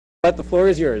Meredith, the floor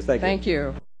is yours. Thank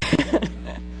you.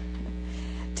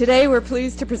 Today we're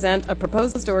pleased to present a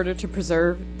proposed order to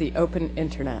preserve the open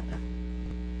internet.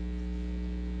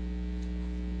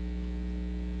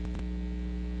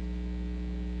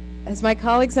 As my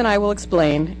colleagues and I will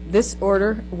explain, this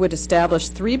order would establish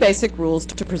 3 basic rules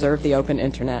to preserve the open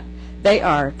internet. They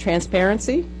are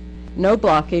transparency, no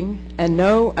blocking, and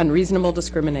no unreasonable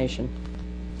discrimination.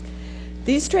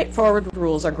 These straightforward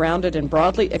rules are grounded in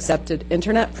broadly accepted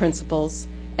internet principles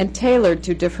and tailored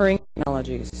to differing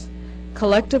technologies.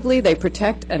 Collectively, they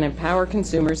protect and empower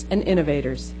consumers and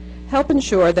innovators, help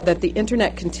ensure that the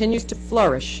internet continues to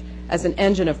flourish as an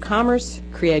engine of commerce,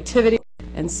 creativity,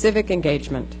 and civic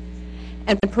engagement,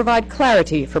 and provide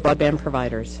clarity for broadband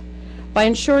providers. By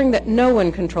ensuring that no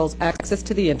one controls access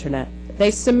to the internet,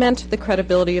 they cement the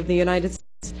credibility of the United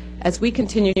States as we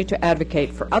continue to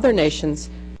advocate for other nations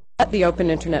to let the open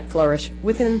internet flourish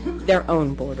within their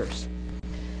own borders.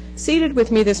 Seated with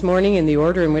me this morning in the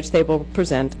order in which they will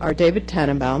present are David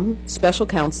Tannenbaum, Special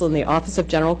Counsel in the Office of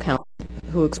General Counsel,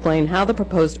 who will explain how the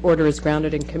proposed order is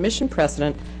grounded in Commission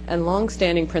precedent and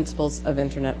long-standing principles of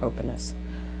internet openness.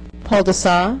 Paul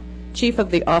Dessau, Chief of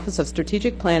the Office of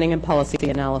Strategic Planning and Policy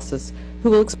Analysis,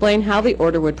 who will explain how the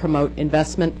order would promote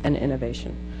investment and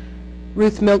innovation.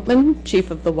 Ruth Milkman, Chief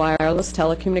of the Wireless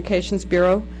Telecommunications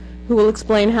Bureau, who will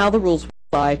explain how the rules will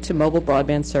apply to mobile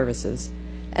broadband services.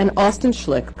 And Austin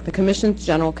Schlick, the Commission's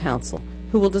General Counsel,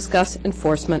 who will discuss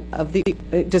enforcement and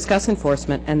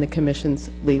the Commission's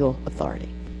legal authority.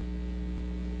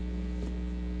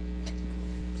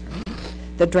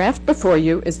 The draft before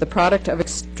you is the product of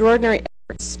extraordinary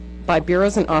efforts by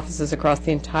bureaus and offices across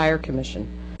the entire Commission.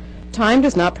 Time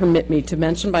does not permit me to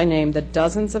mention by name the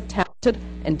dozens of talented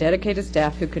and dedicated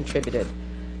staff who contributed.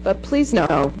 But please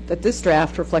know that this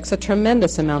draft reflects a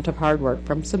tremendous amount of hard work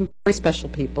from some very special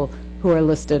people who are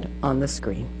listed on the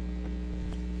screen.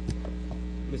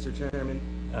 Mr. Chairman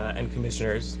and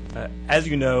Commissioners, as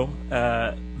you know,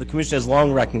 the Commission has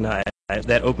long recognized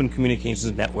that open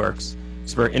communications networks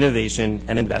spur innovation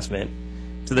and investment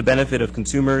to the benefit of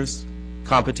consumers,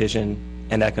 competition,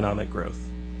 and economic growth.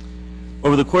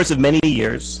 Over the course of many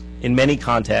years, in many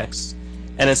contexts,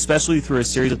 and especially through a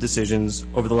series of decisions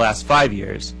over the last 5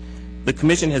 years, the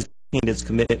Commission has maintained its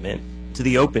commitment to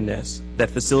the openness that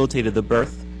facilitated the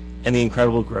birth and the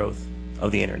incredible growth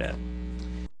of the Internet.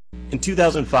 In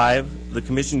 2005, the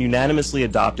Commission unanimously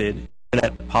adopted an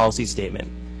Internet policy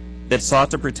statement that sought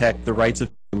to protect the rights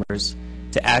of consumers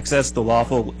to access the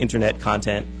lawful Internet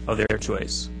content of their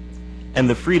choice, and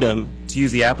the freedom to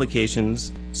use the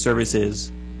applications,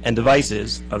 services, and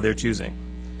devices of their choosing,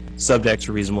 subject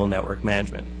to reasonable network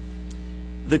management.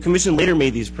 The Commission later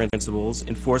made these principles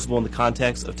enforceable in the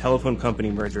context of telephone company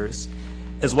mergers,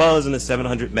 as well as in the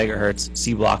 700 megahertz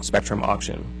C-block spectrum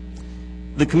auction.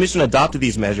 The Commission adopted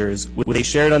these measures with a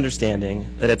shared understanding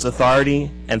that its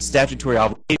authority and statutory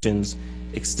obligations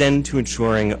extend to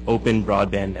ensuring open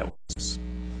broadband networks.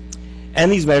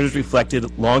 And these measures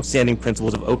reflected long-standing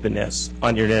principles of openness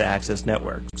on Internet access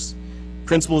networks,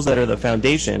 principles that are the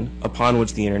foundation upon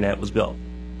which the Internet was built.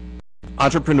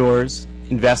 Entrepreneurs,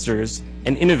 investors,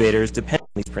 and innovators depend on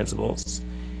these principles,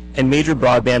 and major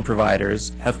broadband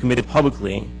providers have committed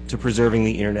publicly to preserving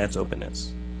the Internet's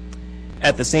openness.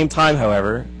 At the same time,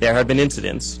 however, there have been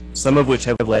incidents, some of which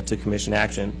have led to Commission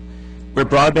action, where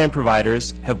broadband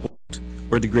providers have blocked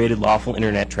or degraded lawful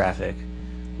Internet traffic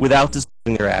without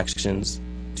disclosing their actions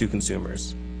to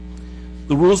consumers.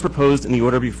 The rules proposed in the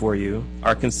order before you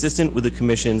are consistent with the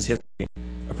Commission's history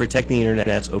of protecting the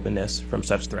Internet's openness from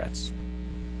such threats.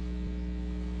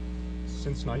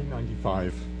 Since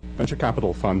 1995, venture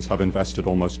capital funds have invested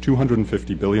almost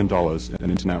 $250 billion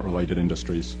in Internet-related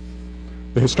industries.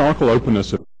 The historical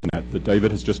openness of the Internet that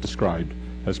David has just described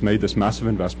has made this massive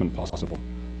investment possible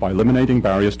by eliminating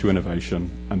barriers to innovation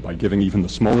and by giving even the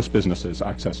smallest businesses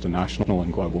access to national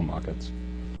and global markets.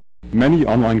 Many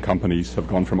online companies have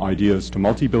gone from ideas to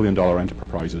multi-billion-dollar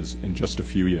enterprises in just a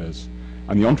few years,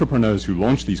 and the entrepreneurs who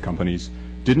launched these companies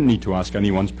didn't need to ask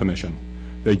anyone's permission.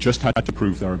 They just had to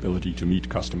prove their ability to meet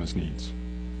customers' needs.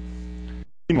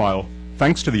 Meanwhile,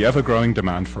 thanks to the ever-growing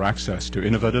demand for access to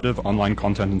innovative online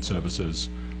content and services,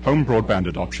 home broadband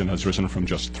adoption has risen from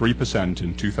just 3%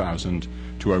 in 2000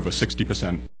 to over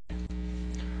 60%.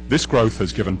 This growth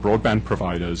has given broadband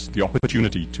providers the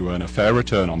opportunity to earn a fair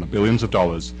return on the billions of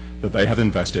dollars that they have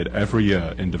invested every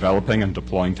year in developing and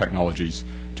deploying technologies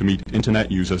to meet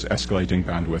Internet users' escalating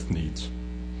bandwidth needs.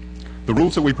 The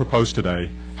rules that we propose today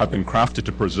have been crafted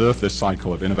to preserve this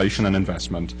cycle of innovation and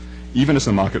investment, even as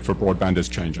the market for broadband is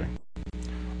changing.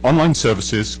 Online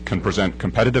services can present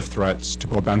competitive threats to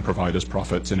broadband providers'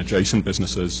 profits in adjacent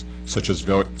businesses such as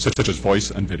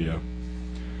voice and video.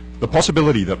 The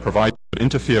possibility that providers could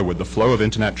interfere with the flow of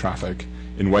internet traffic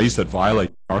in ways that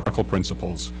violate hierarchical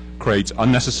principles creates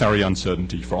unnecessary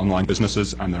uncertainty for online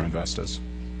businesses and their investors.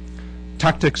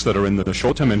 Tactics that are in the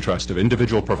short-term interest of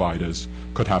individual providers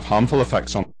could have harmful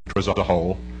effects on as a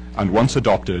whole, and once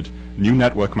adopted, new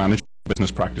network management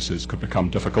business practices could become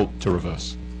difficult to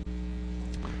reverse.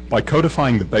 By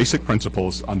codifying the basic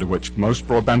principles under which most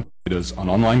broadband providers and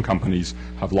online companies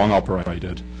have long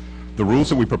operated, the rules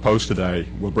that we propose today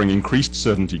will bring increased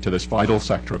certainty to this vital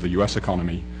sector of the U.S.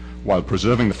 economy while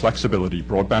preserving the flexibility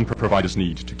broadband providers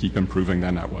need to keep improving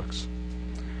their networks.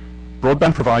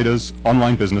 Broadband providers,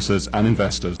 online businesses, and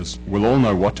investors will all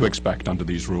know what to expect under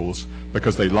these rules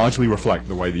because they largely reflect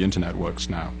the way the Internet works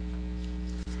now.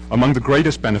 Among the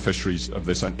greatest beneficiaries of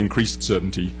this increased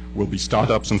certainty will be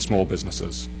startups and small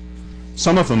businesses.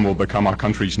 Some of them will become our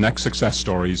country's next success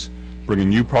stories, bringing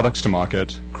new products to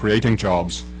market, creating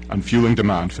jobs, and fueling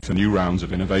demand for new rounds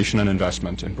of innovation and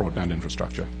investment in broadband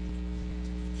infrastructure.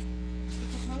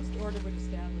 The proposed order would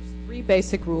establish three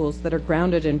basic rules that are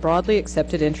grounded in broadly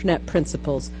accepted Internet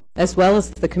principles, as well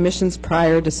as the Commission's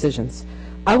prior decisions.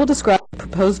 I will describe the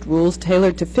proposed rules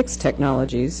tailored to fixed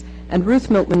technologies, and Ruth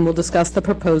Miltman will discuss the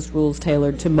proposed rules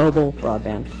tailored to mobile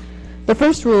broadband. The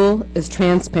first rule is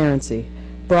transparency.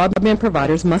 Broadband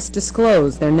providers must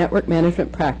disclose their network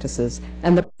management practices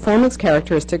and the performance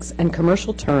characteristics and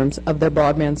commercial terms of their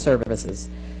broadband services.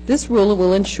 This rule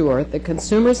will ensure that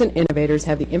consumers and innovators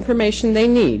have the information they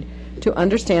need to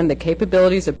understand the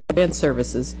capabilities of broadband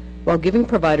services while giving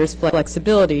providers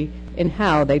flexibility in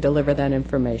how they deliver that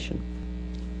information.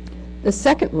 The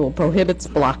second rule prohibits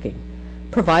blocking.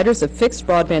 Providers of fixed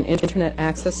broadband Internet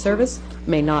access service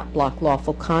may not block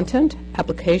lawful content,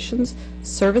 applications,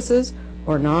 services,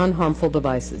 or non-harmful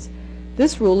devices.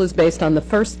 This rule is based on the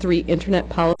first three Internet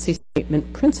policy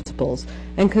statement principles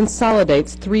and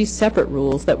consolidates three separate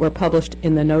rules that were published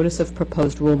in the Notice of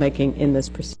Proposed Rulemaking in this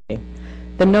proceeding.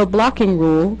 The no blocking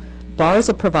rule bars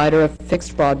a provider of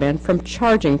fixed broadband from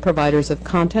charging providers of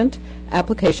content,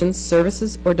 applications,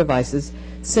 services, or devices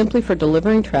simply for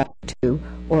delivering traffic to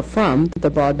or from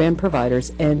the broadband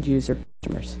provider's end user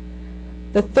customers.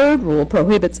 The third rule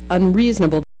prohibits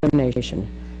unreasonable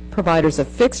discrimination. Providers of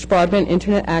fixed broadband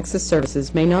Internet access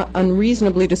services may not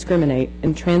unreasonably discriminate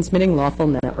in transmitting lawful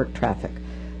network traffic.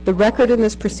 The record in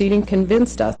this proceeding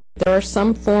convinced us that there are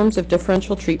some forms of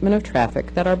differential treatment of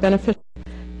traffic that are beneficial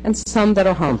and some that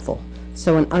are harmful,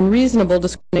 so an unreasonable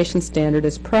discrimination standard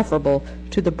is preferable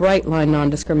to the bright line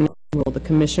non-discrimination rule the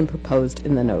Commission proposed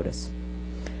in the notice.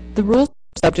 The rules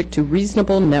are subject to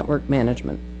reasonable network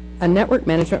management. A network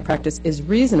management practice is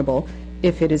reasonable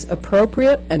if it is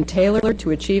appropriate and tailored to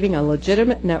achieving a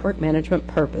legitimate network management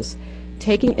purpose,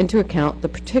 taking into account the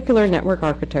particular network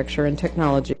architecture and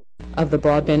technology of the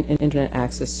broadband Internet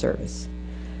access service.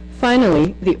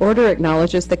 Finally, the order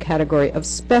acknowledges the category of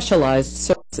specialized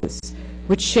services,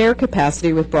 which share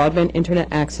capacity with broadband Internet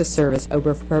access service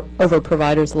over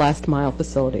providers' last-mile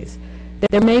facilities.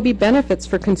 There may be benefits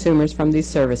for consumers from these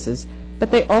services,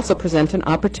 but they also present an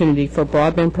opportunity for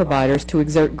broadband providers to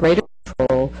exert greater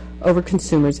control over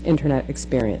consumers' Internet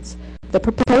experience. The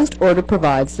proposed order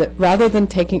provides that rather than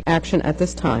taking action at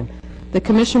this time, the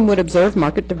Commission would observe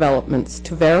market developments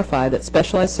to verify that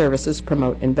specialized services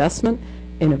promote investment,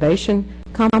 innovation,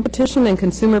 competition, and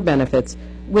consumer benefits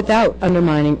without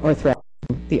undermining or threatening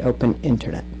the open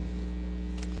Internet.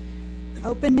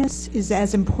 Openness is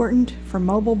as important for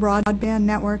mobile broadband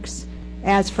networks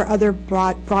as for other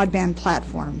broadband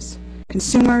platforms.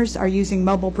 Consumers are using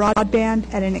mobile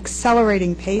broadband at an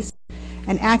accelerating pace,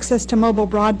 and access to mobile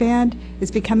broadband is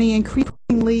becoming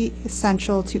increasingly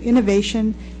essential to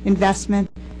innovation, investment,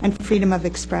 and freedom of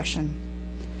expression.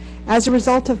 As a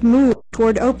result of move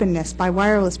toward openness by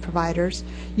wireless providers,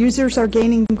 users are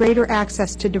gaining greater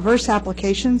access to diverse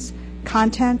applications,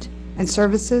 content, and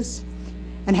services,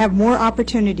 and have more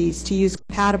opportunities to use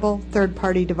compatible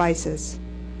third-party devices.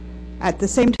 At the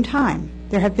same time,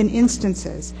 there have been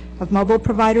instances of mobile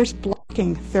providers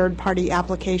blocking third-party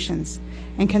applications,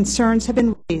 and concerns have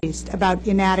been raised about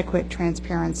inadequate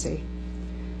transparency.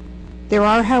 There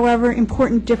are, however,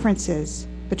 important differences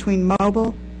between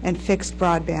mobile and fixed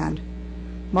broadband.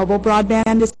 Mobile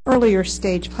broadband is an earlier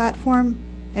stage platform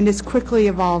and is quickly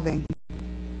evolving.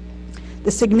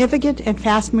 The significant and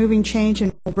fast-moving change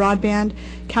in mobile broadband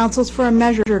counsels for a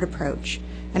measured approach,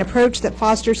 an approach that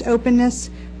fosters openness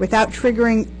without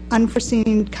triggering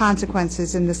unforeseen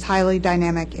consequences in this highly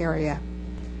dynamic area.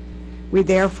 We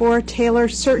therefore tailor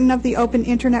certain of the open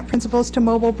Internet principles to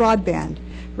mobile broadband,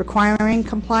 requiring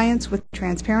compliance with the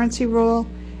transparency rule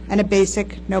and a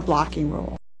basic no blocking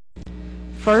rule.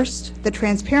 First, the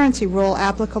transparency rule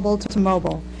applicable to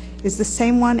mobile is the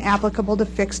same one applicable to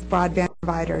fixed broadband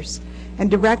providers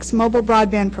and directs mobile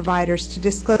broadband providers to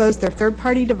disclose their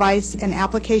third-party device and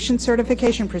application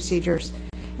certification procedures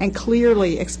and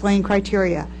clearly explain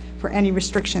criteria for any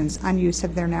restrictions on use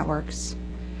of their networks.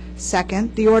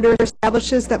 Second, the order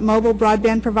establishes that mobile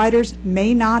broadband providers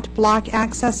may not block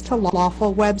access to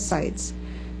lawful websites.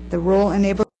 The rule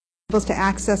enables to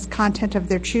access content of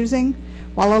their choosing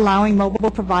while allowing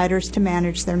mobile providers to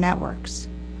manage their networks.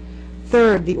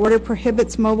 Third, the order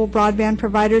prohibits mobile broadband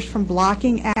providers from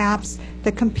blocking apps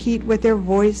that compete with their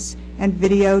voice and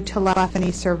video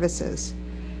telephony services.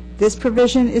 This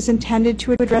provision is intended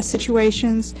to address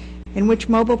situations in which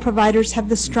mobile providers have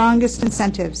the strongest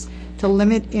incentives to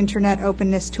limit Internet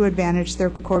openness to advantage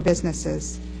their core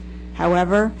businesses.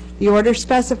 However, the order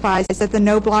specifies that the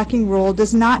no blocking rule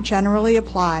does not generally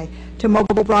apply to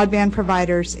mobile broadband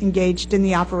providers engaged in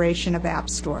the operation of app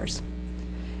stores.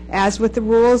 As with the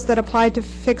rules that apply to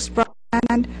fixed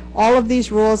broadband, all of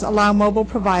these rules allow mobile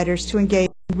providers to engage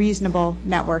in reasonable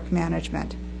network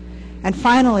management. And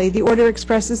finally, the order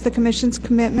expresses the Commission's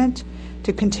commitment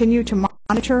to continue to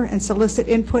monitor and solicit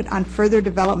input on further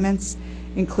developments,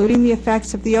 including the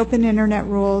effects of the open Internet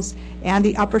rules and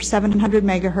the upper 700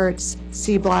 megahertz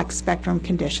C-block spectrum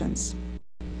conditions.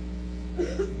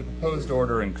 The proposed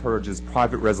order encourages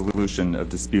private resolution of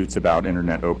disputes about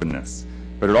Internet openness,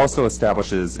 but it also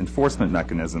establishes enforcement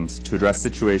mechanisms to address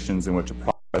situations in which a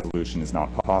private resolution is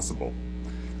not possible.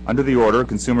 Under the order,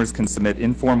 consumers can submit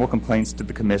informal complaints to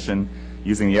the Commission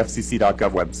using the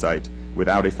FCC.gov website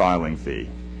without a filing fee.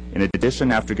 In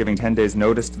addition, after giving 10 days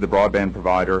notice to the broadband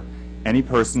provider, any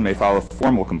person may file a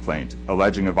formal complaint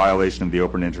alleging a violation of the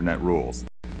open Internet rules.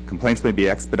 Complaints may be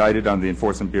expedited under the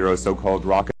Enforcement Bureau's so-called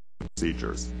rocket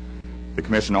procedures. The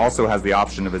Commission also has the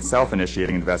option of itself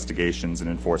initiating investigations and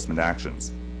enforcement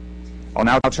actions. I'll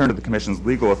now turn to the Commission's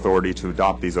legal authority to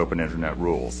adopt these open Internet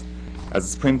rules. As the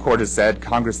Supreme Court has said,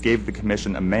 Congress gave the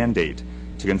Commission a mandate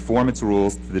to conform its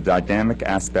rules to the dynamic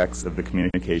aspects of the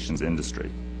communications industry.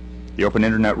 The open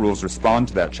Internet rules respond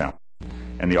to that challenge,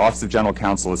 and the Office of General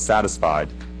Counsel is satisfied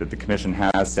that the Commission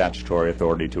has statutory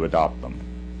authority to adopt them.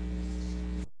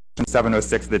 Section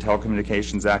 706 of the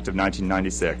Telecommunications Act of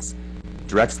 1996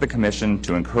 directs the Commission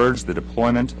to encourage the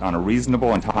deployment on a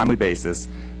reasonable and timely basis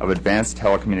of advanced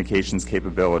telecommunications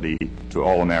capability to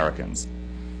all Americans.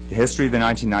 The history of the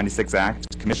 1996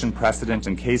 Act, Commission precedent,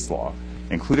 and case law,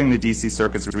 including the D.C.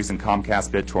 Circuit's recent Comcast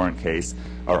BitTorrent case,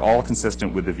 are all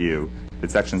consistent with the view that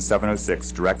Section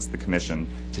 706 directs the Commission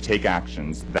to take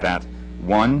actions that,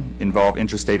 1, involve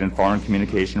interstate and foreign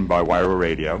communication by wire or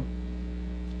radio,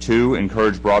 2,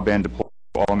 encourage broadband deployment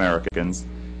to all Americans,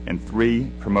 and 3,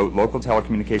 promote local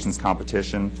telecommunications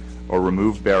competition or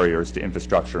remove barriers to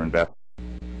infrastructure investment.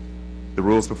 The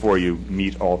rules before you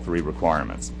meet all 3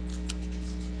 requirements.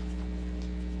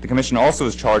 The Commission also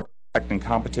is charged with protecting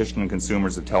competition and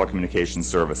consumers of telecommunications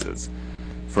services.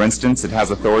 For instance, it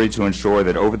has authority to ensure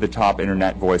that over-the-top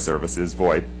Internet voice services,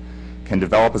 VoIP, can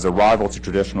develop as a rival to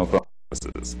traditional phone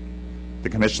services. The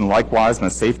Commission likewise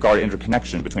must safeguard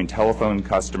interconnection between telephone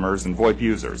customers and VoIP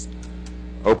users.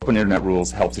 Open Internet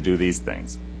rules help to do these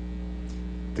things.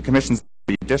 The Commission's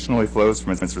authority additionally flows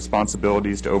from its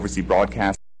responsibilities to oversee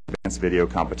broadcast and advanced video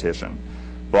competition.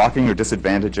 Blocking or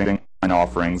disadvantaging online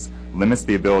offerings limits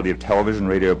the ability of television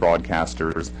radio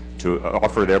broadcasters to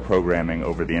offer their programming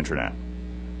over the Internet.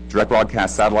 Direct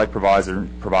broadcast satellite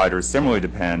providers similarly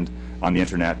depend on the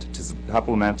Internet to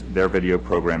supplement their video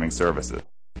programming services.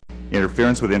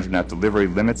 Interference with Internet delivery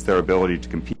limits their ability to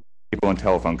compete with cable and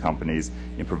telephone companies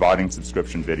in providing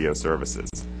subscription video services.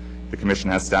 The Commission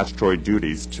has statutory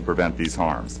duties to prevent these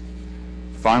harms.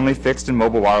 Finally, fixed and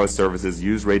mobile wireless services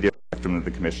use radio spectrum that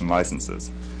the Commission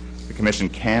licenses. The Commission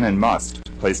can and must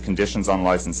place conditions on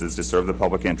licenses to serve the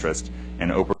public interest, and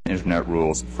open Internet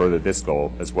rules further this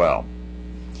goal as well.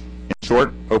 In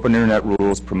short, open Internet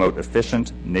rules promote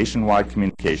efficient, nationwide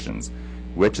communications,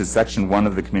 which, as Section 1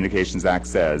 of the Communications Act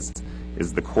says,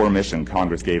 is the core mission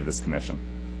Congress gave this Commission.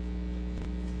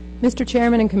 Mr.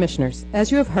 Chairman and Commissioners,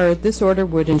 as you have heard, this order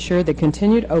would ensure the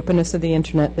continued openness of the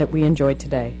Internet that we enjoy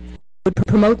today. It would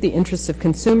promote the interests of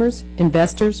consumers,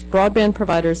 investors, broadband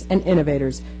providers, and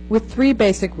innovators with 3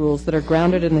 basic rules that are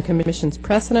grounded in the Commission's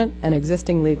precedent and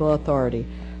existing legal authority.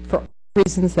 For all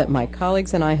reasons that my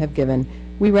colleagues and I have given,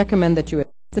 we recommend that you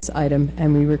adopt this item,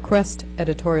 and we request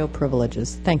editorial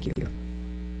privileges. Thank you.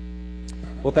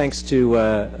 Well, thanks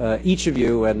to each of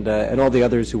you and all the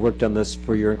others who worked on this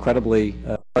for your incredibly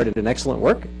hard and excellent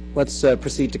work. Let's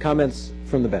proceed to comments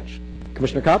from the bench.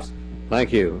 Commissioner Copps?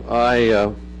 Thank you.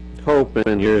 I hope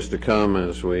in years to come,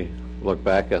 as we look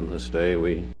back on this day,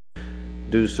 we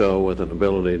do so with an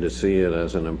ability to see it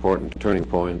as an important turning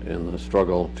point in the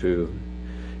struggle to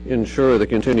ensure the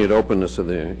continued openness of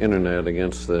the Internet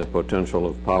against the potential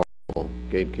of powerful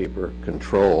gatekeeper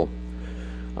control.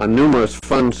 On numerous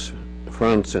fronts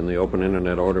in the open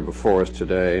Internet order before us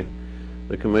today,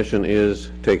 the Commission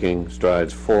is taking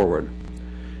strides forward.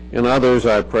 In others,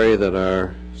 I pray that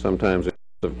our sometimes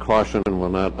of caution will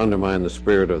not undermine the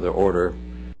spirit of the order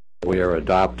we are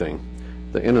adopting.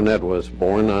 The Internet was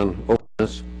born on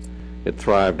openness, it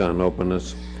thrived on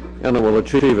openness, and it will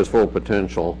achieve its full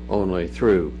potential only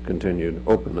through continued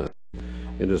openness.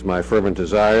 It is my fervent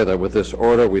desire that with this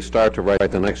order we start to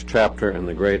write the next chapter in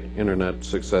the great Internet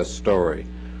success story,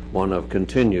 one of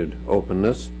continued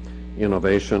openness,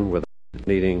 innovation without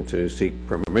needing to seek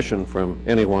permission from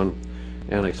anyone,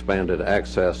 and expanded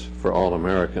access for all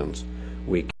Americans.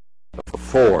 We can't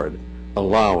afford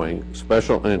allowing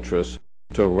special interests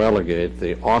to relegate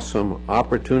the awesome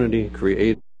opportunity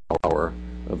created power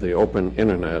of the open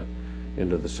Internet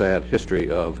into the sad history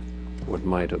of what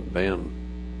might have been.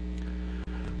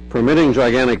 Permitting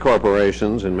gigantic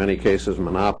corporations, in many cases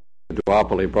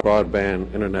duopoly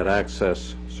broadband Internet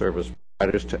access service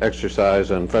providers, to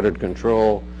exercise unfettered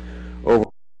control over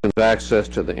access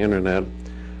to the Internet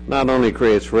not only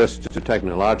creates risks to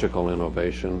technological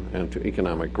innovation and to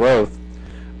economic growth,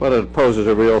 but it poses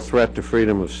a real threat to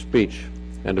freedom of speech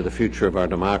and to the future of our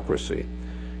democracy.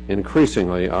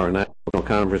 Increasingly, our national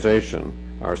conversation,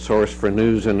 our source for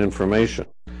news and information,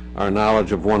 our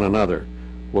knowledge of one another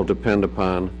will depend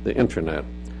upon the Internet.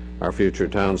 Our future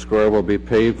town square will be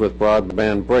paved with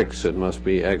broadband bricks. It must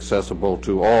be accessible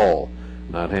to all,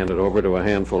 not handed over to a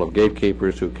handful of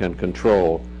gatekeepers who can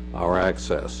control our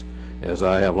access. As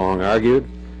I have long argued,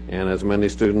 and as many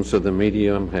students of the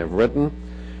medium have written,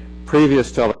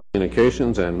 previous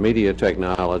telecommunications and media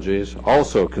technologies,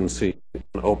 also conceived in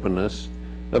openness,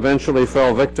 eventually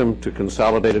fell victim to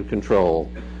consolidated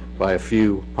control by a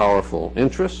few powerful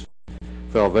interests,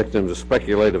 fell victim to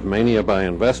speculative mania by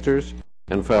investors,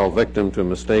 and fell victim to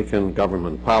mistaken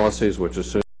government policies which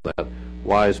assumed that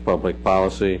wise public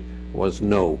policy was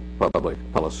no public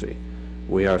policy.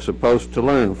 We are supposed to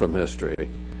learn from history.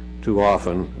 Too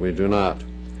often we do not.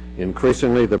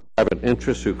 Increasingly, the private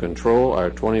interests who control our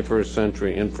 21st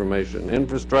century information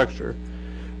infrastructure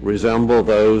resemble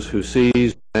those who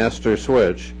seized master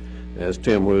switch, as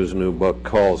Tim Wu's new book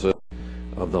calls it,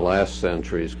 of the last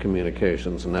century's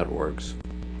communications networks.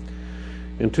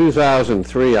 In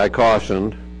 2003, I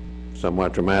cautioned,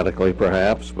 somewhat dramatically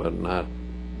perhaps, but not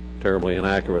terribly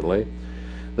inaccurately,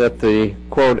 that the,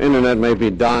 quote, Internet may be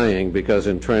dying because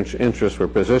entrenched interests were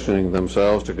positioning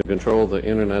themselves to control the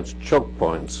Internet's choke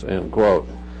points, end quote.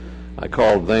 I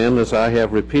called then, as I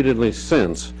have repeatedly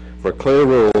since, for clear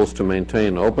rules to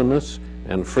maintain openness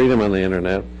and freedom on the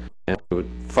Internet and to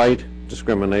fight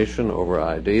discrimination over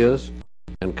ideas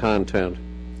and content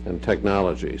and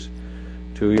technologies.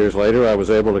 2 years later, I was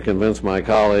able to convince my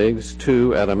colleagues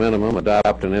to, at a minimum,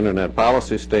 adopt an Internet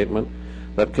policy statement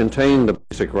that contained the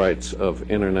basic rights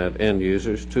of Internet end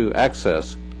users to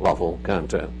access lawful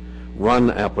content,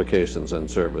 run applications and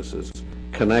services,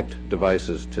 connect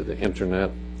devices to the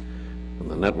Internet and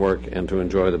the network, and to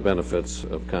enjoy the benefits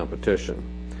of competition.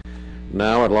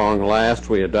 Now, at long last,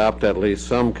 we adopt at least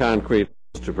some concrete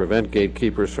rules to prevent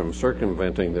gatekeepers from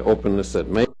circumventing the openness that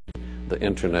made the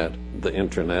Internet,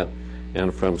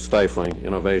 and from stifling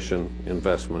innovation,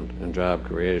 investment, and job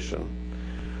creation.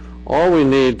 All we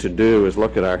need to do is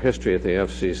look at our history at the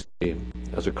FCC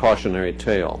as a cautionary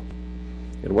tale.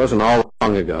 It wasn't all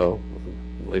long ago,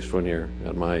 at least when you're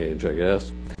at my age, I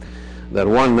guess, that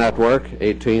one network,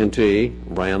 AT&T,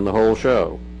 ran the whole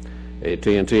show.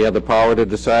 AT&T had the power to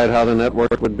decide how the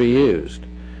network would be used.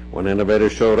 When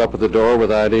innovators showed up at the door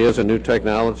with ideas and new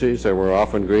technologies, they were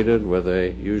often greeted with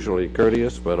a usually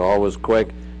courteous but always quick,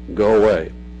 go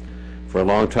away. For a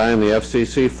long time, the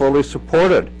FCC fully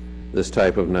supported this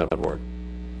type of network,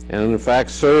 and in fact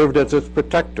served as its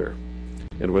protector.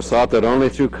 It was thought that only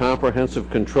through comprehensive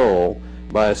control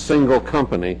by a single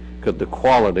company could the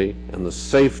quality and the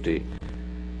safety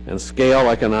and scale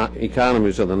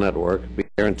economies of the network be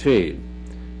guaranteed.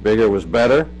 Bigger was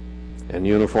better, and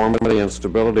uniformity and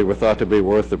stability were thought to be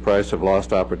worth the price of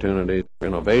lost opportunities for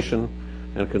innovation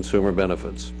and consumer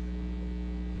benefits.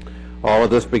 All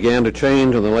of this began to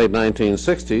change in the late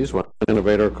 1960s when an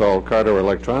innovator called Carter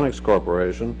Electronics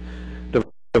Corporation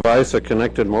devised that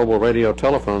connected mobile radio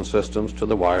telephone systems to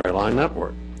the wireline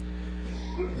network.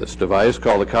 This device,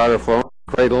 called the Carter phone,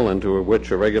 cradle into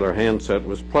which a regular handset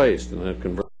was placed, and it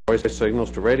converted voice signals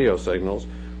to radio signals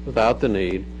without the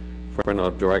need for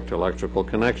a direct electrical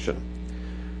connection.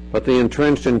 But the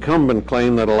entrenched incumbent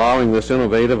claimed that allowing this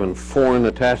innovative and foreign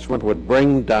attachment would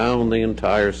bring down the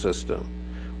entire system.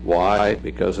 Why?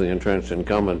 Because the entrenched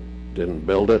incumbent didn't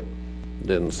build it,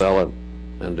 didn't sell it,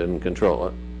 and didn't control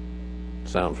it.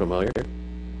 Sound familiar?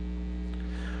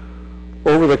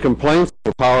 Over the complaints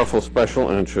of a powerful special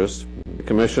interest, the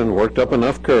Commission worked up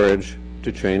enough courage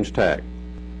to change tack,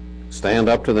 stand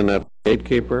up to the network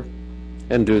gatekeeper,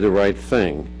 and do the right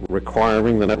thing,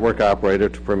 requiring the network operator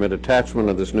to permit attachment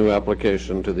of this new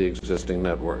application to the existing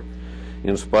network.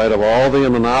 In spite of all the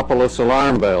monopolist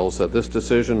alarm bells that this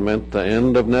decision meant the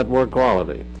end of network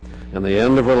quality and the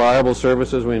end of reliable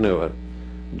service as we knew it,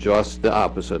 just the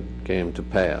opposite came to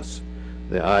pass.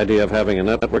 The idea of having a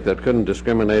network that couldn't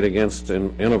discriminate against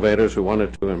innovators who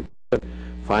wanted to improve it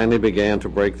finally began to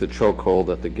break the chokehold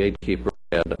that the gatekeeper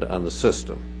had on the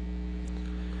system.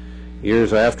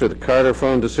 Years after the Carter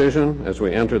phone decision, as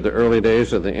we entered the early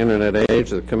days of the Internet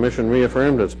age, the Commission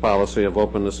reaffirmed its policy of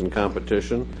openness and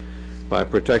competition by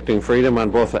protecting freedom on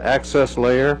both the access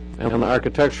layer and the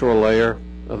architectural layer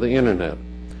of the Internet.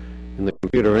 In the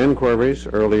computer inquiries,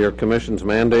 earlier commissions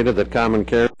mandated that common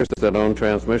carriers that own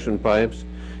transmission pipes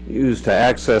used to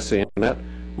access the Internet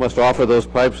must offer those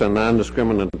pipes on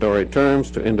non-discriminatory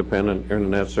terms to independent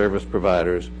Internet service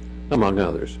providers, among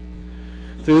others.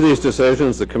 Through these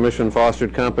decisions, the Commission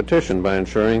fostered competition by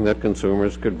ensuring that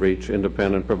consumers could reach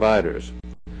independent providers.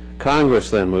 Congress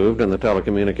then moved in the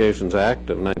Telecommunications Act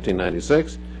of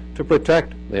 1996 to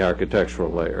protect the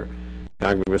architectural layer.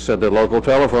 Congress said that local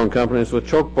telephone companies with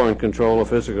choke point control of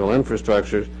physical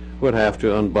infrastructures would have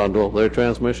to unbundle their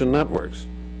transmission networks.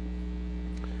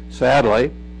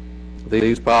 Sadly,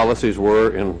 these policies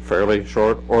were, in fairly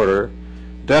short order,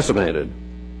 decimated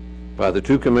by the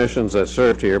two commissions that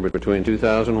served here between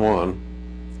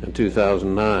 2001 and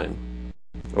 2009.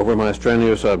 Over my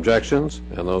strenuous objections,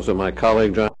 and those of my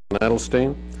colleague John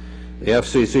Edelstein, the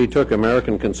FCC took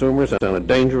American consumers on a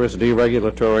dangerous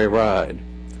deregulatory ride,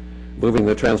 moving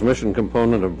the transmission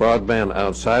component of broadband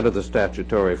outside of the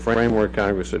statutory framework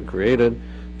Congress had created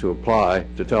to apply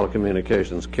to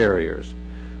telecommunications carriers.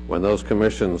 When those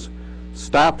commissions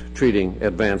stopped treating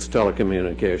advanced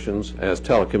telecommunications as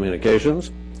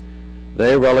telecommunications,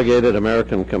 they relegated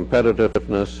American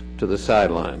competitiveness to the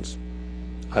sidelines.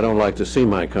 I don't like to see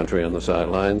my country on the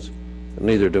sidelines, and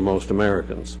neither do most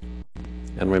Americans.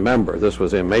 And remember, this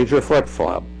was a major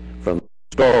flip-flop from the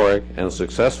historic and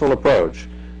successful approach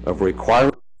of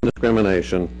requiring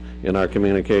discrimination in our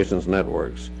communications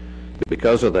networks.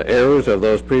 Because of the errors of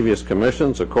those previous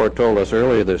commissions, the court told us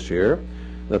earlier this year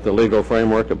that the legal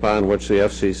framework upon which the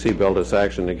FCC built its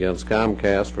action against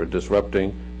Comcast for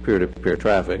disrupting peer-to-peer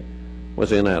traffic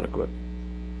was inadequate.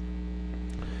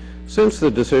 Since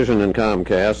the decision in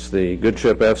Comcast, the good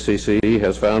ship FCC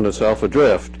has found itself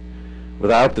adrift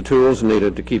without the tools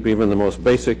needed to keep even the most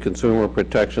basic consumer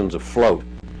protections afloat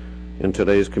in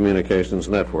today's communications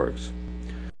networks.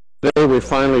 Today we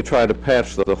finally try to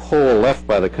patch the hole left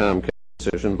by the Comcast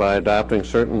decision by adopting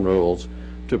certain rules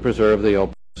to preserve the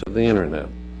openness of the Internet.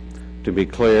 To be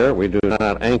clear, we do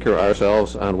not anchor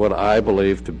ourselves on what I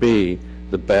believe to be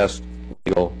the best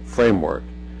legal framework,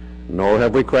 nor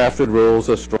have we crafted rules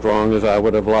as strong as I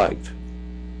would have liked.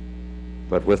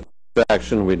 But with this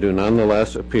action, we do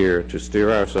nonetheless appear to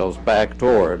steer ourselves back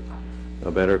toward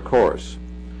a better course.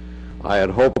 I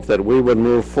had hoped that we would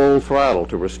move full throttle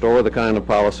to restore the kind of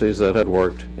policies that had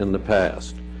worked in the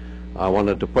past. I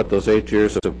wanted to put those 8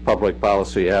 years of public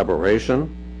policy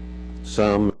aberration,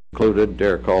 some included,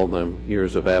 dare call them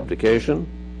years of abdication,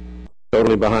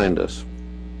 totally behind us.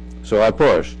 So I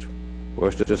pushed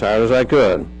as hard as I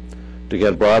could to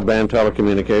get broadband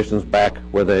telecommunications back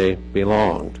where they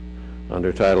belonged,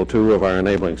 under Title II of our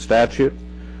enabling statute,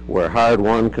 where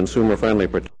hard-won consumer-friendly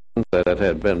protections that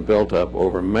had been built up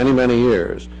over many, many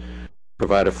years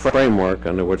provide a framework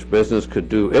under which business could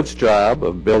do its job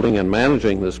of building and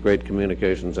managing this great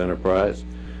communications enterprise,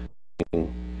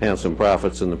 making handsome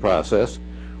profits in the process,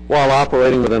 while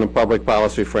operating within a public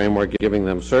policy framework giving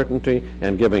them certainty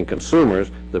and giving consumers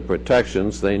the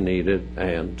protections they needed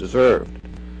and deserved.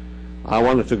 I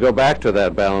wanted to go back to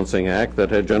that balancing act that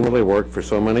had generally worked for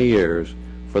so many years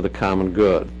for the common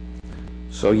good.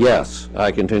 So yes,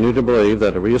 I continue to believe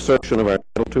that a reassertion of our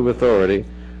Title II authority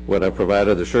would have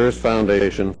provided the surest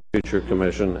foundation for future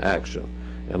Commission action.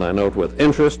 And I note with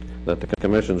interest that the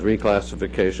Commission's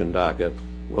reclassification docket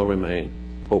will remain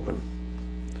open.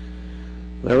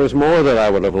 There is more that I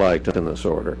would have liked in this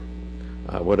order.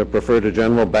 I would have preferred a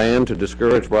general ban to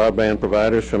discourage broadband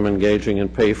providers from engaging in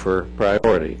pay for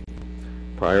priority,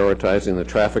 prioritizing the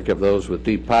traffic of those with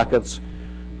deep pockets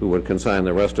who would consign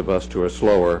the rest of us to a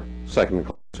slower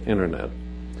second-class internet.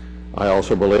 I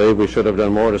also believe we should have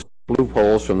done more to stop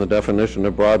loopholes from the definition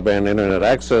of broadband internet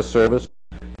access service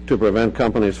to prevent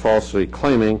companies falsely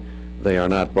claiming they are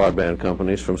not broadband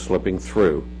companies from slipping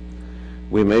through.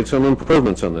 We made some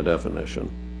improvements on the definition,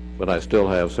 but I still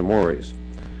have some worries.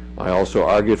 I also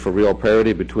argued for real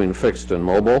parity between fixed and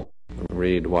mobile,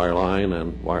 read wireline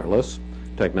and wireless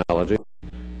technology.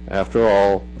 After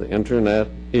all, the internet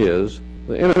is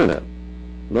the internet,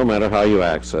 no matter how you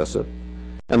access it.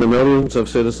 And the millions of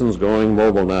citizens going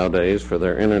mobile nowadays for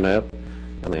their internet,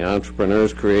 and the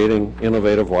entrepreneurs creating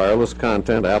innovative wireless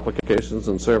content, applications,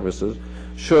 and services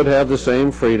should have the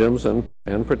same freedoms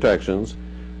and protections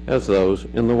as those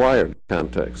in the wired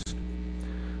context.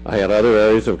 I had other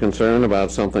areas of concern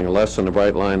about something less than a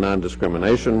bright line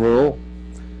non-discrimination rule,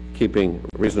 keeping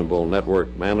reasonable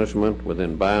network management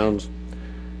within bounds,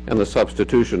 and the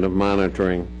substitution of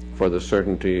monitoring for the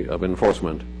certainty of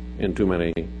enforcement in too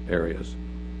many areas.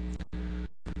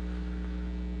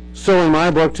 So in my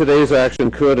book, today's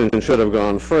action could and should have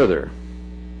gone further.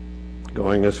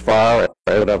 Going as far as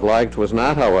I would have liked was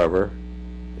not, however,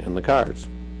 in the cards.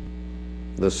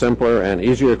 The simpler and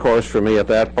easier course for me at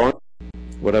that point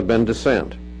would have been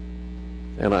dissent,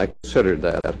 and I considered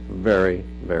that very,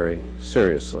 very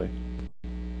seriously.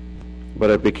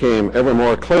 But it became ever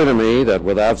more clear to me that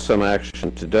without some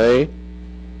action today,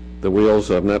 the wheels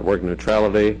of network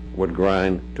neutrality would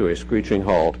grind to a screeching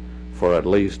halt for at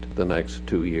least the next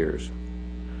 2 years.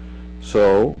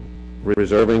 So,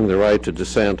 reserving the right to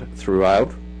dissent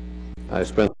throughout, I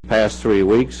spent the past 3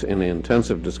 weeks in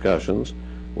intensive discussions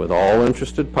with all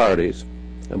interested parties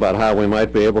about how we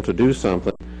might be able to do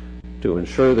something to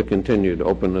ensure the continued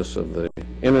openness of the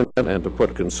internet and to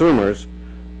put consumers,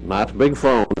 not big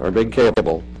phone or big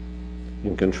cable,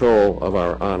 in control of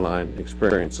our online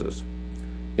experiences.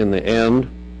 In the end,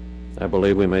 I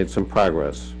believe we made some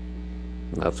progress.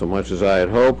 Not so much as I had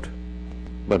hoped,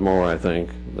 but more, I think,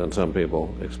 than some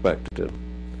people expected.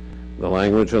 The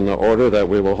language in the order that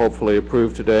we will hopefully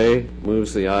approve today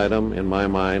moves the item, in my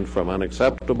mind, from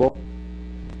unacceptable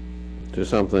to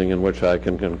something in which I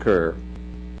can concur,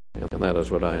 and that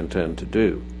is what I intend to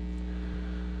do.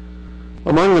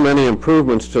 Among the many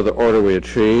improvements to the order we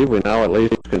achieved, we now at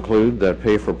least conclude that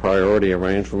pay-for-priority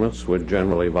arrangements would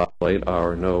generally violate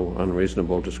our no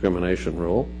unreasonable discrimination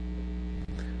rule.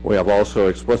 We have also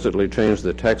explicitly changed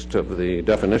the text of the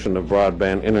definition of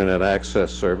broadband internet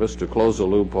access service to close a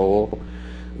loophole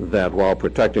that, while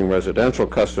protecting residential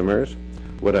customers,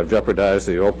 would have jeopardized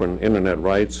the open internet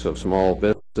rights of small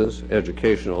businesses,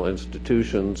 educational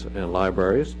institutions, and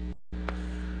libraries.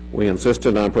 We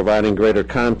insisted on providing greater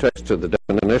context to the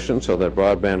definition so that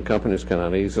broadband companies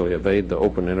cannot easily evade the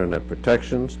open internet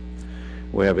protections.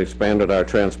 We have expanded our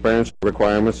transparency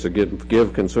requirements to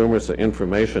give consumers the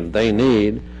information they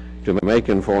need to make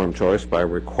informed choice by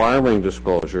requiring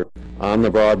disclosure on the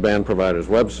broadband provider's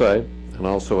website and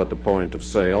also at the point of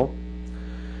sale.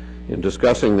 In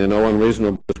discussing the no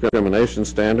unreasonable discrimination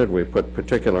standard, we put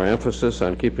particular emphasis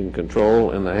on keeping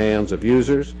control in the hands of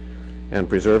users and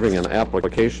preserving an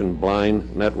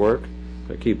application-blind network,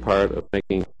 a key part of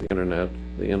making the internet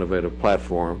the innovative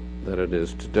platform that it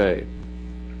is today.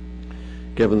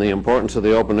 Given the importance of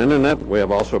the open internet, we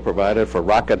have also provided for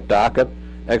rocket docket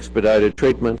expedited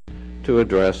treatment to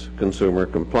address consumer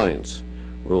complaints.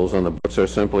 Rules on the books are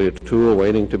simply a tool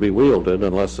waiting to be wielded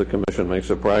unless the Commission makes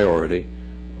a priority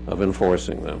of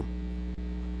enforcing them.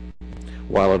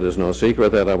 While it is no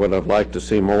secret that I would have liked to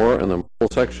see more in the middle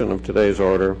section of today's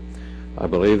order, I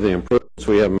believe the improvements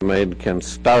we have made can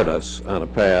start us on a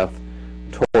path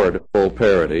toward full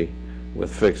parity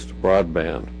with fixed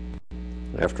broadband.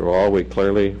 After all, we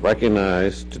clearly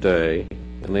recognize today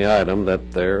in the item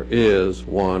that there is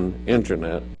one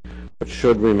internet which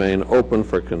should remain open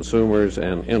for consumers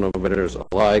and innovators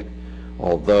alike,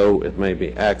 although it may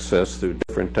be accessed through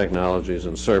different technologies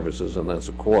and services, and that's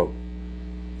a quote.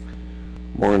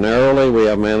 More narrowly, we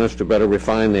have managed to better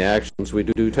refine the actions we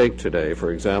do take today.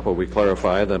 For example, we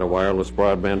clarify that a wireless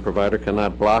broadband provider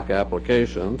cannot block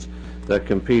applications that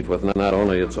compete with not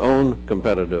only its own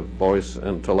competitive voice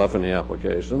and telephony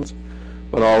applications,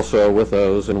 but also with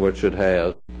those in which it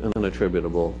has an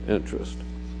attributable interest.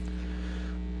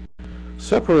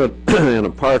 Separate and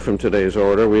apart from today's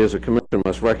order, we as a Commission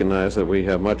must recognize that we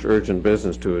have much urgent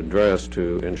business to address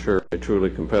to ensure a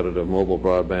truly competitive mobile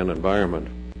broadband environment,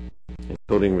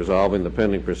 including resolving the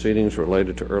pending proceedings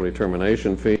related to early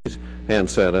termination fees,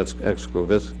 handset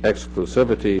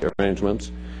exclusivity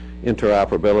arrangements,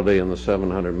 interoperability in the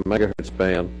 700 megahertz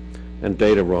band, and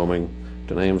data roaming,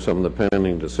 to name some of the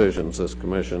pending decisions this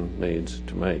Commission needs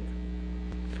to make.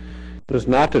 It is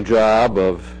not the job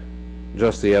of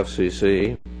just the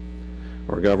FCC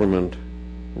or government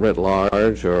writ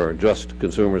large or just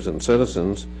consumers and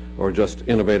citizens or just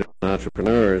innovative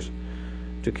entrepreneurs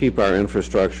to keep our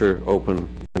infrastructure open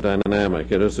and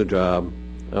dynamic. It is the job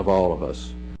of all of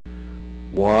us.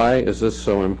 Why is this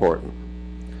so important?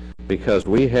 Because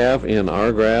we have in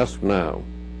our grasp now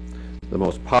the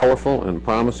most powerful and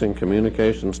promising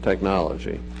communications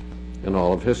technology in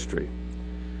all of history.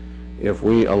 If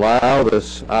we allow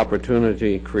this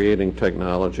opportunity-creating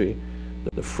technology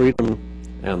the freedom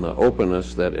and the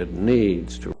openness that it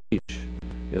needs to reach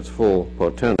its full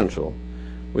potential,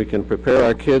 we can prepare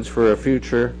our kids for a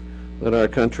future that our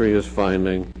country is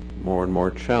finding more and more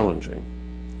challenging.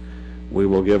 We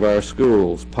will give our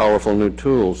schools powerful new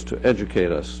tools to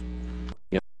educate us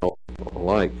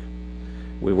alike.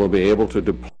 We will be able to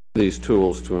deploy these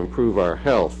tools to improve our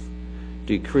health,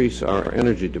 decrease our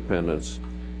energy dependence,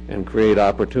 and create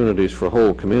opportunities for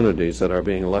whole communities that are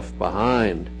being left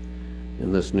behind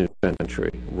in this new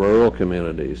century. Rural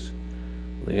communities,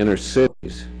 the inner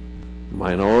cities,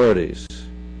 minorities,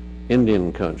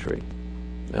 Indian country,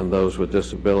 and those with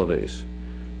disabilities.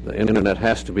 The internet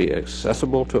has to be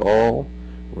accessible to all,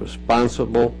 responsive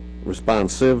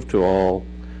to all,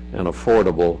 and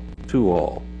affordable to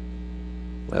all.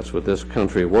 That's what this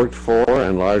country worked for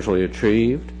and largely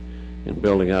achieved in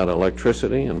building out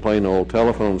electricity and plain old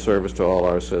telephone service to all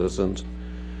our citizens.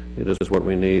 It is what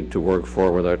we need to work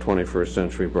for with our 21st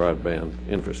century broadband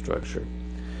infrastructure.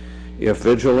 If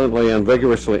vigilantly and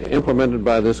vigorously implemented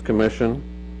by this Commission,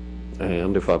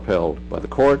 and if upheld by the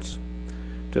courts,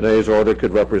 today's order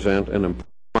could represent an important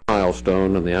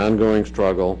milestone in the ongoing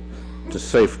struggle to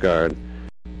safeguard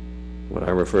what I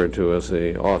refer to as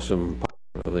the awesome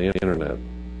power of the Internet.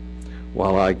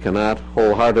 While I cannot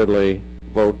wholeheartedly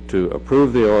vote to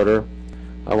approve the order,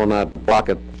 I will not block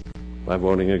it by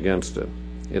voting against it.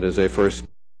 It is a first step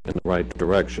in the right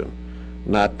direction.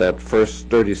 Not that first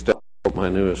sturdy step my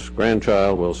newest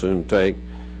grandchild will soon take,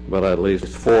 but at least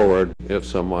forward, if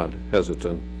somewhat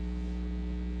hesitant,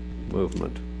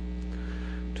 movement.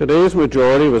 Today's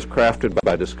majority was crafted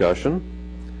by discussion,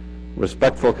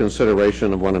 respectful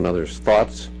consideration of one another's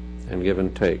thoughts, and give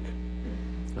and take.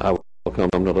 I welcome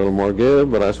a little more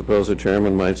give, but I suppose the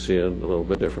chairman might see it a little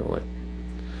bit differently.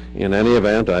 In any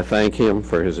event, I thank him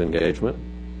for his engagement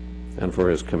and for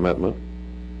his commitment.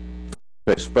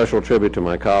 I pay special tribute to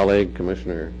my colleague,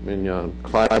 Commissioner Mignon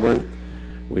Clyburn.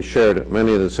 We shared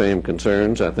many of the same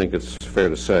concerns, I think it's fair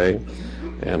to say,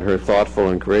 and her thoughtful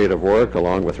and creative work,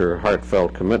 along with her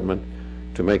heartfelt commitment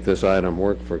to make this item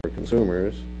work for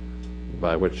consumers,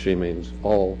 by which she means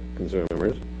all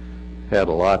consumers, had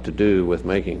a lot to do with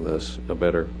making this a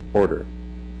better order.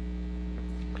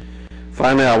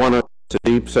 Finally, I want to express a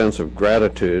deep sense of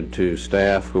gratitude to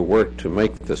staff who worked to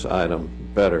make this item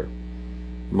better.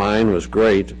 Mine was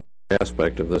great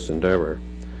aspect of this endeavor.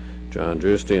 John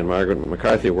Giusti and Margaret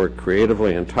McCarthy worked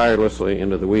creatively and tirelessly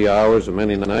into the wee hours of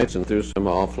many nights and through some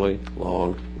awfully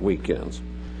long weekends.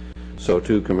 So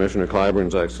too Commissioner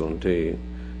Clyburn's excellent team,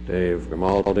 Dave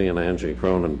Grimaldi and Angie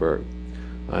Cronenberg.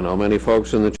 I know many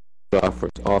folks in the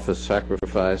office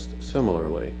sacrificed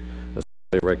similarly,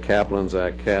 especially Rick Kaplan,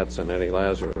 Zach Katz, and Eddie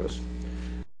Lazarus.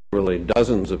 Really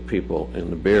dozens of people in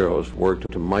the bureaus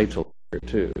worked mightily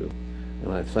too,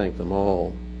 and I thank them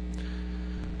all.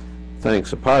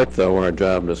 Thanks apart, though, our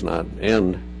job does not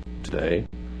end today.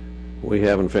 We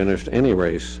haven't finished any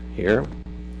race here.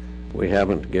 We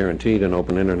haven't guaranteed an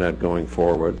open internet going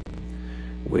forward.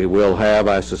 We will have,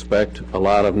 I suspect, a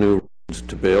lot of new roads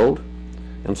to build,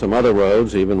 and some other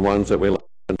roads, even ones that we left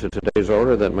into today's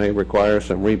order, that may require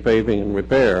some repaving and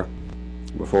repair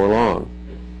before long.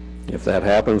 If that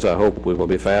happens, I hope we will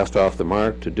be fast off the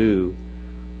mark to do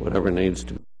whatever needs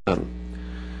to be done.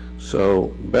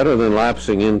 So, better than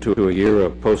lapsing into a year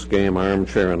of post-game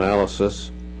armchair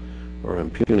analysis or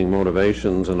impugning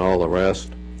motivations and all the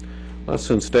rest,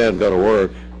 let's instead go to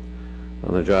work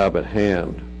on the job at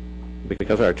hand,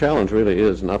 because our challenge really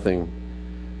is nothing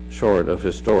short of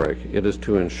historic. It is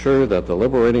to ensure that the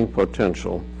liberating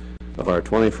potential of our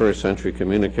 21st century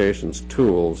communications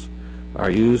tools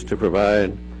are used to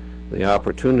provide the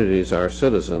opportunities our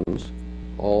citizens,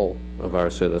 all of our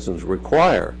citizens,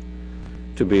 require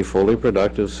to be fully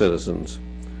productive citizens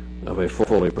of a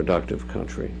fully productive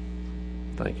country.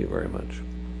 Thank you very much.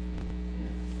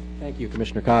 Thank you,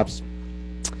 Commissioner Copps.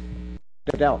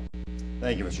 McDowell.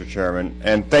 Thank you, Mr. Chairman,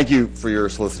 and thank you for your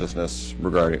solicitousness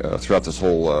regarding throughout this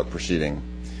whole proceeding.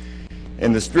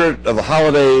 In the spirit of the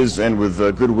holidays and with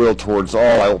goodwill towards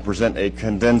all, I will present a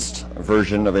condensed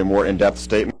version of a more in-depth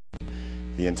statement,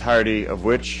 the entirety of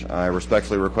which I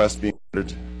respectfully request be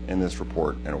included in this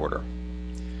report and order.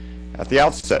 At the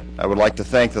outset, I would like to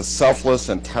thank the selfless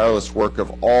and tireless work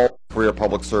of all career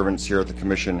public servants here at the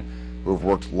Commission who have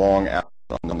worked long hours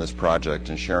on this project.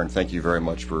 And Sharon, thank you very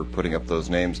much for putting up those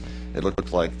names. It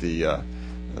looked like the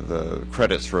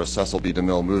credits for a Cecil B.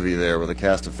 DeMille movie there with a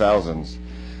cast of thousands.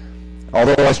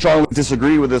 Although I strongly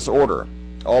disagree with this order,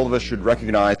 all of us should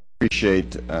recognize and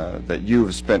appreciate that you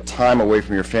have spent time away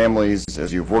from your families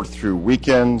as you've worked through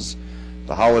weekends,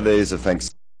 the holidays of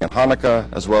Thanksgiving and Hanukkah,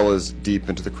 as well as deep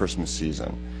into the Christmas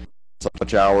season.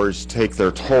 Such hours take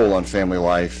their toll on family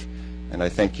life, and I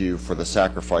thank you for the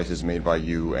sacrifices made by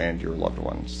you and your loved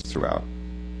ones throughout.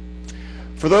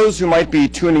 For those who might be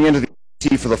tuning into the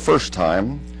FCC for the first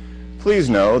time, please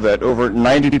know that over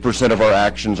 90% of our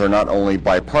actions are not only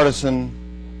bipartisan,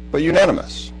 but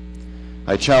unanimous.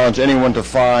 I challenge anyone to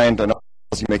find another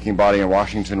policy-making body in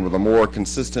Washington with a more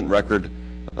consistent record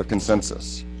of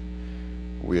consensus.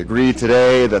 We agree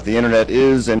today that the Internet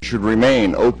is and should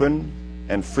remain open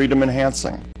and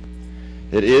freedom-enhancing.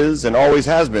 It is and always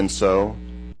has been so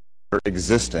under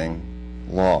existing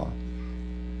law.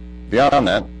 Beyond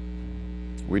that,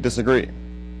 we disagree.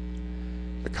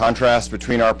 The contrast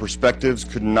between our perspectives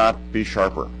could not be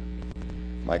sharper.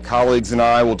 My colleagues and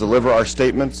I will deliver our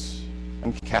statements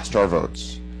and cast our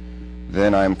votes.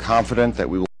 Then I am confident that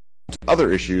we will move to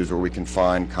other issues where we can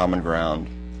find common ground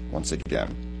once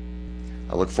again.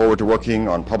 I look forward to working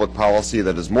on public policy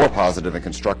that is more positive and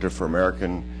constructive for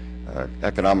American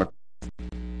economic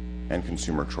and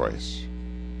consumer choice.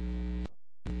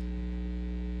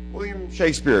 William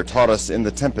Shakespeare taught us in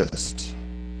The Tempest,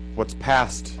 what's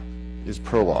past is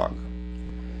prologue.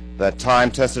 That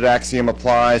time-tested axiom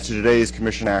applies to today's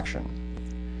Commission action.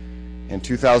 In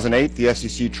 2008, the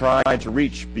FCC tried to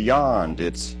reach beyond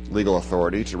its legal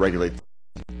authority to regulate,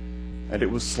 and it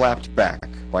was slapped back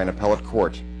by an appellate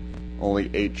court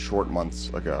only 8 short months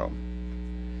ago.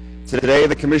 Today,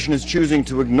 the Commission is choosing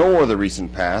to ignore the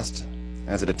recent past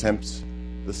as it attempts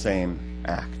the same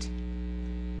act.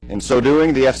 In so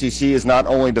doing, the FCC is not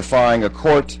only defying a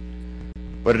court,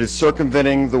 but it is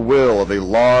circumventing the will of a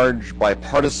large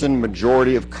bipartisan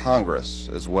majority of Congress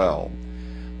as well.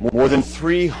 More than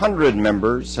 300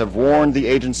 members have warned the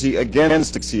agency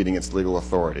against exceeding its legal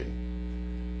authority.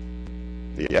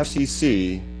 The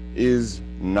FCC is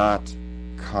not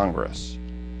Congress.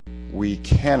 We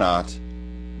cannot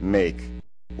make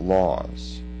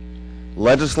laws.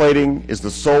 Legislating is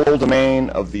the sole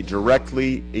domain of the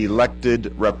directly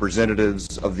elected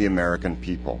representatives of the American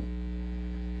people.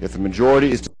 If the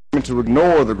majority is determined to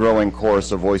ignore the growing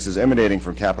chorus of voices emanating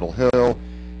from Capitol Hill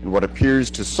in what appears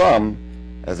to some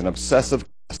as an obsessive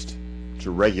quest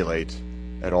to regulate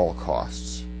at all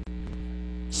costs.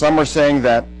 Some are saying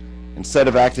that instead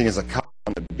of acting as a cop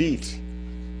on the beat,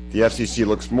 the FCC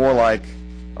looks more like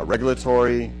a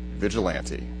regulatory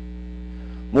vigilante.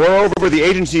 Moreover, the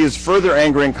agency is further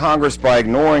angering Congress by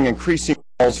ignoring increasing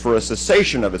calls for a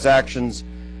cessation of its actions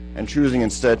and choosing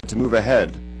instead to move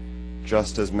ahead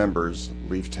just as members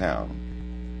leave town.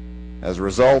 As a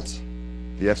result,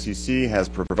 the FCC has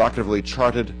provocatively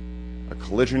charted a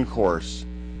collision course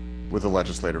with the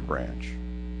legislative branch.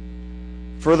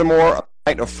 Furthermore, on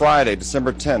the night of Friday,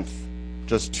 December 10th,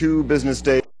 just 2 business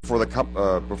days before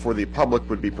the public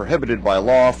would be prohibited by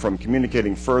law from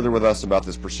communicating further with us about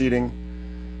this proceeding,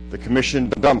 the Commission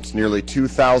dumped nearly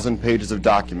 2,000 pages of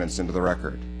documents into the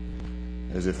record.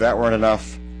 As if that weren't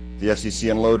enough, the FCC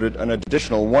unloaded an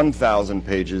additional 1,000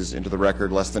 pages into the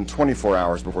record less than 24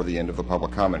 hours before the end of the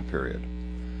public comment period.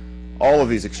 All of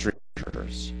these extreme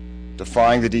measures,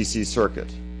 defying the D.C.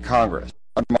 Circuit, Congress,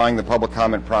 undermining the public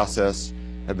comment process,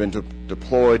 have been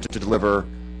deployed to deliver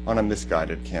on a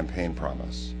misguided campaign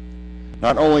promise.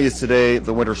 Not only is today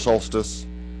the winter solstice,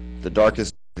 the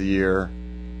darkest of the year,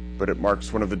 but it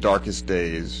marks one of the darkest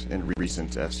days in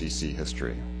recent FCC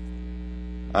history.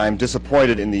 I am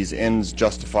disappointed in these ends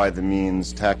justify the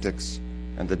means tactics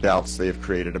and the doubts they have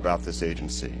created about this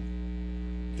agency.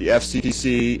 The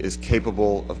FCC is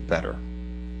capable of better.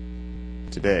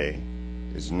 Today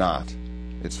is not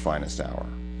its finest hour.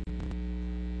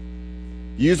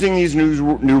 Using these new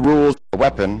rules as a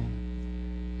weapon,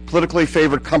 politically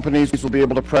favored companies will be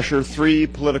able to pressure 3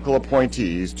 political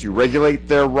appointees to regulate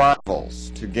their rivals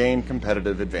to gain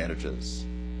competitive advantages.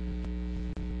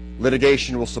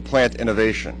 Litigation will supplant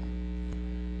innovation.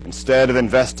 Instead of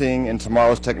investing in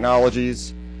tomorrow's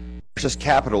technologies, precious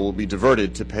capital will be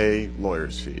diverted to pay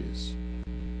lawyers' fees.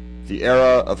 The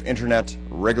era of Internet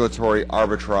regulatory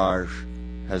arbitrage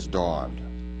has dawned.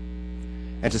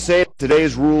 And to say that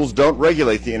today's rules don't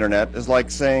regulate the Internet is like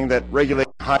saying that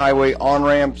regulating highway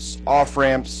on-ramps,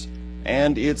 off-ramps,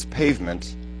 and its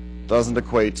pavement doesn't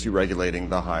equate to regulating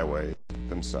the highway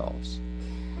themselves.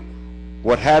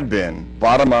 what had been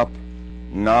bottom-up,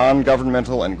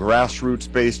 non-governmental, and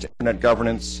grassroots-based internet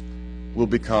governance will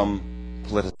become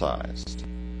politicized.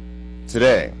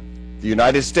 Today, the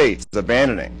United States is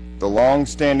abandoning the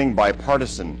long-standing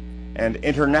bipartisan and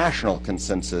international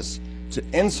consensus to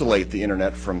insulate the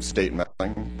internet from state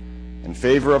meddling in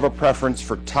favor of a preference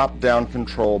for top-down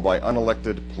control by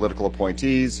unelected political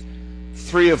appointees,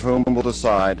 3 of whom will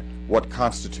decide what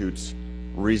constitutes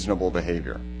reasonable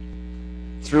behavior.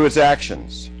 Through its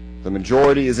actions, the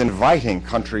majority is inviting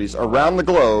countries around the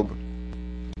globe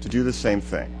to do the same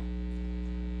thing.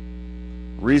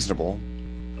 Reasonable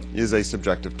is a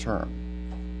subjective term.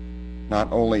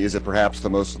 Not only is it perhaps the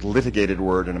most litigated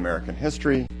word in American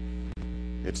history,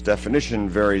 its definition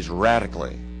varies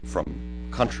radically from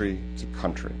country to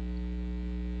country.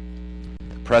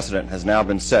 The precedent has now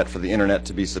been set for the internet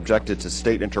to be subjected to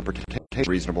state interpretation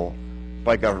reasonable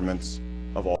by governments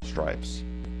of all stripes.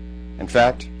 In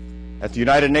fact, at the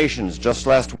United Nations just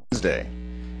last Wednesday,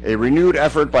 a renewed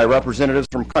effort by representatives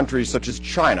from countries such as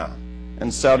China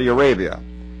and Saudi Arabia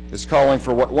is calling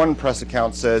for what one press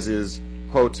account says is,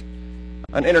 quote,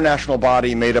 an international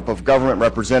body made up of government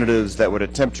representatives that would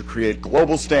attempt to create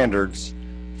global standards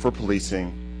for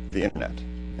policing the internet,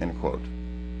 end quote.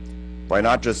 By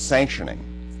not just sanctioning,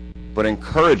 but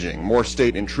encouraging more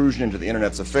state intrusion into the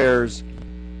internet's affairs,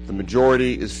 the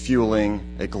majority is fueling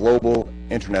a global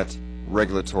internet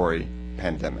regulatory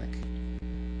pandemic.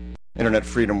 Internet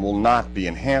freedom will not be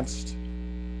enhanced,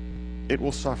 it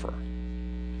will suffer.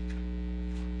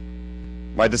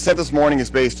 My dissent this morning is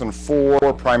based on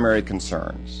 4 primary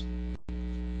concerns.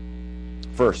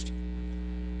 First,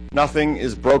 nothing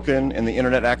is broken in the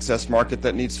internet access market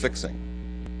that needs fixing.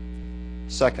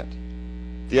 Second,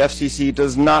 the FCC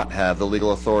does not have the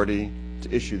legal authority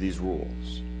to issue these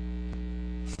rules.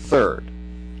 Third,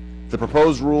 the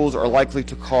proposed rules are likely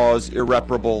to cause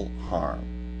irreparable harm.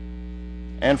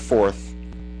 And fourth,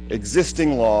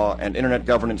 existing law and internet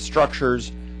governance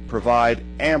structures provide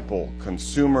ample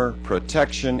consumer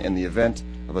protection in the event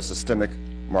of a systemic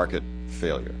market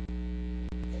failure.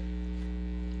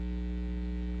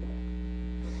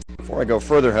 Before I go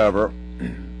further, however,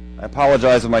 I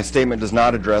apologize if my statement does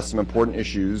not address some important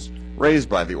issues raised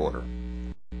by the order.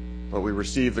 But we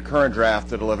received the current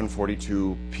draft at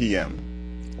 11:42 p.m.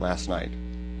 last night,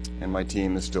 and my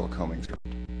team is still combing through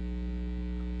it.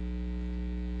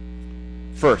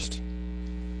 First,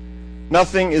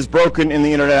 nothing is broken in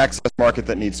the internet access market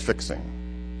that needs fixing.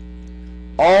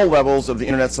 All levels of the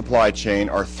internet supply chain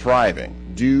are thriving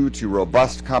due to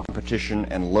robust competition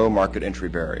and low market entry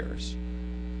barriers.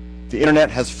 The internet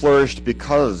has flourished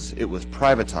because it was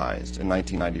privatized in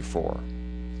 1994.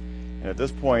 And at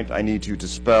this point, I need to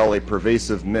dispel a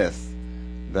pervasive myth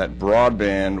that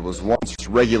broadband was once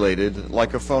regulated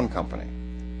like a phone company.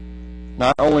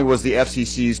 Not only was the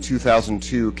FCC's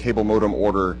 2002 cable modem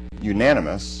order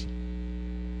unanimous,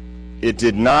 it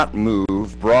did not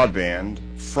move broadband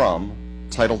from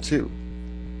Title II.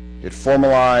 It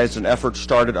formalized an effort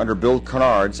started under Bill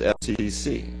Kennard's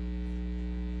FCC.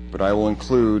 But I will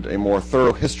include a more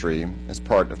thorough history as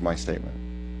part of my statement.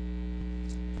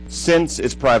 Since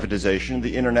its privatization,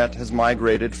 the internet has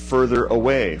migrated further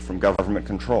away from government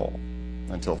control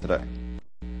until today.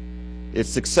 Its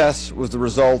success was the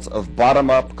result of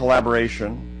bottom-up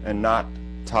collaboration and not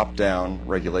top-down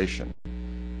regulation.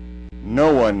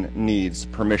 No one needs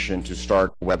permission to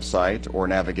start a website or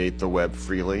navigate the web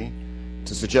freely.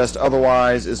 To suggest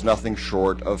otherwise is nothing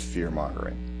short of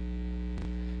fear-mongering.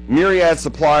 Myriad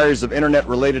suppliers of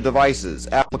internet-related devices,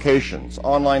 applications,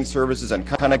 online services, and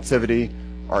connectivity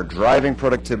are driving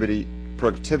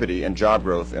productivity and job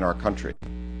growth in our country.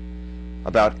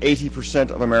 About 80%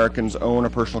 of Americans own a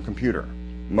personal computer.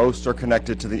 Most are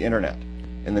connected to the internet.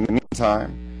 In the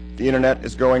meantime, the internet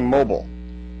is going mobile.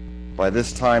 By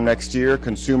this time next year,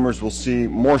 consumers will see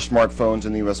more smartphones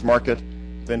in the U.S. market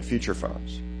than feature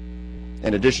phones.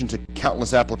 In addition to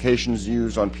countless applications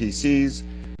used on PCs,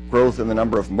 growth in the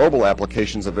number of mobile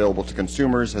applications available to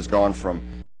consumers has gone from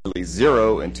nearly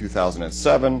 0 in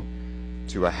 2007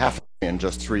 to 500,000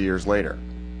 just 3 years later.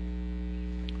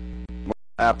 Mobile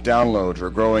app downloads are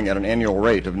growing at an annual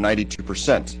rate of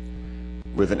 92%,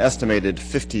 with an estimated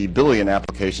 50 billion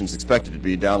applications expected to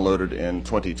be downloaded in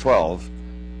 2012,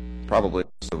 probably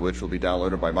most of which will be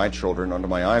downloaded by my children onto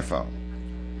my iPhone.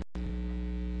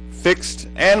 Fixed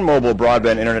and mobile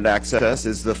broadband internet access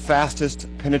is the fastest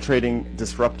penetrating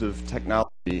disruptive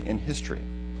technology in history.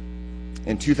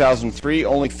 In 2003,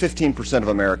 only 15% of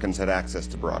Americans had access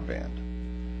to broadband.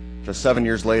 Just 7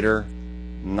 years later,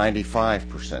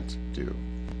 95% do.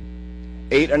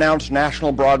 8 announced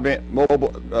national broadband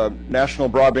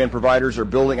providers are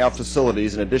building out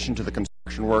facilities in addition to the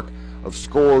work of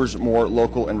scores more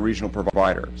local and regional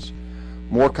providers.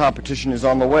 More competition is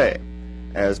on the way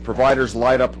as providers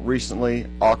light up recently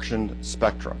auctioned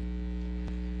spectrum.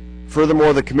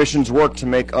 Furthermore, the Commission's work to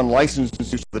make unlicensed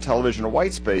use of the television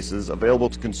white spaces available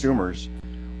to consumers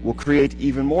will create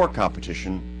even more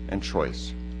competition and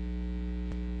choice.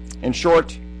 In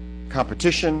short,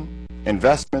 competition,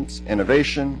 investments,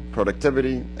 innovation,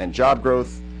 productivity, and job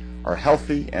growth are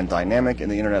healthy and dynamic in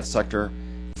the Internet sector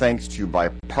thanks to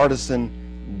bipartisan,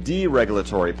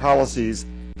 deregulatory policies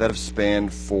that have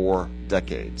spanned 4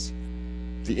 decades.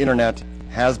 The Internet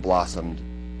has blossomed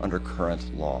under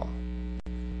current law.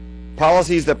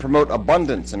 Policies that promote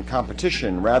abundance and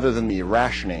competition rather than the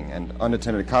rationing and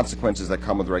unintended consequences that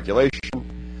come with regulation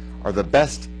are the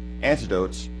best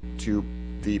antidotes to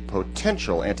the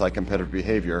potential anti-competitive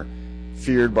behavior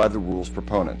feared by the rule's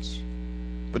proponents.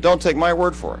 But don't take my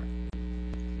word for it.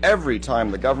 Every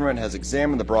time the government has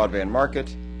examined the broadband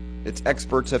market, its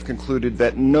experts have concluded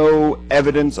that no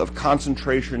evidence of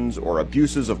concentrations or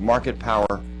abuses of market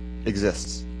power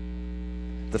exists.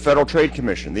 The Federal Trade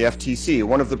Commission, the FTC,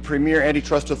 one of the premier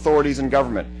antitrust authorities in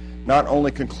government, not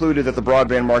only concluded that the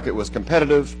broadband market was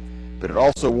competitive, but it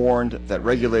also warned that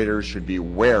regulators should be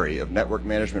wary of network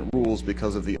management rules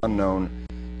because of the unknown,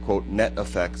 quote, net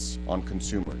effects on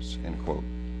consumers, end quote.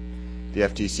 The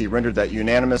FTC rendered that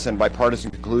unanimous and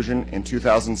bipartisan conclusion in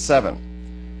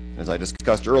 2007. As I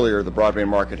discussed earlier, the broadband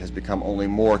market has become only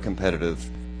more competitive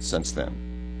since then.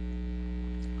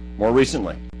 More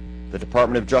recently, the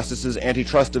Department of Justice's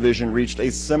Antitrust Division reached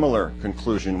a similar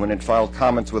conclusion when it filed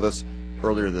comments with us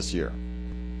earlier this year.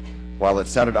 While it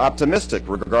sounded optimistic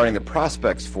regarding the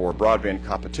prospects for broadband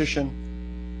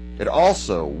competition, it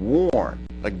also warned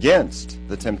against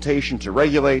the temptation to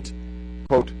regulate,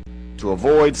 quote, to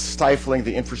avoid stifling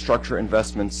the infrastructure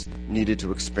investments needed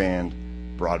to expand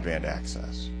broadband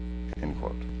access, end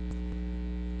quote.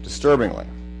 Disturbingly,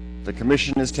 the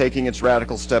Commission is taking its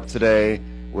radical step today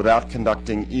without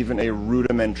conducting even a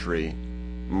rudimentary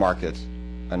market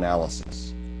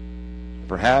analysis.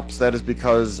 Perhaps that is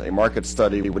because a market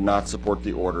study would not support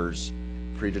the order's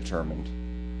predetermined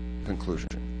conclusion.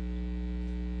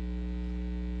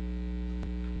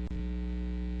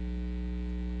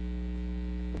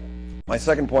 My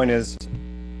second point is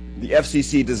the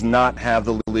FCC does not have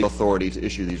the legal authority to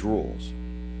issue these rules.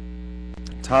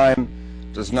 Time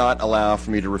does not allow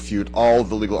for me to refute all of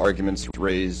the legal arguments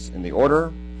raised in the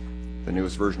order, the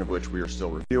newest version of which we are still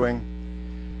reviewing,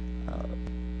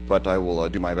 but I will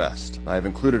do my best. I have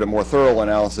included a more thorough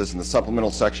analysis in the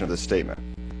supplemental section of this statement.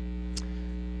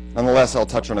 Nonetheless, I'll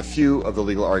touch on a few of the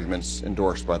legal arguments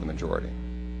endorsed by the majority.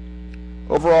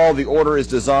 Overall, the order is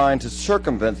designed to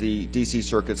circumvent the D.C.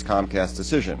 Circuit's Comcast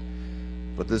decision,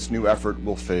 but this new effort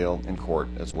will fail in court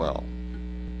as well.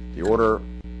 The order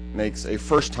makes a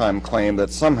first-time claim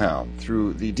that somehow,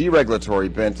 through the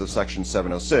deregulatory bent of Section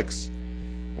 706,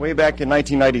 way back in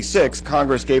 1996,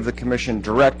 Congress gave the Commission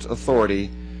direct authority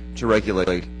to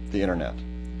regulate the Internet.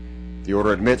 The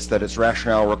order admits that its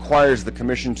rationale requires the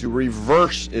Commission to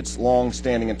reverse its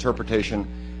long-standing interpretation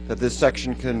that this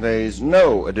section conveys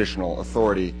no additional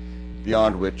authority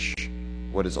beyond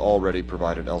what is already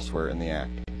provided elsewhere in the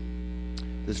Act.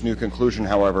 This new conclusion,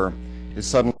 however, is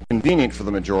suddenly convenient for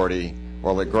the majority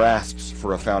while it grasps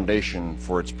for a foundation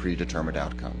for its predetermined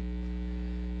outcome.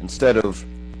 Instead of,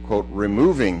 quote,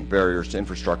 removing barriers to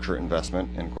infrastructure investment,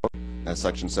 end quote, as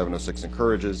Section 706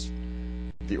 encourages,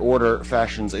 the order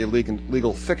fashions a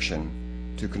legal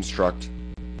fiction to construct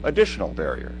additional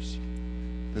barriers.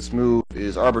 This move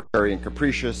is arbitrary and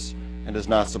capricious and is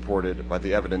not supported by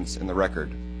the evidence in the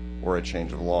record or a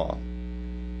change of law.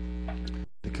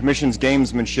 The Commission's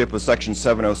gamesmanship with Section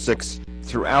 706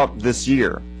 throughout this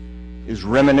year is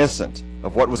reminiscent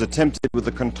of what was attempted with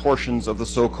the contortions of the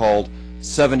so-called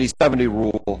 70-70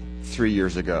 rule 3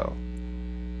 years ago.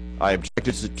 I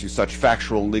objected to such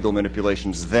factual and legal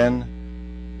manipulations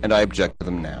then, and I object to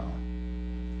them now.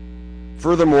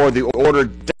 Furthermore, the order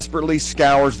desperately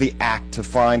scours the Act to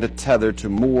find a tether to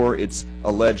moor its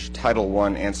alleged Title I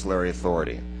ancillary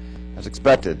authority. As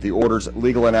expected, the order's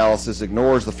legal analysis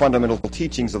ignores the fundamental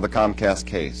teachings of the Comcast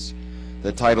case.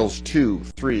 The Titles 2,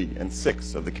 3, and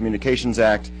 6 of the Communications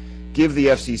Act give the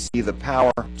FCC the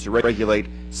power to regulate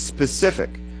specific,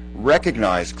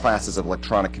 recognized classes of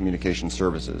electronic communication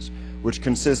services, which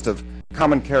consist of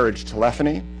common carriage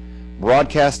telephony,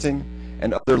 broadcasting,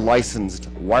 and other licensed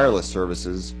wireless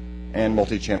services and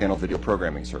multi-channel video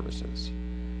programming services.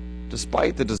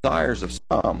 Despite the desires of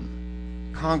some,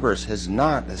 Congress has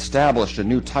not established a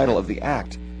new title of the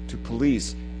Act to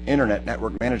police Internet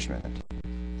network management,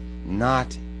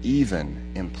 not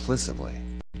even implicitly.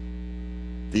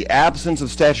 The absence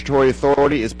of statutory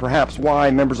authority is perhaps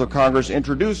why members of Congress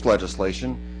introduced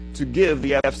legislation to give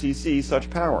the FCC such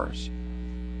powers.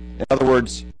 In other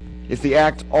words, if the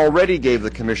Act already gave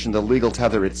the Commission the legal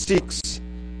tether it seeks,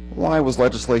 why was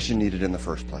legislation needed in the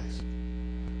first place?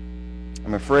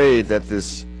 I'm afraid that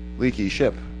this leaky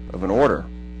ship of an order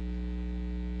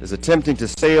is attempting to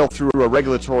sail through a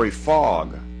regulatory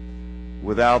fog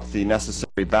without the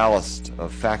necessary ballast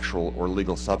of factual or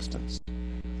legal substance.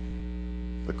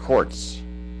 The courts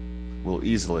will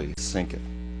easily sink it.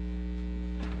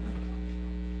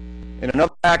 In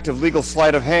another act of legal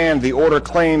sleight of hand, the order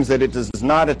claims that it does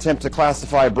not attempt to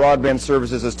classify broadband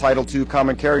services as Title II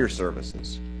common carrier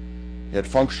services. Yet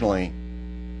functionally,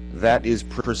 that is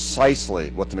precisely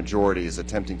what the majority is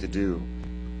attempting to do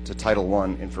to Title I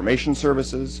information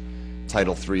services,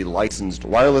 Title III licensed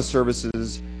wireless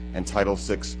services, and Title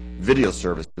VI video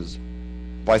services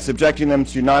by subjecting them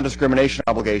to non-discrimination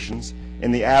obligations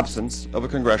in the absence of a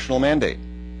congressional mandate.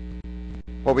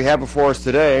 What we have before us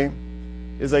today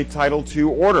is a Title II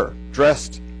order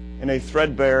dressed in a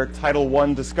threadbare Title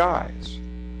I disguise.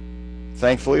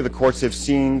 Thankfully, the courts have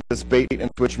seen this bait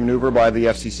and switch maneuver by the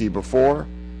FCC before,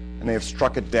 and they have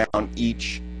struck it down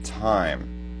each time.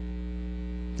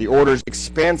 The order's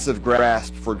expansive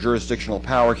grasp for jurisdictional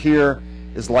power here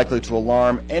is likely to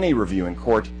alarm any reviewing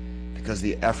court because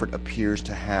the effort appears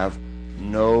to have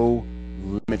no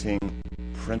limiting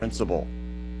principle.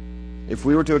 If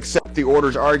we were to accept the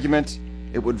order's argument,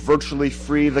 it would virtually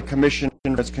free the Commission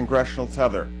from its congressional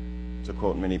tether, to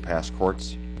quote many past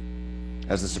courts.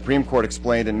 As the Supreme Court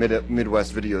explained in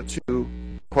Midwest Video 2,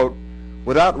 quote,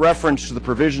 without reference to the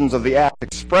provisions of the Act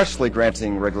expressly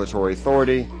granting regulatory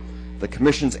authority, the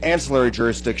Commission's ancillary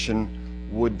jurisdiction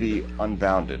would be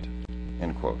unbounded,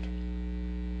 end quote.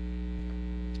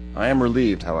 I am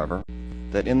relieved, however,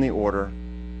 that in the order,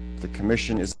 the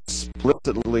Commission is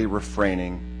explicitly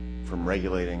refraining from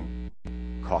regulating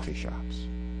coffee shops.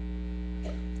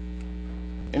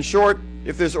 In short,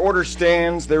 if this order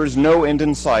stands, there is no end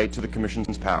in sight to the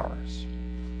Commission's powers.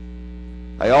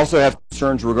 I also have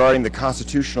concerns regarding the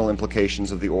constitutional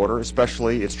implications of the order,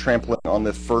 especially its trampling on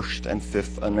the First and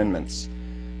Fifth Amendments.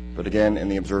 But again, in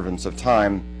the observance of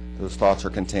time, those thoughts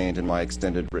are contained in my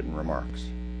extended written remarks.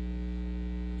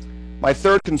 My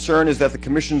third concern is that the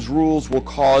Commission's rules will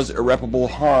cause irreparable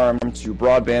harm to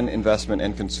broadband investment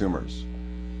and consumers.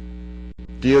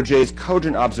 DOJ's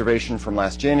cogent observation from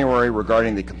last January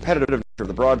regarding the competitive nature of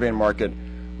the broadband market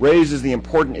raises the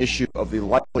important issue of the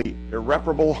likely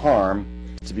irreparable harm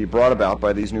to be brought about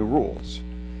by these new rules.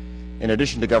 In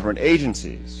addition to government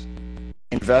agencies,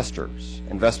 investors,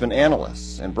 investment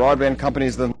analysts, and broadband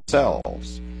companies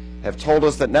themselves have told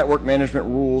us that network management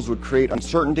rules would create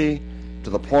uncertainty to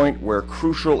the point where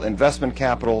crucial investment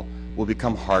capital will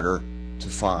become harder to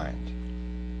find.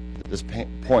 This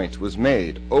point was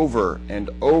made over and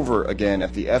over again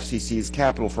at the FCC's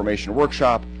Capital Formation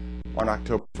Workshop on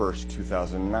October 1st,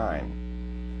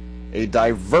 2009. A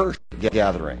diverse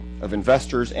gathering of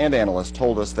investors and analysts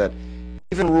told us that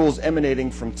even rules emanating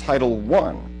from Title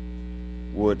I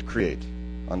would create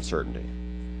uncertainty.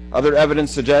 Other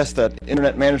evidence suggests that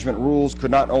internet management rules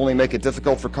could not only make it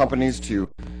difficult for companies to,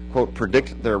 quote,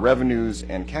 predict their revenues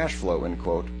and cash flow, end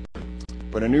quote,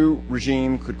 but a new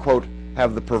regime could, quote,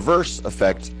 have the perverse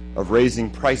effect of raising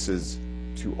prices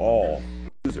to all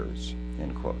users,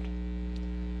 end quote.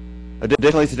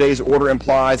 Additionally, today's order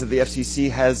implies that the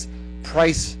FCC has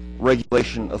price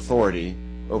regulation authority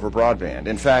over broadband.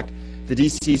 In fact, the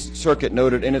D.C. Circuit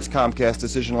noted in its Comcast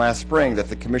decision last spring that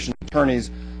the Commission's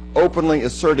attorneys openly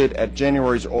asserted at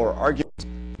January's oral argument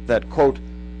that, quote,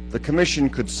 the Commission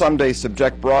could someday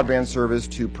subject broadband service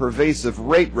to pervasive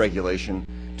rate regulation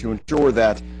to ensure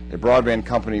that a broadband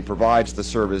company provides the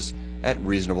service at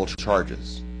reasonable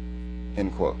charges,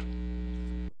 end quote.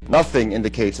 Nothing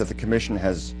indicates that the Commission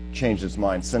has changed its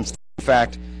mind since. In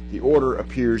fact, the order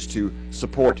appears to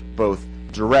support both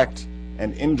direct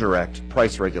and indirect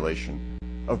price regulation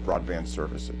of broadband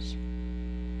services.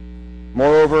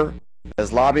 Moreover,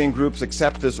 as lobbying groups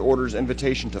accept this order's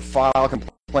invitation to file a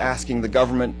complaint asking the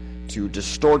government to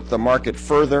distort the market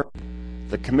further,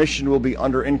 the Commission will be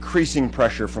under increasing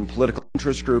pressure from political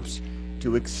interest groups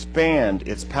to expand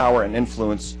its power and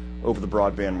influence over the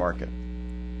broadband market.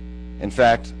 In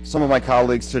fact, some of my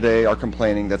colleagues today are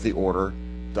complaining that the order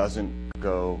doesn't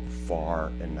go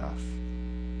far enough.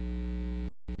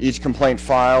 Each complaint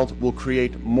filed will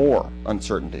create more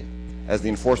uncertainty as the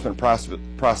enforcement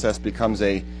process becomes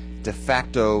a de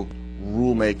facto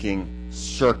rulemaking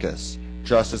circus,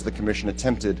 just as the Commission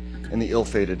attempted in the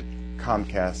ill-fated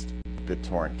Comcast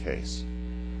BitTorrent case.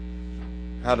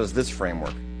 How does this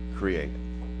framework create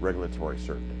regulatory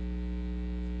certainty.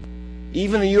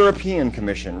 Even the European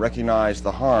Commission recognized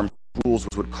the harm rules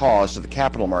would cause to the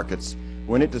capital markets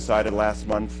when it decided last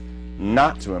month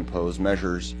not to impose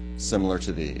measures similar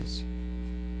to these.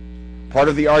 Part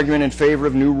of the argument in favor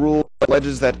of new rules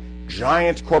alleges that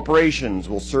giant corporations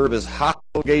will serve as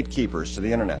hostile gatekeepers to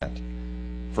the Internet.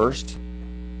 First,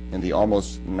 in the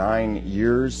almost 9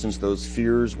 years since those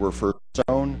fears were first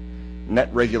sown, net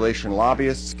regulation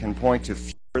lobbyists can point to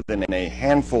fewer than a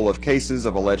handful of cases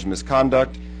of alleged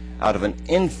misconduct out of an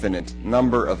infinite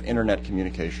number of Internet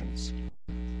communications.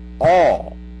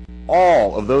 All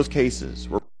of those cases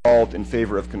were resolved in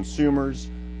favor of consumers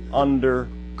under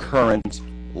current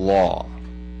law.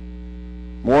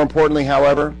 More importantly,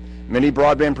 however, many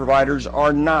broadband providers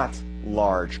are not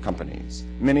large companies.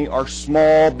 Many are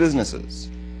small businesses.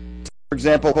 For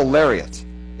example, Lariat,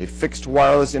 a fixed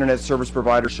wireless Internet service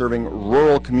provider serving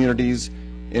rural communities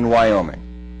in Wyoming.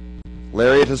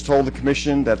 Lariat has told the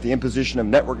Commission that the imposition of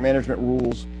network management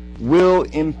rules will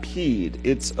impede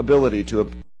its ability to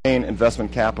obtain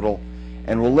investment capital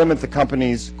and will limit the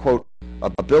company's, quote,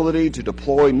 ability to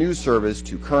deploy new service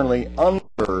to currently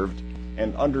unserved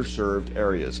and underserved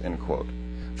areas, end quote.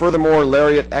 Furthermore,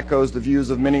 Lariat echoes the views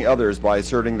of many others by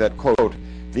asserting that, quote,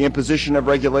 the imposition of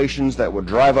regulations that would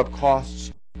drive up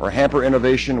costs or hamper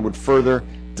innovation would further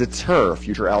deter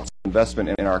future outside investment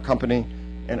in our company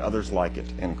and others like it,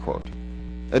 end quote.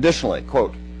 Additionally,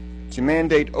 quote, to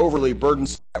mandate overly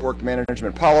burdensome network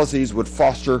management policies would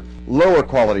foster lower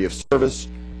quality of service,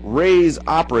 raise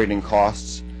operating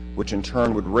costs, which in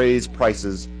turn would raise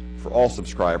prices for all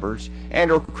subscribers,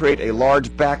 and or create a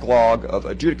large backlog of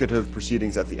adjudicative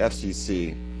proceedings at the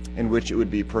FCC in which it would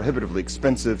be prohibitively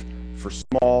expensive for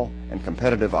small and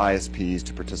competitive ISPs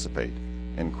to participate,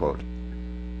 end quote.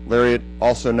 Lariat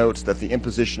also notes that the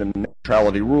imposition of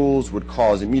neutrality rules would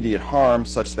cause immediate harm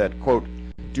such that, quote,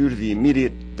 due to the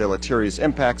immediate deleterious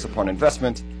impacts upon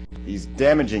investment, these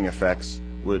damaging effects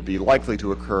would be likely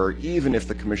to occur even if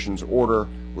the Commission's order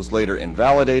was later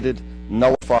invalidated,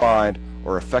 nullified,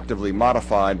 or effectively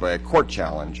modified by a court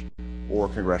challenge or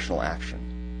congressional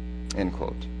action, end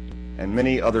quote. And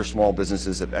many other small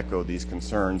businesses have echoed these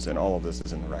concerns, and all of this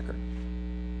is in the record.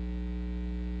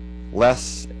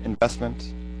 Less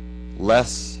investment,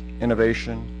 less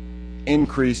innovation,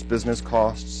 increased business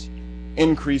costs,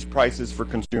 increased prices for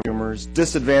consumers,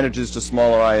 disadvantages to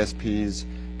smaller ISPs,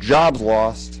 jobs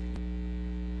lost,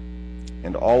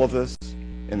 and all of this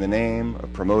in the name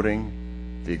of promoting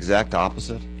the exact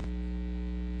opposite.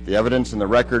 The evidence in the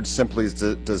record simply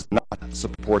does not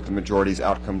support the majority's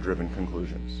outcome-driven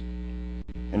conclusions.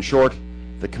 In short,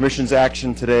 the Commission's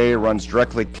action today runs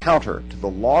directly counter to the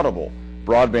laudable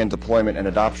broadband deployment and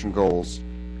adoption goals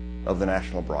of the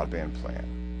National Broadband Plan.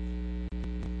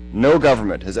 No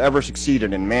government has ever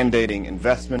succeeded in mandating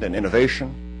investment and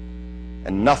innovation,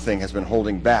 and nothing has been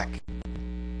holding back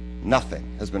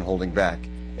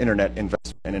Internet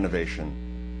investment and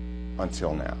innovation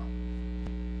until now.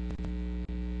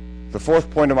 The fourth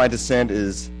point of my dissent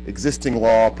is existing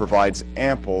law provides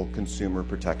ample consumer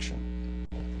protection.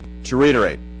 To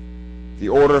reiterate, the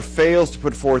order fails to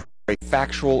put forth a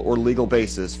factual or legal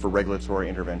basis for regulatory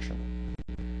intervention.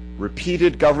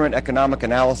 Repeated government economic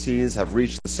analyses have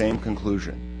reached the same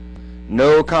conclusion.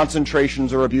 No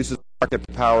concentrations or abuses of market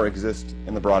power exist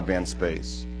in the broadband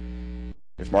space.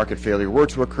 If market failure were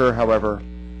to occur, however,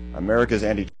 America's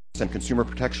antitrust and consumer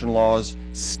protection laws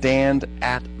stand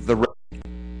at the ready.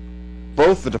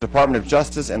 Both the Department of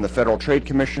Justice and the Federal Trade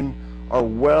Commission are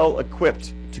well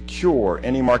equipped to cure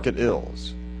any market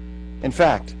ills. In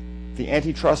fact, the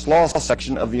antitrust law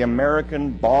section of the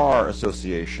American Bar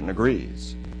Association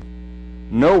agrees.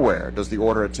 Nowhere does the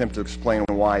order attempt to explain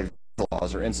why these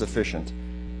laws are insufficient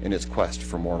in its quest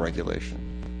for more regulation.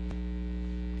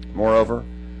 Moreover,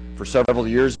 for several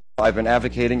years, I've been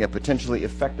advocating a potentially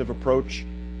effective approach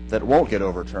that won't get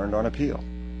overturned on appeal.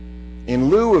 In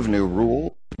lieu of new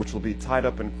rules, which will be tied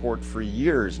up in court for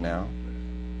years now,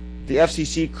 the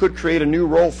FCC could create a new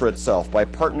role for itself by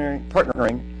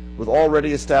partnering with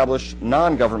already established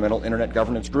non-governmental Internet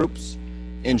governance groups,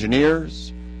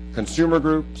 engineers, consumer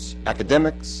groups,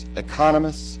 academics,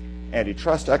 economists,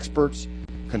 antitrust experts,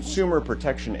 consumer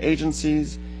protection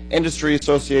agencies, industry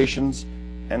associations,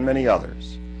 and many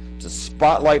others, to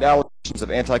spotlight allegations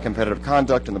of anti-competitive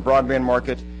conduct in the broadband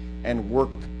market and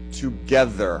work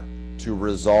together to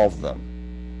resolve them.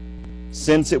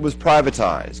 Since it was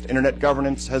privatized, Internet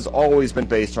governance has always been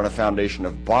based on a foundation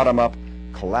of bottom-up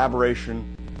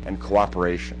collaboration and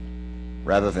cooperation,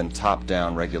 rather than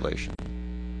top-down regulation.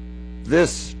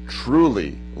 This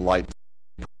truly light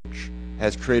approach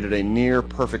has created a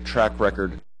near-perfect track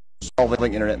record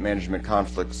solving Internet management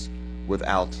conflicts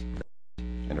without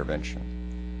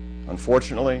intervention.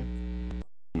 Unfortunately,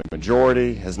 the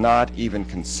majority has not even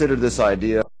considered this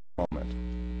idea for a moment.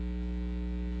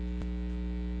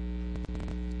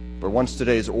 But once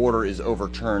today's order is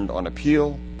overturned on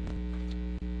appeal,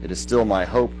 it is still my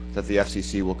hope that the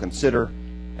FCC will consider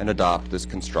and adopt this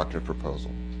constructive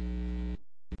proposal.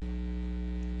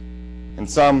 In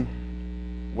sum,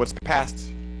 what's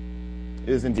past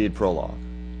is indeed prologue.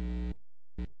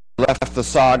 Left the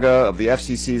saga of the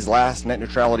FCC's last net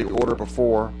neutrality order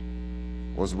before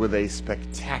was with a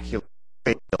spectacular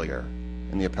failure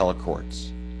in the appellate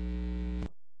courts.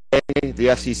 Today, the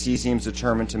FCC seems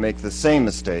determined to make the same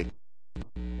mistake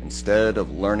instead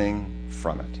of learning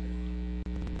from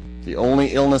it. The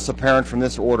only illness apparent from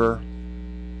this order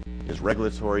is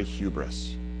regulatory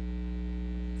hubris.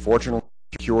 Fortunately,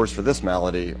 cures for this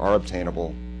malady are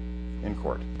obtainable in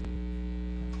court.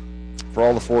 For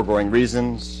all the foregoing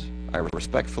reasons, I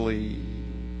respectfully,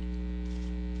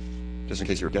 just in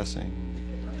case you were guessing,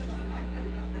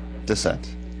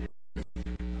 dissent.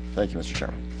 Thank you, Mr.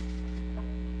 Chairman.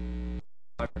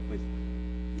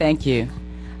 Thank you.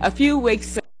 A few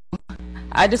weeks ago,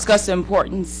 I discussed the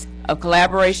importance of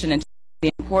collaboration and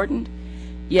the important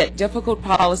yet difficult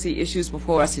policy issues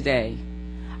before us today.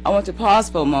 I want to pause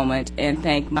for a moment and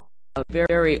thank my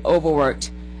very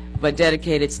overworked but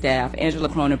dedicated staff, Angela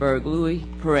Cronenberg, Louis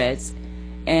Perez,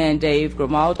 and Dave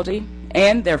Grimaldi,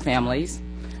 and their families,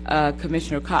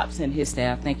 Commissioner Copps and his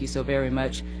staff, thank you so very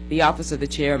much, the Office of the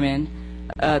Chairman,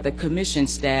 the Commission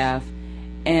staff,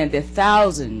 and the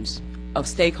thousands of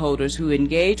stakeholders who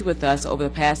engaged with us over the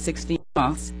past 16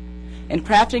 months in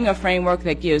crafting a framework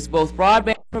that gives both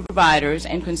broadband providers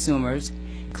and consumers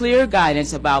clear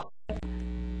guidance about what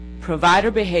provider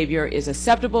behavior is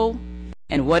acceptable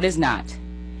and what is not.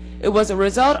 It was a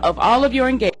result of all of your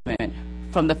engagement,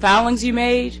 from the filings you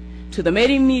made to the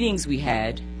many meetings we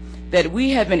had, that we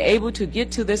have been able to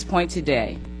get to this point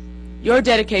today. Your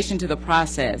dedication to the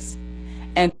process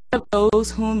and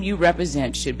those whom you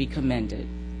represent should be commended.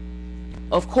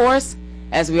 Of course,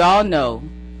 as we all know,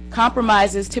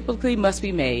 compromises typically must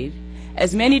be made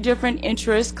as many different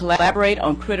interests collaborate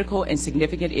on critical and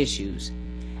significant issues.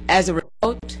 As a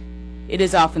result, it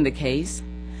is often the case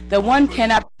that one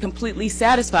cannot be completely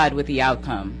satisfied with the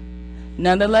outcome.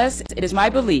 Nonetheless, it is my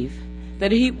belief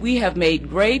that we have made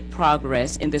great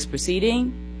progress in this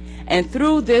proceeding, and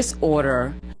through this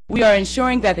order, we are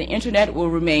ensuring that the Internet will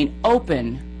remain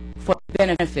open for the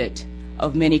benefit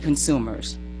of many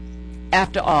consumers.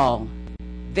 After all,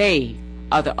 they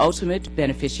are the ultimate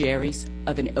beneficiaries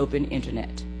of an open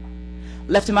Internet.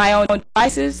 Left to my own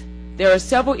devices, there are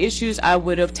several issues I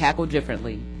would have tackled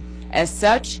differently. As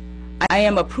such, I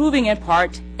am approving in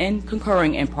part and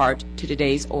concurring in part to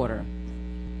today's order.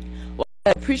 While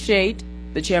I appreciate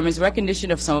the Chairman's recognition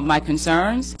of some of my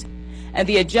concerns and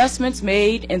the adjustments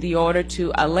made in the order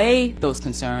to allay those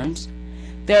concerns,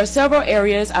 there are several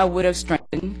areas I would have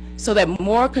strengthened so that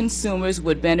more consumers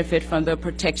would benefit from the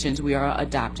protections we are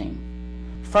adopting.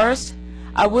 First,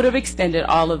 I would have extended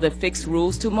all of the fixed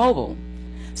rules to mobile,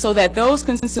 so that those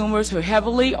consumers who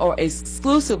heavily or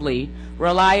exclusively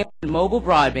rely on mobile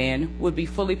broadband would be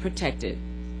fully protected.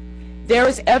 There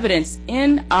is evidence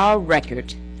in our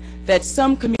record that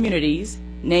some communities,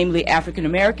 namely African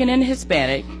American and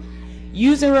Hispanic,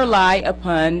 use and rely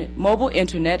upon mobile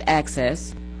Internet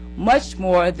access much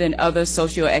more than other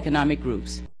socioeconomic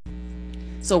groups.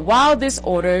 So while this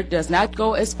order does not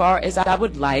go as far as I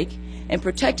would like in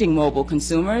protecting mobile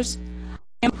consumers,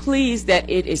 I am pleased that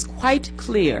it is quite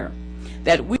clear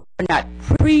that we are not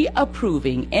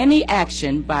pre-approving any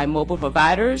action by mobile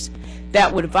providers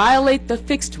that would violate the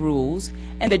fixed rules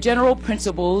and the general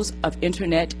principles of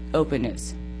Internet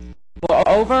openness.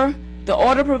 Moreover, the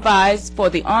order provides for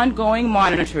the ongoing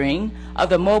monitoring of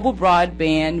the mobile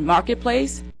broadband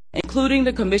marketplace, including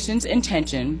the Commission's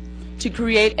intention to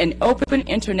create an open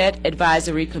Internet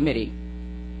advisory committee.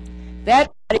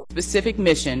 That specific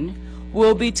mission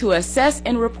will be to assess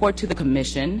and report to the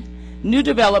Commission new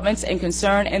developments and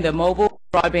concern in the mobile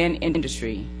broadband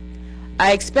industry.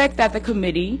 I expect that the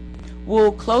committee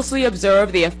will closely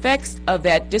observe the effects of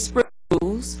that disparate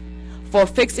rules for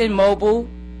fixed and mobile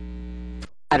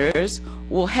providers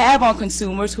will have on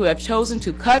consumers who have chosen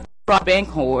to cut the broadband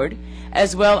cord,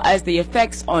 as well as the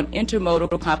effects on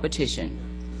intermodal competition.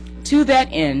 To that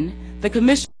end, the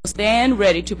Commission will stand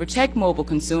ready to protect mobile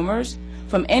consumers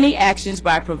from any actions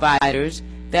by providers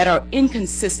that are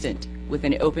inconsistent with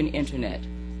an open Internet.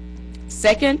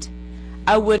 Second,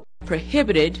 I would have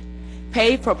prohibited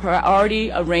pay for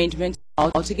priority arrangements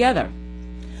altogether.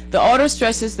 The order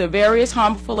stresses the various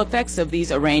harmful effects of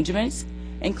these arrangements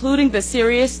including the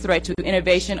serious threat to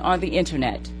innovation on the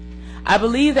Internet. I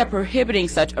believe that prohibiting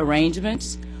such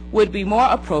arrangements would be more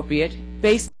appropriate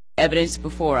based on the evidence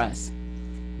before us.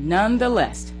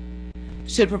 Nonetheless,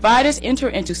 should providers enter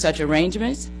into such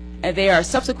arrangements and they are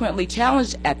subsequently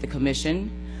challenged at the Commission,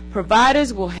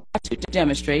 providers will have to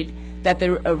demonstrate that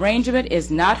the arrangement is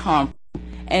not harmful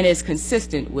and is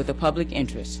consistent with the public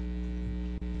interest.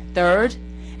 Third,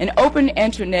 an open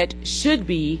Internet should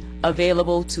be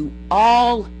available to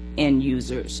all end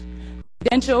users,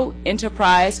 residential,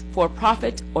 enterprise,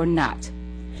 for-profit, or not.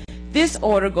 This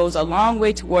order goes a long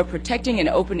way toward protecting an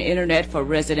open Internet for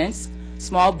residents,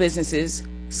 small businesses,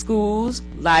 schools,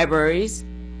 libraries,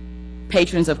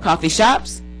 patrons of coffee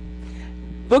shops,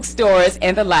 bookstores,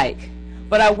 and the like.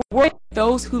 But I worry that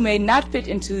those who may not fit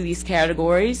into these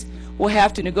categories will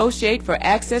have to negotiate for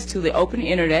access to the open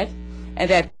Internet, and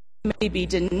that may be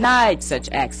denied such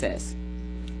access.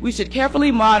 We should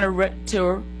carefully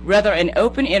monitor whether an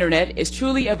open Internet is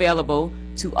truly available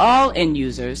to all end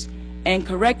users and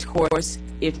correct course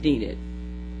if needed.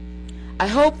 I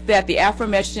hope that the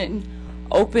aforementioned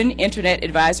Open Internet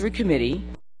Advisory Committee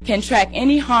can track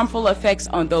any harmful effects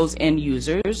on those end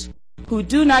users who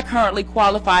do not currently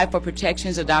qualify for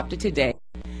protections adopted today,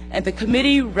 and the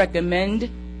committee recommend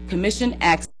Commission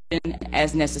action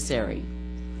as necessary.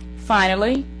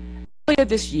 Finally, earlier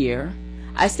this year,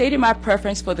 I stated my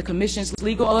preference for the Commission's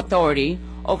legal authority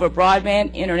over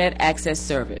broadband Internet access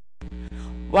service.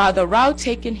 While the route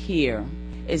taken here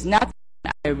is not the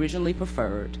one I originally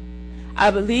preferred,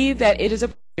 I believe that it is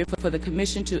appropriate for the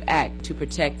Commission to act to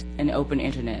protect an open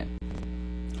Internet.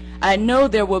 I know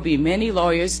there will be many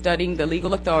lawyers studying the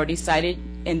legal authority cited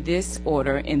in this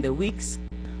order in the weeks,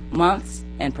 months,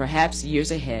 and perhaps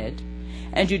years ahead,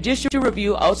 and judicial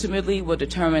review ultimately will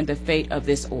determine the fate of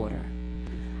this order.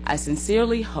 I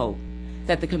sincerely hope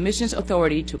that the Commission's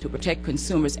authority to protect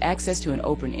consumers' access to an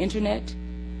open Internet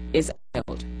is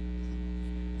upheld.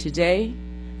 Today,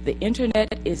 the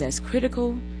Internet is as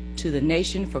critical to the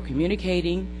nation for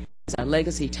communicating as our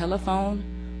legacy telephone,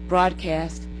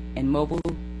 broadcast, and mobile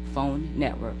phone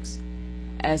networks.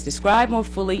 As described more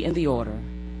fully in the order,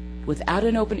 without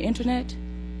an open Internet,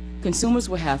 consumers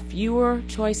will have fewer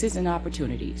choices and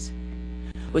opportunities,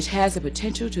 which has the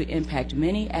potential to impact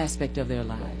many aspects of their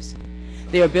lives.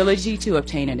 Their ability to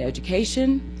obtain an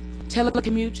education,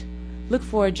 telecommute, look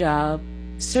for a job,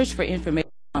 search for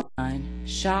information online,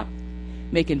 shop,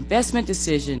 make investment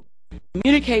decisions,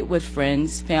 communicate with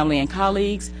friends, family, and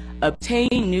colleagues, obtain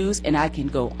news, and I can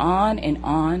go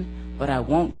on, but I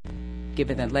won't,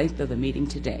 given the length of the meeting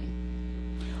today.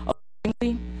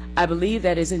 Accordingly, I believe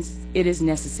that it is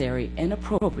necessary and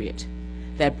appropriate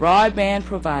that broadband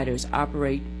providers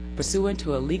operate pursuant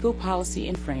to a legal policy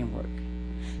and framework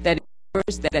that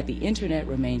ensures that the Internet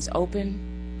remains open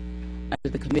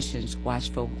under the Commission's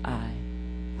watchful eye.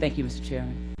 Thank you, Mr.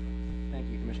 Chairman. Thank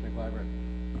you, Commissioner Clyburn.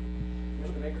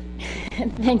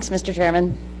 Thanks, Mr.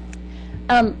 Chairman.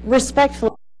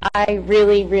 Respectfully, I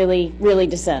really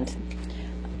dissent.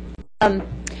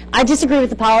 I disagree with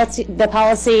the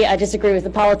policy, I disagree with the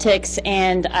politics,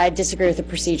 and I disagree with the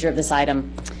procedure of this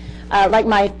item. Like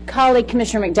my colleague,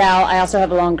 Commissioner McDowell, I also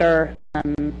have a longer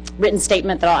written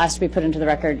statement that I'll ask to be put into the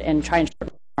record and try and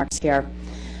shorten remarks here.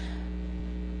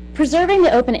 Preserving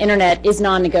the open Internet is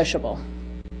non-negotiable.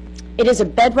 It is a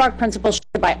bedrock principle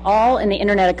shared by all in the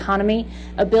Internet economy,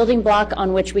 a building block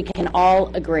on which we can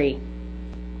all agree.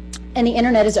 And the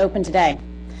Internet is open today.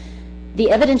 The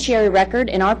evidentiary record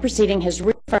in our proceeding has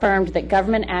reaffirmed that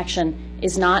government action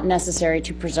is not necessary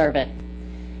to preserve it.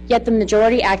 Yet the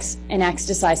majority acts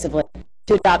decisively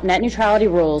to adopt net neutrality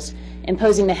rules,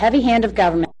 imposing the heavy hand of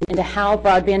government into how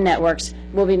broadband networks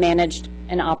will be managed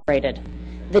and operated.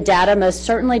 The data most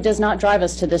certainly does not drive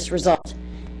us to this result.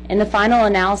 In the final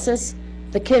analysis,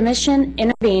 the Commission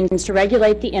intervenes to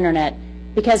regulate the Internet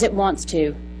because it wants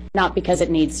to, not because it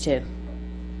needs to.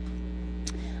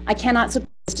 I cannot support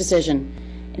this decision.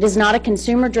 It is not a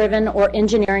consumer-driven or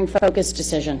engineering-focused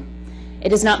decision.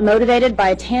 It is not motivated by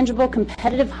a tangible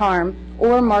competitive harm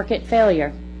or market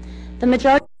failure. The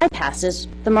majority bypasses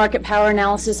the market power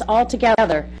analysis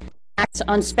altogether and acts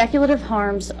on speculative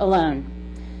harms alone.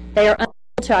 They are unable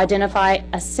to identify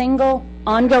a single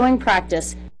ongoing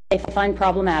practice they find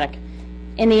problematic.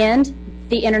 In the end,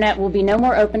 the Internet will be no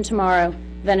more open tomorrow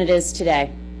than it is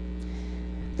today.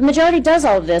 The majority does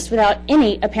all of this without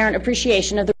any apparent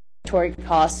appreciation of the regulatory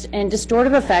costs and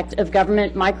distortive effect of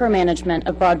government micromanagement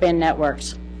of broadband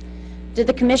networks. Did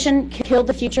the Commission kill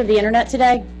the future of the Internet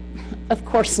today? Of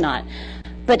course not.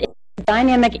 But in a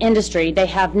dynamic industry, they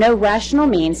have no rational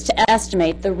means to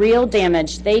estimate the real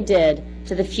damage they did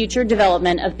to the future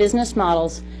development of business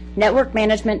models network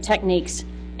management techniques,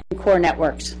 and core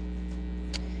networks.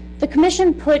 The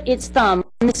Commission put its thumb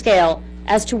on the scale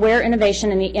as to where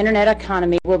innovation in the Internet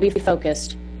economy will be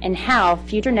focused and how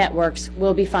future networks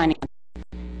will be financed.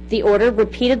 The order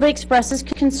repeatedly expresses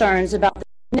concerns about the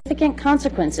significant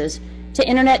consequences to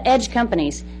Internet edge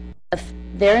companies if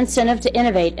their incentive to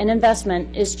innovate and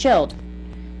investment is chilled.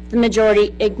 The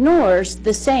majority ignores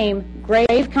the same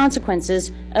grave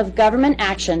consequences of government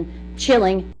action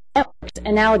chilling networks'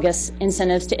 analogous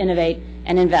incentives to innovate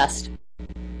and invest.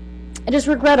 It is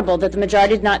regrettable that the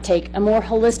majority did not take a more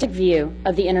holistic view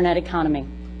of the Internet economy.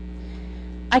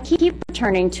 I keep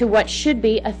returning to what should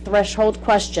be a threshold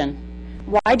question.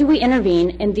 Why do we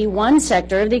intervene in the one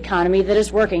sector of the economy that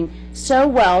is working so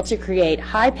well to create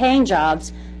high-paying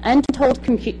jobs, untold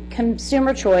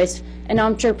consumer choice, and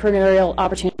entrepreneurial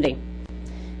opportunity?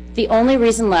 The only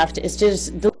reason left is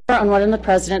to deliver on one of the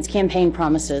President's campaign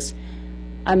promises.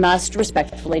 I must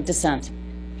respectfully dissent.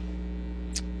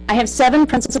 I have 7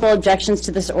 principal objections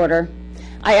to this order.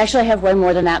 I actually have way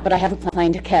more than that, but I have a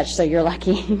plane to catch, so you're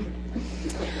lucky.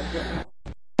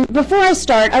 Before I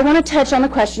start, I want to touch on the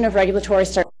question of regulatory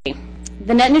certainty.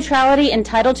 The net neutrality and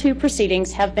Title II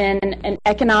proceedings have been an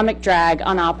economic drag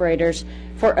on operators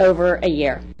for over a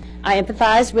year. I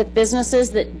empathize with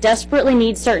businesses that desperately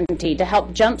need certainty to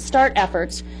help jumpstart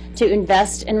efforts to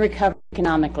invest and recover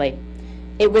economically.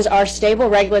 It was our stable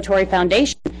regulatory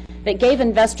foundation that gave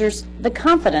investors the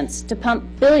confidence to pump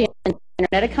billions into the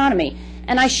Internet economy,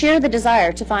 and I share the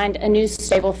desire to find a new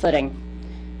stable footing.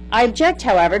 I object,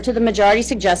 however, to the majority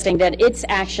suggesting that its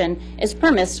action is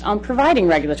premised on providing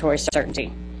regulatory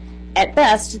certainty. At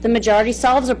best, the majority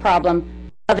solves a problem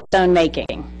of its own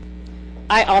making.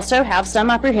 I also have some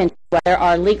apprehension whether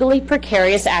our legally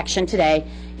precarious action today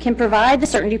can provide the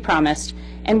certainty promised,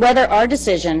 and whether our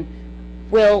decision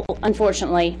will,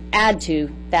 unfortunately, add to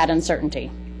that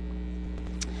uncertainty.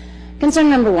 Concern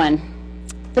number 1.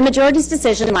 The majority's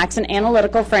decision lacks an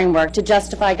analytical framework to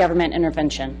justify government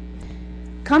intervention.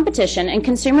 Competition and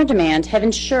consumer demand have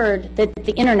ensured that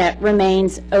the Internet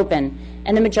remains open,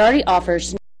 and the majority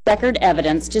offers no record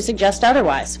evidence to suggest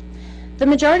otherwise. The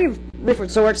majority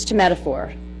resorts to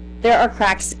metaphor. There are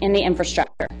cracks in the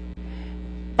infrastructure.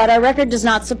 But our record does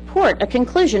not support a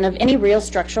conclusion of any real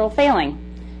structural failing.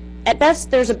 At best,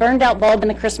 there's a burned-out bulb in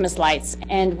the Christmas lights,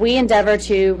 and we endeavor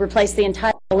to replace the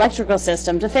entire electrical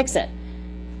system to fix it.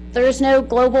 There is no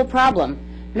global problem,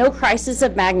 no crisis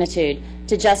of magnitude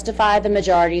to justify the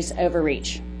majority's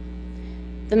overreach.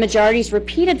 The majority's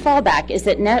repeated fallback is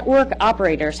that network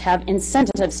operators have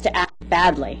incentives to act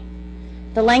badly.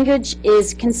 The language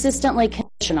is consistently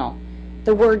conditional.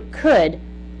 The word could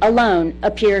alone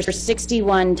appears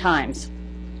 61 times.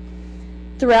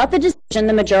 Throughout the decision,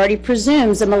 the majority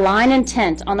presumes a malign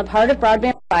intent on the part of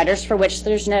broadband providers for which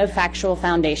there's no factual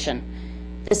foundation.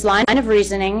 This line of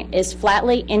reasoning is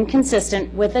flatly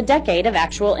inconsistent with a decade of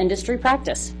actual industry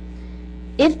practice.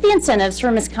 If the incentives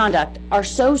for misconduct are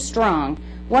so strong,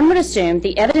 one would assume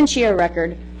the evidentiary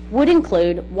record would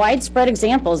include widespread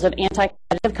examples of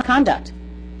anti-competitive conduct.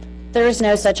 There is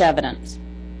no such evidence.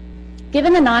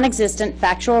 Given the non-existent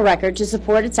factual record to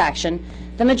support its action,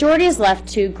 the majority is left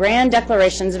to grand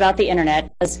declarations about the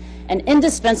Internet as an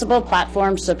indispensable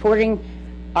platform supporting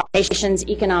our nation's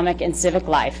economic and civic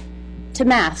life, to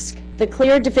mask the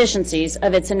clear deficiencies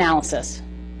of its analysis.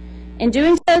 In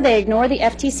doing so, they ignore the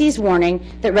FTC's warning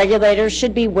that regulators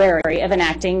should be wary of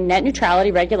enacting net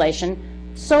neutrality regulation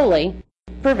solely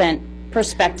to prevent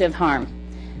prospective harm.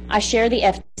 I share the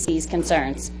FTC's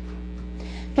concerns.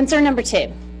 Concern number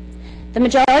 2. The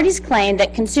majority's claim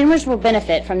that consumers will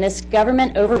benefit from this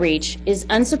government overreach is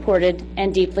unsupported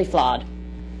and deeply flawed.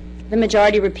 The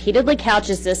majority repeatedly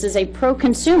couches this as a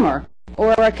pro-consumer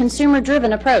or a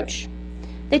consumer-driven approach.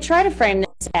 They try to frame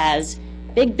this as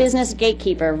big business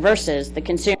gatekeeper versus the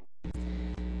consumer.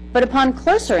 But upon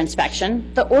closer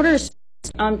inspection, the order is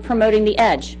on promoting the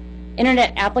edge,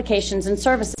 Internet applications and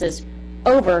services,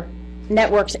 over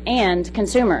networks and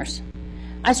consumers.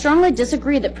 I strongly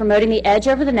disagree that promoting the edge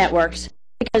over the networks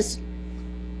because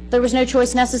there was no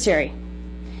choice necessary.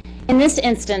 In this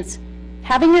instance,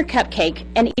 having your cupcake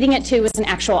and eating it too is an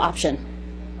actual option.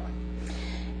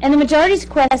 In the majority's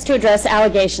quest to address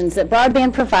allegations that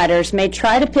broadband providers may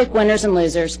try to pick winners and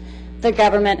losers, the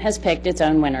government has picked its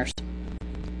own winners.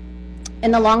 In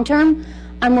the long term,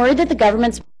 I'm worried that the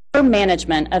government's poor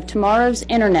management of tomorrow's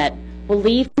Internet will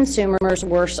leave consumers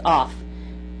worse off.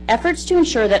 Efforts to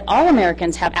ensure that all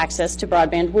Americans have access to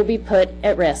broadband will be put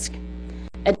at risk.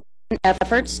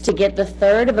 Efforts to get the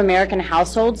third of American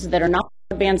households that are not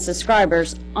broadband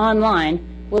subscribers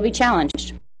online will be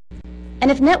challenged. And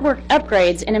if network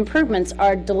upgrades and improvements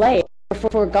are delayed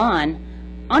foregone,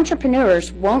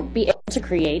 entrepreneurs won't be able to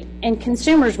create and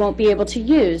consumers won't be able to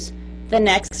use the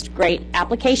next great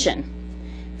application.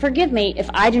 Forgive me if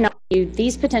I do not view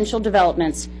these potential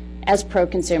developments as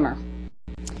pro-consumer.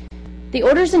 The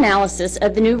order's analysis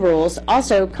of the new rules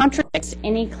also contradicts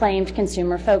any claimed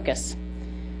consumer focus.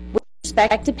 With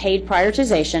respect to paid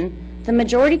prioritization, the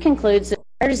majority concludes that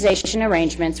prioritization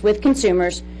arrangements with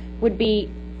consumers would be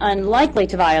unlikely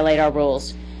to violate our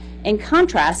rules. In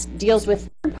contrast, deals with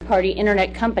third-party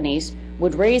internet companies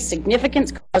would raise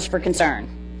significant cause for concern.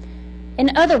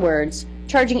 In other words,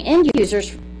 charging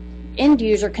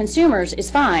end-user consumers is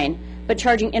fine, but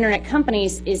charging internet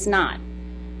companies is not.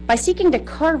 By seeking to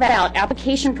carve out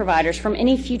application providers from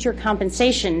any future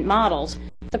compensation models,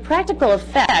 the practical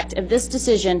effect of this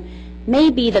decision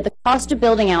may be that the cost of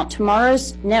building out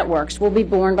tomorrow's networks will be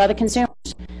borne by the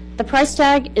consumers. The price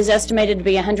tag is estimated to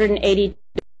be $180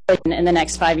 billion in the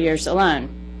next 5 years alone.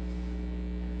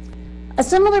 A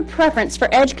similar preference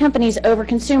for edge companies over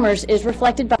consumers is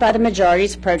reflected by the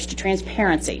majority's approach to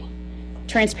transparency.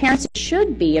 Transparency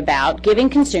should be about giving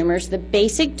consumers the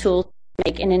basic tools to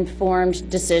make an informed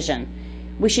decision.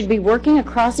 We should be working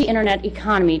across the internet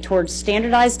economy towards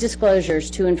standardized disclosures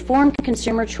to inform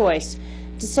consumer choice,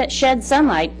 to shed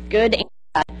sunlight, good and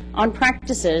bad, on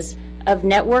practices of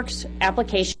networks,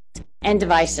 applications, and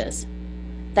devices.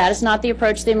 That is not the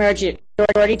approach the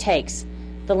majority takes.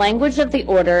 The language of the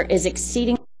order is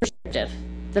exceedingly restrictive.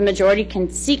 The majority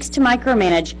seeks to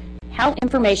micromanage how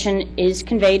information is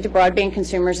conveyed to broadband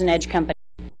consumers and edge companies.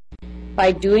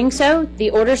 By doing so, the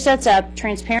order sets up a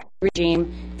transparent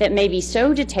regime that may be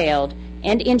so detailed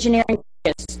and engineering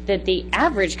that the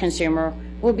average consumer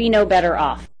will be no better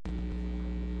off.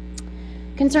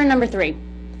 Concern number 3.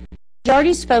 The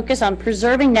majority's focus on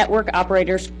preserving network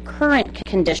operators' current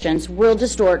conditions will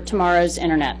distort tomorrow's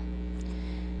internet.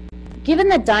 Given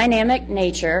the dynamic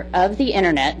nature of the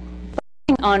internet,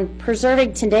 focusing on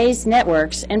preserving today's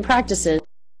networks and practices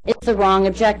is the wrong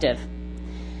objective.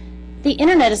 The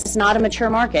internet is not a mature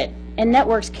market, and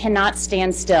networks cannot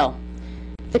stand still.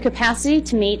 The capacity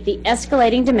to meet the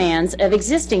escalating demands of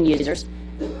existing users,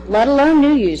 let alone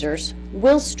new users,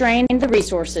 will strain the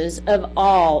resources of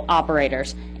all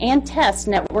operators and test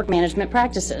network management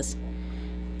practices.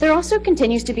 There also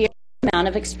continues to be a amount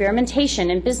of experimentation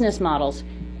in business models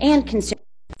and consumer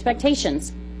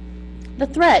expectations. The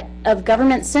threat of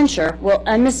government censure will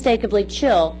unmistakably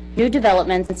chill new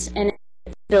developments and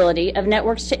the ability of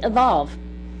networks to evolve.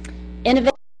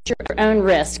 Innovation at your own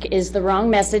risk is the wrong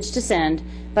message to send,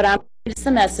 but I'm afraid it's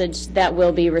the message that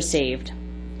will be received.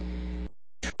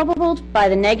 Troubled by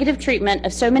the negative treatment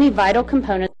of so many vital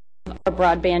components of our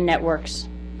broadband networks,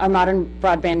 our modern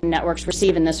broadband networks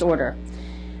receive in this order,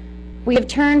 we have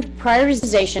turned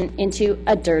prioritization into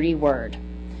a dirty word.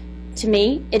 To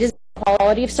me, it is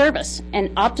quality of service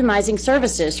and optimizing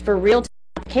services for real-time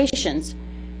applications.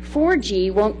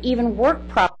 4G won't even work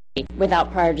properly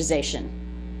without prioritization.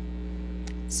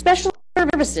 Special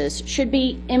services should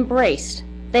be embraced.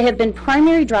 They have been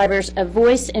primary drivers of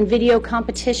voice and video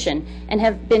competition and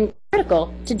have been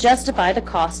critical to justify the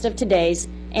cost of today's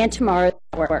and tomorrow's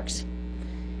networks.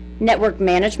 Network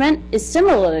management is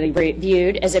similarly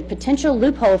viewed as a potential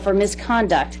loophole for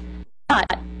misconduct, not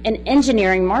an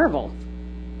engineering marvel.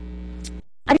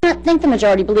 I do not think the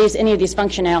majority believes any of these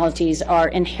functionalities are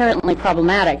inherently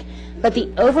problematic, but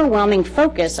the overwhelming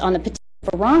focus on the potential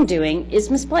for wrongdoing is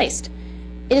misplaced.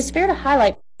 It is fair to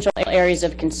highlight potential areas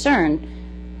of concern,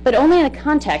 but only in the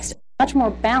context of a much more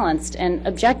balanced and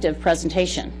objective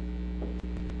presentation.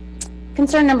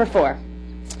 Concern number 4.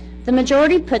 The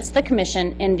majority puts the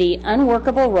Commission in the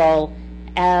unworkable role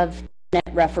of net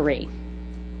referee.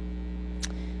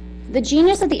 The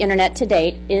genius of the Internet to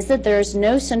date is that there is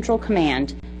no central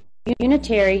command,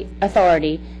 unitary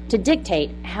authority to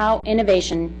dictate how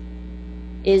innovation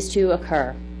is to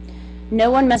occur.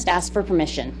 No one must ask for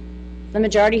permission. The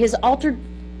majority has altered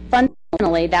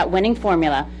fundamentally that winning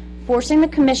formula, forcing the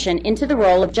Commission into the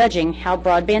role of judging how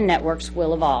broadband networks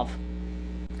will evolve.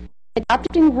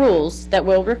 Adopting rules that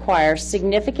will require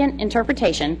significant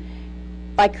interpretation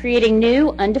by creating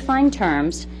new undefined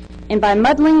terms and by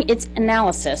muddling its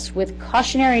analysis with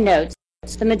cautionary notes,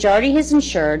 the majority has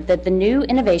ensured that the new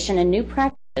innovation and new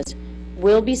practices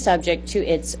will be subject to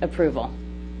its approval.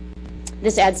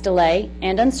 This adds delay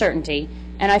and uncertainty,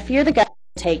 and I fear the government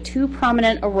will take too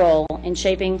prominent a role in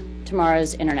shaping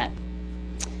tomorrow's Internet.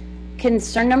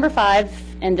 Concern number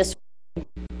 5, and this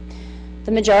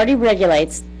the majority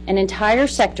regulates an entire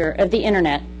sector of the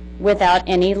Internet without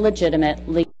any legitimate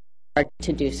legal right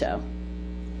to do so.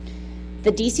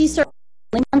 The D.C. Circuit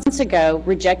only months ago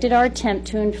rejected our attempt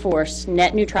to enforce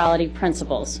net neutrality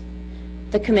principles.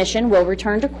 The Commission will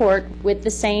return to court with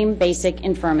the same basic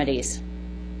infirmities.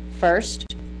 First,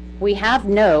 we have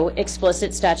no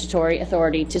explicit statutory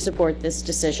authority to support this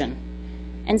decision.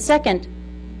 And second,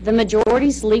 the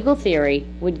majority's legal theory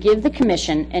would give the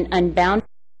Commission an unbounded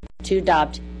right to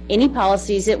adopt any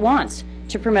policies it wants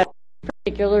to promote a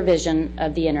particular vision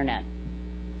of the Internet.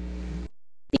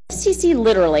 The FCC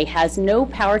literally has no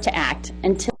power to act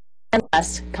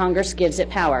unless Congress gives it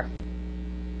power. Congress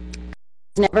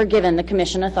has never given the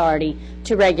Commission authority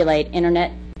to regulate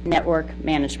Internet network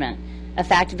management, a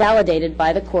fact validated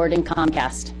by the court in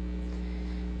Comcast.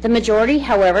 The majority,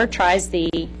 however, tries the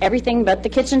everything but the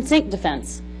kitchen sink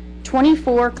defense,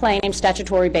 24 claim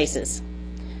statutory bases.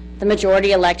 The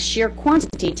majority elects sheer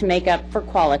quantity to make up for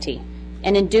quality,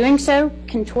 and in doing so,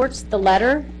 contorts the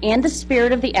letter and the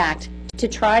spirit of the Act to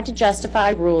try to justify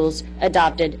rules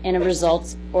adopted in a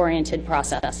results-oriented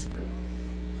process.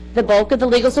 The bulk of the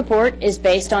legal support is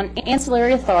based on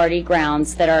ancillary authority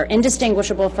grounds that are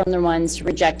indistinguishable from the ones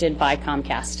rejected by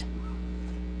Comcast,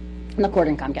 in the court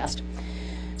in Comcast.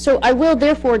 So I will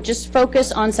therefore just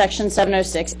focus on Section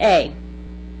 706A.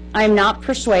 I am not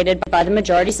persuaded by the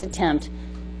majority's attempt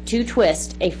to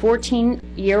twist a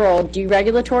 14-year-old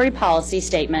deregulatory policy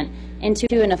statement into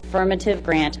an affirmative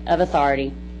grant of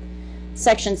authority.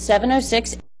 Section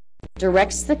 706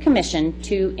 directs the Commission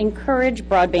to encourage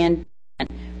broadband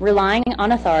relying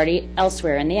on authority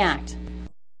elsewhere in the Act.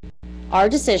 Our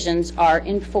decisions are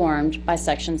informed by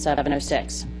Section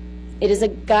 706. It is a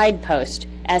guidepost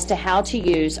as to how to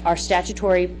use our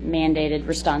statutory mandated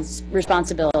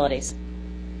responsibilities.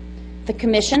 The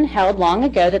Commission held long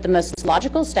ago that the most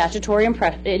logical statutory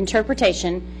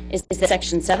interpretation is that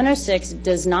Section 706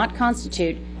 does not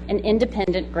constitute an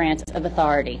independent grant of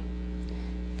authority.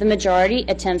 The majority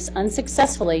attempts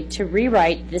unsuccessfully to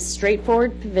rewrite this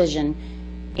straightforward provision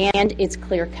and its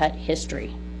clear-cut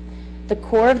history. The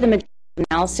core of the majority's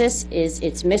analysis is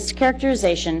its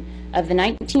mischaracterization of the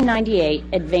 1998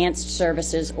 Advanced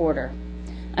Services Order.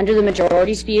 Under the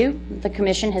majority's view, the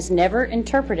Commission has never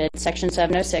interpreted Section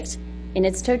 706 in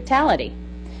its totality.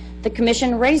 The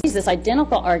Commission raised this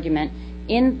identical argument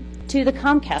into the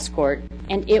Comcast court,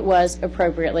 and it was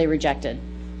appropriately rejected.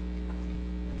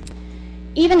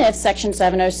 Even if Section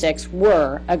 706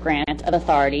 were a grant of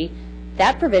authority,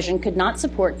 that provision could not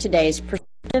support today's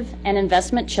prescriptive and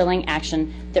investment-chilling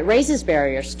action that raises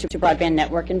barriers to broadband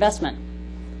network investment.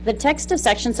 The text of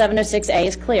Section 706A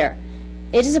is clear.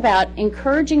 It is about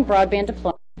encouraging broadband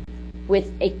deployment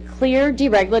with a clear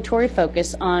deregulatory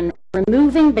focus on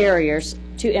removing barriers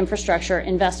to infrastructure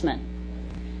investment.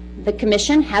 The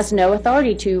Commission has no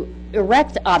authority to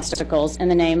erect obstacles in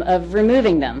the name of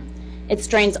removing them. It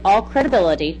strains all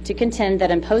credibility to contend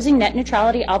that imposing net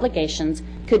neutrality obligations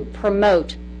could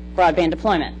promote broadband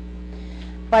deployment.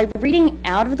 By reading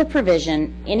out of the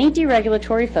provision any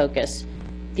deregulatory focus,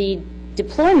 the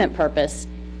deployment purpose,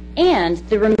 and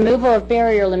the removal of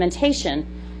barrier limitation,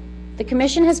 the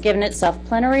Commission has given itself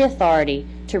plenary authority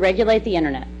to regulate the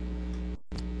Internet.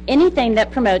 Anything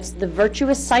that promotes the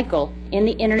virtuous cycle in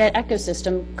the Internet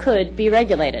ecosystem could be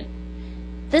regulated.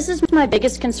 This is my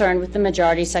biggest concern with the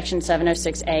majority Section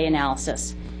 706A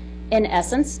analysis. In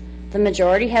essence, the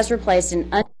majority has replaced an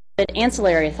unbounded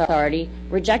ancillary authority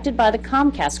rejected by the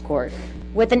Comcast court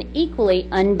with an equally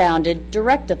unbounded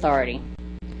direct authority.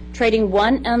 Trading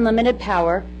one unlimited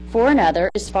power for another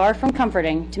is far from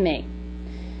comforting to me.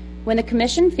 When the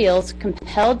Commission feels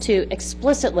compelled to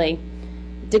explicitly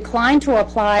decline to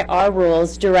apply our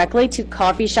rules directly to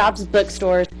coffee shops,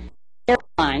 bookstores, and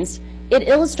airlines, it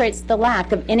illustrates the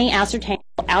lack of any ascertainable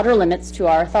outer limits to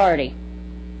our authority.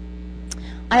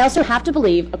 I also have to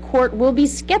believe a court will be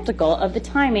skeptical of the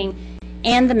timing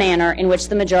and the manner in which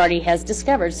the majority has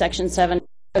discovered Section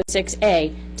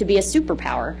 706A to be a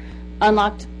superpower,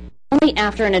 unlocked only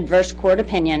after an adverse court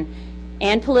opinion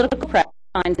and political pressure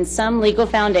finds some legal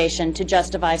foundation to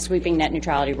justify sweeping net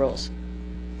neutrality rules.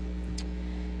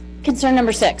 Concern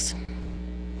number 6.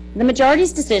 The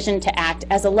majority's decision to act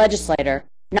as a legislator,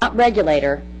 not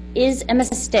regulator, is a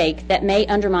mistake that may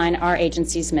undermine our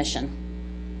agency's mission.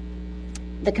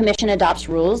 The Commission adopts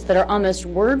rules that are almost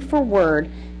word for word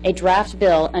a draft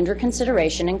bill under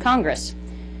consideration in Congress.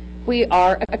 We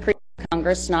are a creature of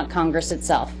Congress, not Congress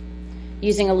itself.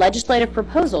 Using a legislative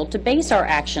proposal to base our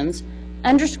actions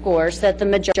underscores that the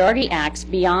majority acts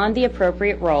beyond the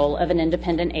appropriate role of an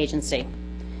independent agency.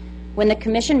 When the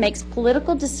Commission makes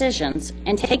political decisions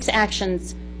and takes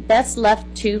actions best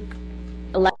left to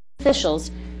elected officials,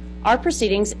 our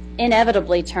proceedings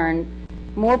inevitably turn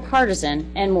more partisan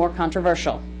and more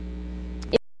controversial.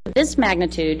 Of this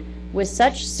magnitude, with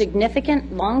such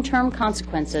significant long-term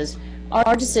consequences,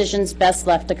 are decisions best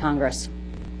left to Congress.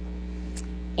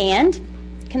 And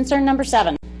concern number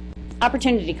 7,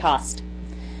 opportunity cost.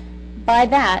 By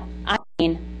that, I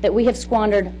mean that we have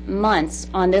squandered months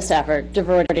on this effort,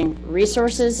 diverting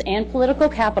resources and political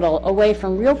capital away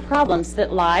from real problems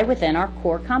that lie within our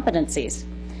core competencies.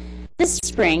 This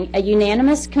spring, a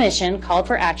unanimous commission called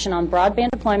for action on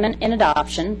broadband deployment and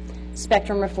adoption,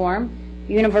 spectrum reform,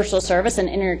 universal service and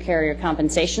inter-carrier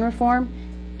compensation reform,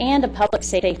 and a public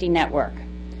safety network.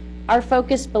 Our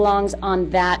focus belongs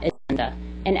on that agenda,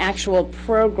 an actual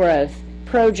pro-growth,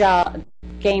 pro-job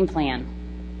game plan.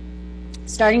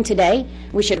 Starting today,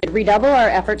 we should redouble our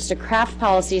efforts to craft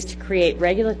policies to create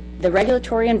the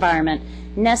regulatory environment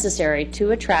necessary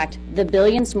to attract the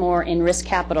billions more in risk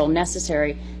capital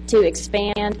necessary to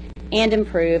expand and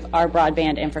improve our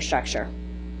broadband infrastructure.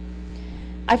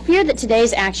 I fear that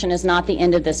today's action is not the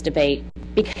end of this debate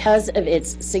because of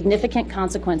its significant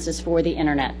consequences for the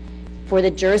Internet, for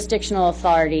the jurisdictional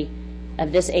authority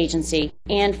of this agency,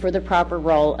 and for the proper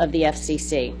role of the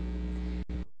FCC.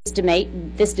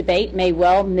 This debate may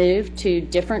well move to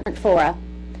different fora,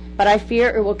 but I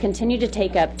fear it will continue to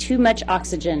take up too much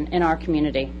oxygen in our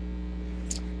community.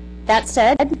 That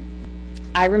said,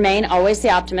 I remain always the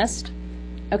optimist.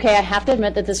 Okay, I have to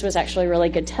admit that this was actually a really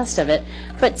good test of it,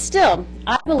 but still,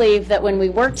 I believe that when we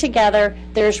work together,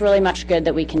 there's really much good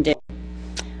that we can do.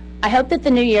 I hope that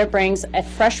the new year brings a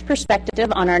fresh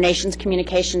perspective on our nation's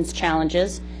communications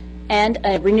challenges and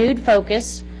a renewed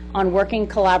focus on working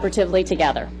collaboratively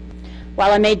together.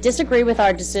 While I may disagree with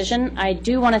our decision, I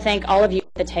do want to thank all of you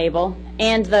at the table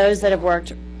and those that have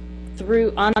worked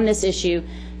on this issue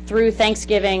through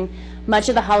Thanksgiving, much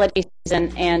of the holiday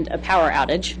season, and a power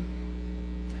outage.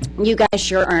 You guys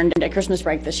sure earned a Christmas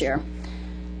break this year.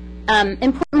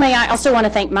 Importantly, I also want to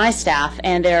thank my staff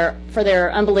and for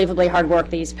their unbelievably hard work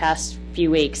these past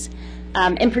few weeks.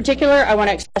 In particular, I want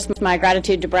to express my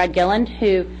gratitude to Brad Gilland,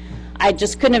 who I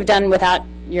just couldn't have done without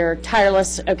your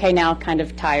tireless, okay, now kind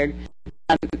of tired,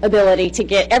 ability to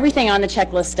get everything on the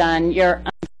checklist done, your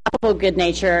unstoppable good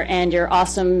nature, and your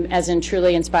awesome, as in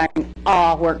truly inspiring,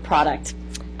 work product.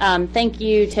 Thank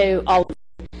you to all of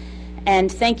you, and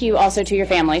thank you also to your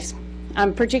families.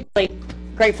 I'm particularly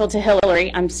grateful to Hillary.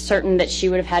 I'm certain that she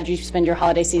would have had you spend your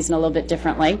holiday season a little bit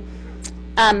differently.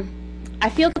 I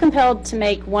feel compelled to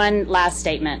make one last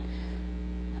statement.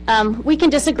 We can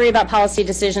disagree about policy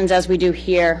decisions as we do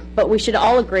here, but we should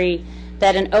all agree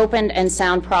that an open and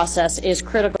sound process is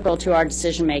critical to our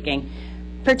decision making,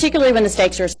 particularly when the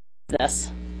stakes are this,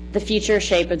 the future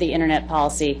shape of the Internet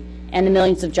policy and the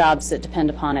millions of jobs that depend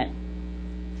upon it.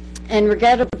 And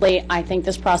regrettably, I think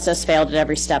this process failed at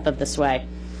every step of this way.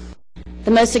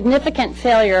 The most significant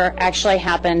failure actually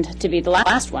happened to be the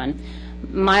last one.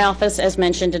 My office, as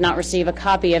mentioned, did not receive a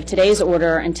copy of today's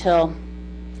order until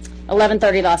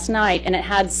 11:30 last night, and it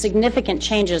had significant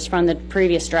changes from the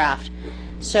previous draft.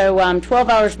 So 12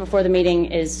 hours before the meeting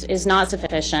is not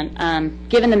sufficient,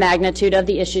 given the magnitude of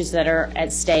the issues that are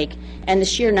at stake and the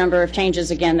sheer number of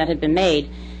changes, again, that had been made.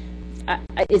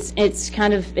 It's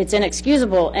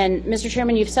inexcusable. And Mr.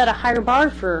 Chairman, you've set a higher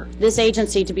bar for this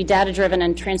agency to be data-driven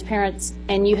and transparent,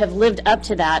 and you have lived up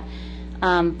to that,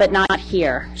 but not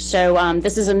here. So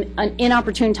this is an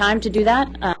inopportune time to do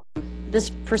that.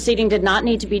 This proceeding did not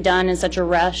need to be done in such a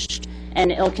rushed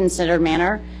and ill-considered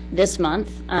manner this month.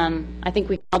 I think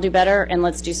we can all do better, and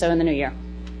let's do so in the new year.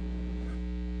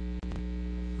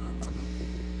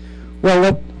 Well,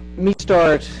 let me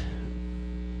start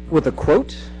with a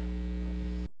quote.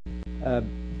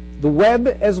 The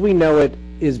web as we know it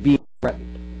is being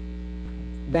threatened.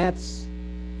 That's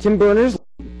Tim Berners,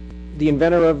 the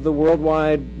inventor of the World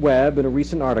Wide Web, in a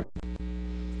recent article.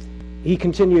 He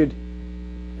continued,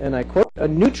 and I quote, "A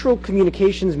neutral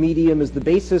communications medium is the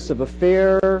basis of a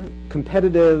fair,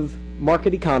 competitive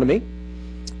market economy,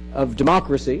 of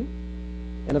democracy,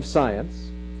 and of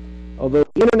science. Although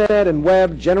the Internet and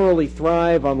web generally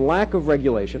thrive on lack of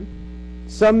regulation,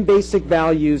 some basic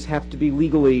values have to be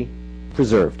legally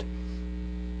preserved."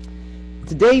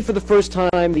 Today, for the first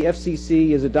time, the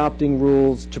FCC is adopting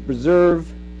rules to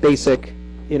preserve basic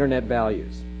Internet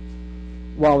values.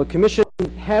 While the Commission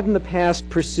had in the past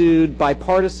pursued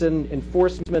bipartisan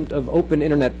enforcement of open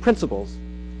Internet principles,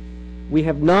 we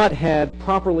have not had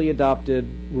properly adopted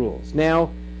rules. Now,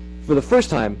 for the first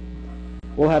time,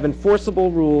 we'll have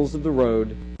enforceable rules of the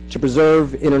road to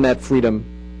preserve Internet freedom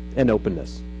and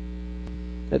openness.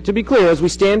 To be clear, as we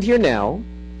stand here now,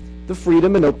 the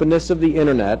freedom and openness of the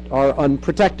Internet are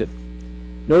unprotected.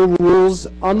 No rules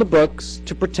on the books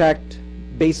to protect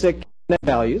basic Internet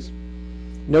values.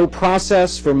 No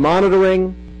process for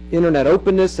monitoring Internet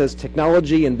openness as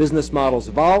technology and business models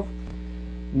evolve.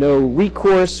 No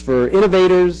recourse for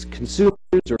innovators, consumers,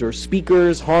 or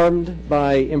speakers harmed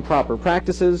by improper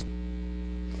practices,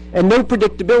 and no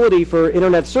predictability for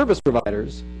internet service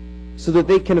providers so that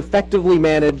they can effectively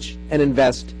manage and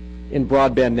invest in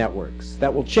broadband networks.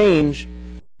 That will change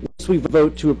once we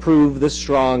vote to approve this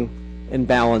strong and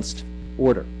balanced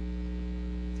order.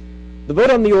 The vote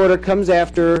on the order comes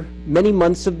after many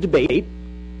months of debate,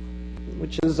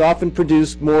 which has often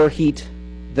produced more heat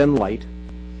than light.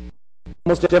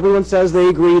 Almost everyone says they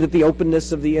agree that the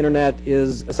openness of the internet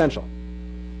is essential.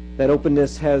 That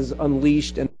openness has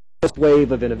unleashed an enormous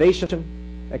wave of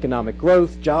innovation, economic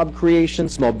growth, job creation,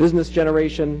 small business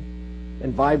generation,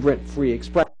 and vibrant free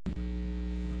expression.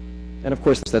 And of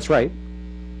course, that's right.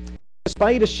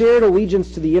 Despite a shared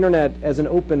allegiance to the internet as an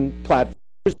open platform,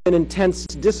 there's been intense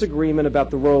disagreement about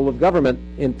the role of government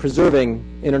in preserving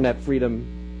internet freedom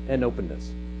and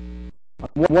openness.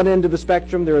 On one end of the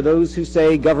spectrum, there are those who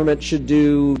say government should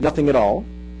do nothing at all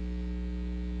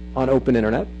on open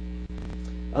internet.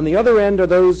 On the other end are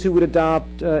those who would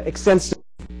adopt extensive,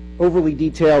 overly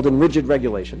detailed, and rigid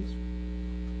regulations.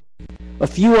 A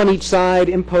few on each side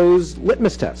impose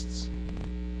litmus tests.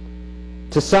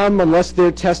 To some, unless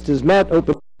their test is met,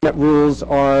 open internet rules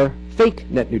are fake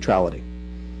net neutrality.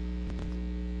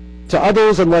 To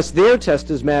others, unless their test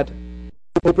is met,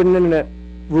 open internet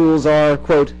rules are,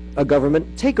 quote, a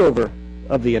government takeover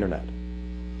of the internet.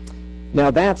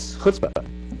 Now that's chutzpah,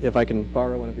 if I can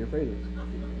borrow one of your phrases,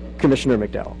 Commissioner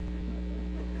McDowell.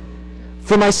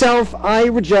 For myself, I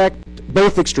reject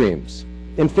both extremes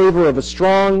in favor of a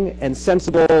strong and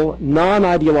sensible,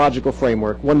 non-ideological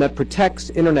framework, one that protects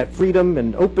internet freedom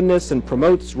and openness and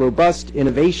promotes robust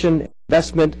innovation and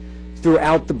investment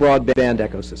throughout the broadband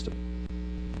ecosystem.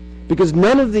 Because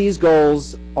none of these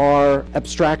goals are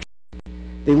abstraction.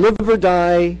 They live or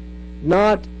die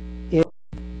not in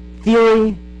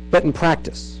theory, but in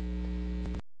practice.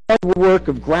 The work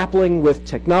of grappling with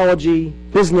technology,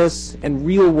 business, and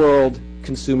real-world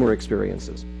consumer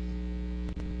experiences.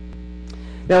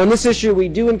 Now, on this issue, we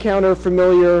do encounter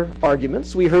familiar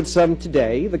arguments. We heard some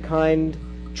today, the kind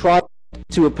trot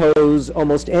to oppose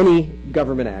almost any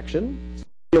government action,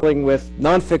 dealing with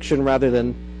nonfiction rather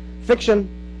than fiction.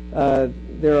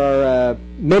 There are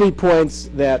many points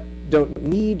that don't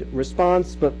need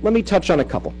response, but let me touch on a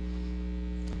couple.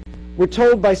 We're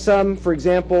told by some, for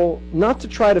example, not to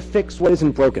try to fix what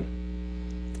isn't broken,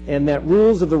 and that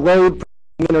rules of the road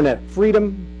protecting internet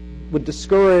freedom would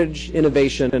discourage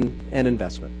innovation and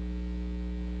investment.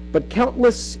 But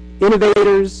countless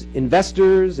innovators,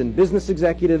 investors, and business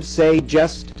executives say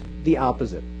just the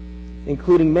opposite,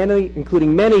 including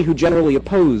many who generally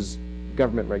oppose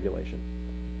government regulation.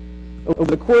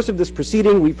 Over the course of this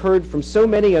proceeding, we've heard from so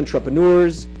many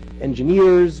entrepreneurs,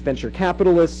 engineers, venture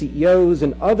capitalists, CEOs,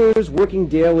 and others working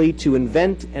daily to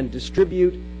invent and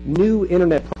distribute new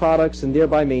internet products and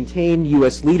thereby maintain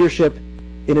U.S. leadership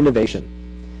in innovation.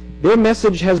 Their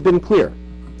message has been clear.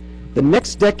 The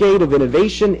next decade of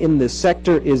innovation in this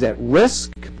sector is at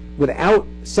risk without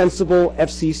sensible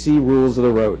FCC rules of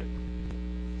the road.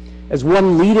 As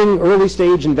one leading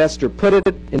early-stage investor put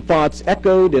it, in thoughts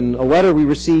echoed in a letter we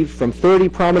received from 30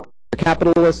 prominent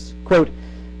capitalists, quote,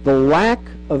 the lack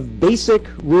of basic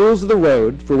rules of the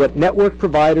road for what network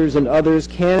providers and others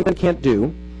can and can't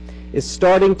do is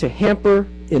starting to hamper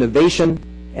innovation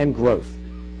and growth.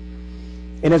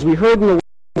 And as we heard in the letter,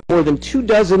 more than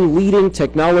 24 leading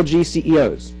technology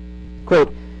CEOs,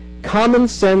 quote, common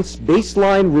sense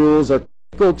baseline rules are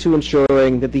to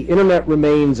ensuring that the internet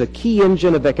remains a key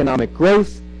engine of economic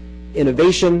growth,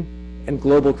 innovation, and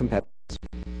global competitiveness.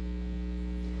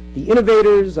 The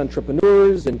innovators,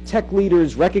 entrepreneurs, and tech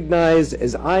leaders recognize,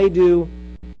 as I do,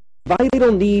 the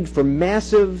vital need for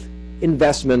massive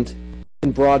investment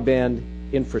in broadband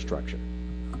infrastructure.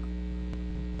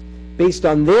 Based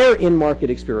on their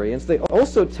in-market experience, they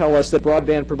also tell us that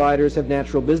broadband providers have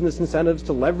natural business incentives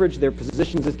to leverage their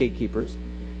positions as gatekeepers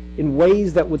in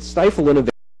ways that would stifle innovation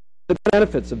and the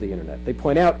benefits of the internet. They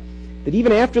point out that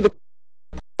even after the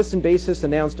Purpose and Basis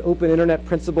announced open internet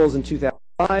principles in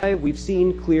 2005, we've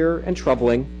seen clear and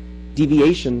troubling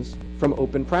deviations from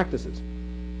open practices.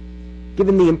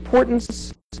 Given the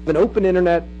importance of an open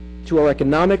internet to our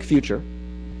economic future,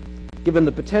 given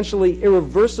the potentially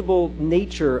irreversible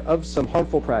nature of some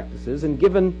harmful practices, and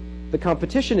given the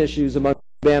competition issues among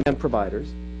broadband providers,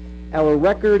 our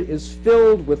record is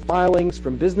filled with filings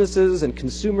from businesses and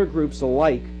consumer groups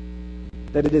alike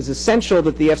that it is essential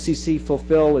that the FCC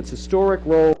fulfill its historic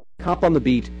role, cop on the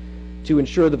beat, to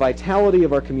ensure the vitality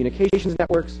of our communications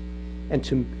networks and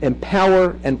to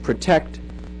empower and protect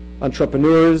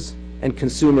entrepreneurs and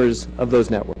consumers of those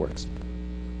networks.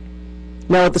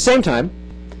 Now, at the same time,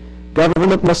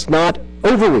 government must not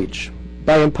overreach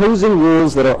by imposing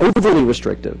rules that are overly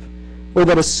restrictive or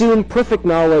that assume perfect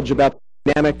knowledge about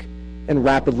the dynamic and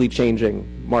rapidly changing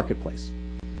marketplace.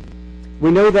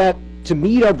 We know that to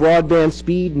meet our broadband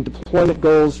speed and deployment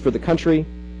goals for the country,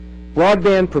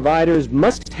 broadband providers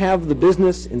must have the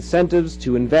business incentives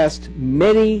to invest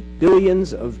many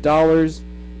billions of dollars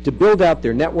to build out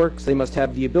their networks. They must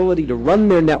have the ability to run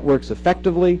their networks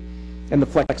effectively and the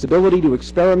flexibility to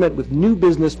experiment with new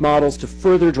business models to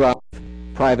further drive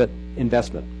private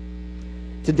investment.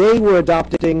 Today we're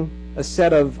adopting a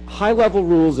set of high-level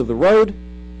rules of the road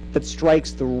that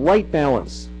strikes the right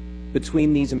balance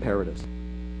between these imperatives.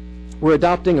 We're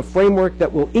adopting a framework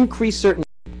that will increase certainty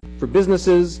for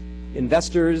businesses,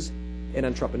 investors, and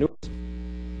entrepreneurs.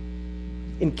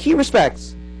 In key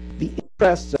respects, the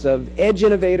interests of edge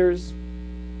innovators,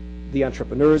 the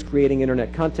entrepreneurs creating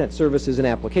internet content, services, and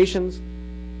applications,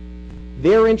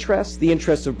 their interests, the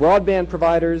interests of broadband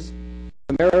providers,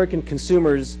 American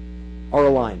consumers are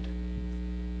aligned.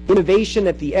 Innovation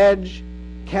at the edge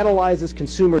catalyzes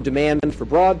consumer demand for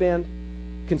broadband.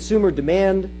 Consumer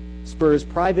demand spurs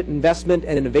private investment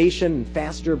and innovation in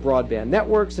faster broadband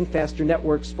networks, and faster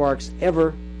networks sparks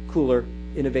ever cooler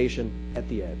innovation at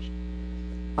the edge.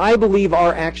 I believe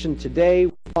our action today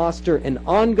will foster an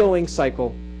ongoing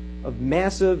cycle of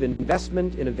massive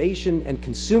investment, innovation, and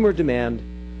consumer demand,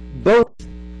 both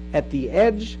at the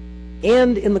edge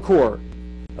and in the core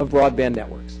of broadband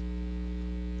networks.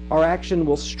 Our action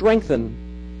will strengthen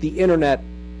the internet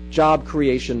job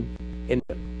creation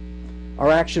engine. Our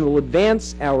action will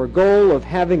advance our goal of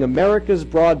having America's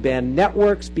broadband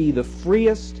networks be the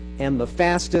freest and the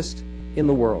fastest in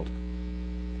the world.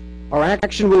 Our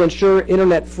action will ensure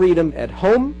internet freedom at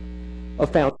home, a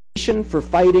foundation for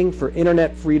fighting for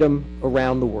internet freedom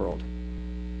around the world.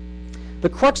 The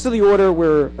crux of the order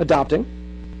we're adopting,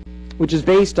 which is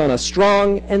based on a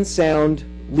strong and sound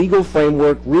legal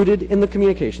framework rooted in the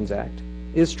Communications Act,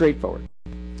 is straightforward.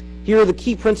 Here are the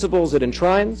key principles it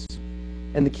enshrines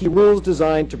and the key rules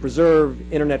designed to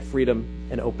preserve internet freedom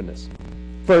and openness.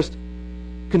 First,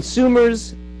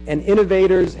 consumers and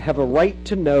innovators have a right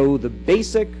to know the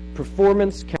basic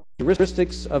performance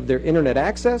characteristics of their internet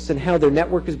access and how their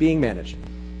network is being managed.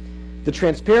 The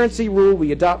transparency rule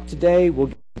we adopt today will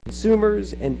give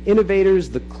consumers and innovators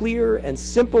the clear and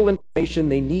simple information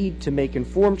they need to make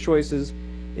informed choices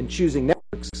in choosing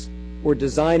networks or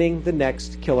designing the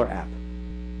next killer app.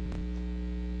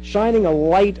 Shining a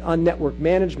light on network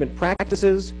management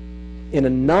practices in a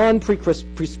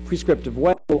non-prescriptive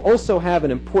way will also have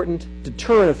an important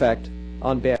deterrent effect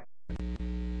on bad.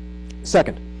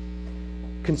 Second,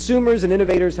 consumers and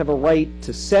innovators have a right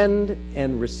to send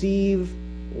and receive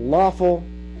lawful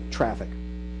traffic,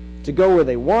 to go where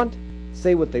they want,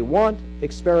 say what they want,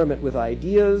 experiment with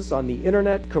ideas on the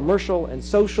internet, commercial and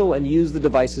social, and use the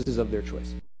devices of their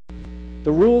choice.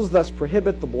 The rules thus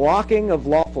prohibit the blocking of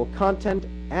lawful content,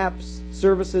 apps,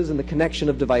 services, and the connection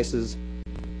of devices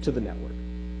to the network.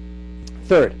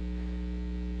 Third,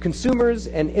 consumers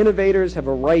and innovators have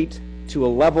a right to a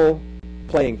level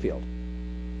playing field.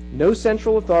 No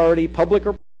central authority, public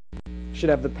or private, should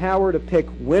have the power to pick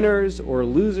winners or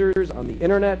losers on the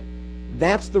internet.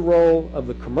 That's the role of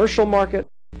the commercial market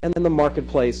and then the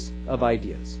marketplace of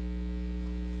ideas.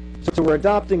 So we're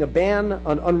adopting a ban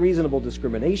on unreasonable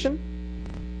discrimination,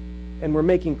 and we're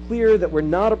making clear that we're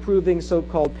not approving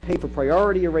so-called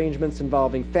pay-for-priority arrangements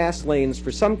involving fast lanes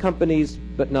for some companies,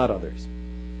 but not others.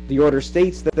 The order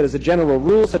states that as a general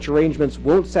rule, such arrangements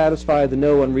won't satisfy the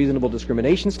no unreasonable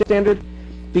discrimination standard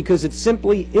because it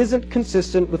simply isn't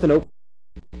consistent with an open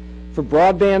for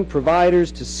broadband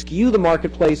providers to skew the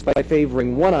marketplace by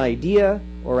favoring one idea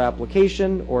or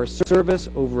application or service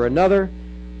over another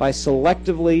by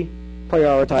selectively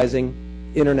prioritizing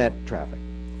internet traffic.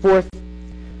 Fourth,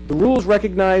 the rules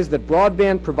recognize that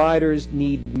broadband providers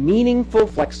need meaningful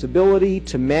flexibility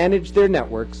to manage their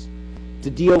networks to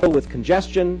deal with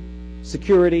congestion,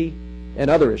 security, and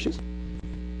other issues.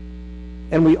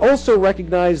 And we also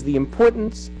recognize the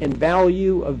importance and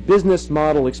value of business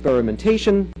model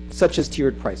experimentation, such as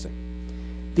tiered pricing.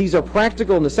 These are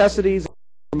practical necessities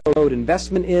to promote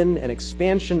investment in and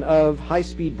expansion of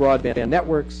high-speed broadband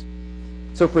networks.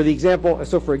 So for example,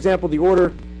 the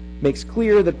order makes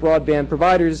clear that broadband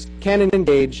providers can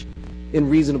engage in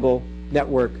reasonable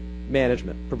network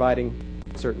management, providing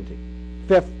certainty.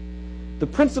 Fifth, the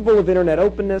principle of internet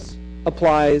openness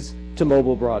applies to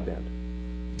mobile broadband.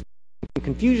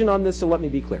 Confusion on this, so let me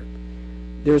be clear.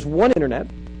 There's one internet,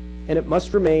 and it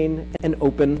must remain an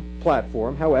open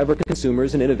platform, however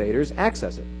consumers and innovators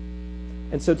access it.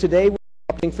 And so today we're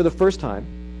adopting for the first time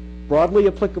broadly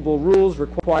applicable rules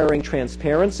requiring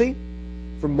transparency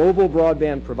for mobile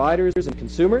broadband providers and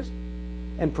consumers,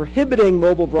 and prohibiting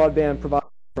mobile broadband providers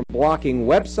from blocking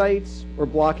websites or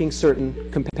blocking certain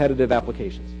competitive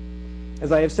applications.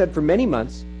 As I have said for many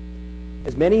months,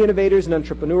 as many innovators and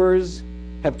entrepreneurs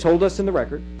have told us in the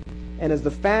record, and as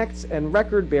the facts and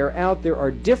record bear out, there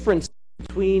are differences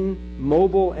between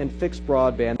mobile and fixed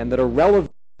broadband and that are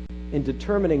relevant in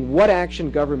determining what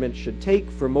action government should take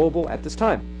for mobile at this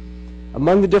time.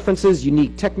 Among the differences,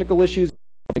 unique technical issues,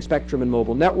 spectrum and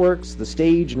mobile networks, the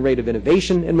stage and rate of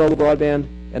innovation in mobile broadband,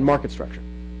 and market structure.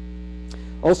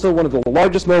 Also, one of the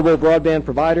largest mobile broadband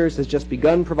providers has just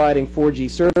begun providing 4G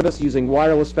service using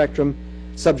wireless spectrum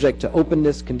subject to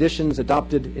openness conditions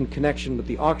adopted in connection with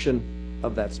the auction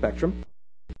of that spectrum.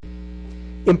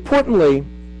 Importantly,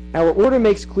 our order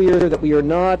makes clear that we are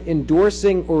not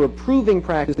endorsing or approving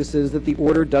practices that the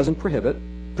order doesn't prohibit,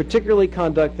 particularly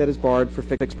conduct that is barred for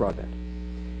fixed broadband.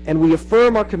 And we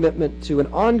affirm our commitment to an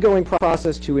ongoing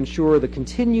process to ensure the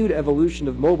continued evolution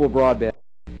of mobile broadband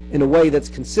in a way that's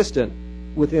consistent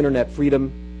with internet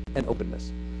freedom and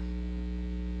openness.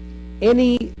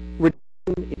 Any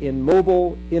reduction in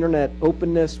mobile internet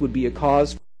openness would be a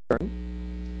cause for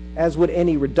concern, as would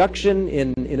any reduction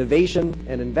in innovation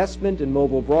and investment in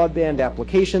mobile broadband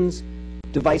applications,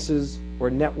 devices, or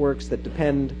networks that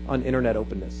depend on internet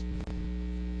openness.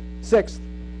 Sixth,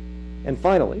 and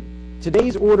finally,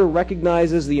 today's order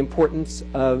recognizes the importance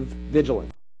of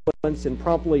vigilance in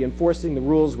promptly enforcing the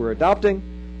rules we're adopting,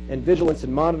 and vigilance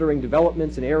in monitoring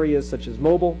developments in areas such as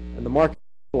mobile and the market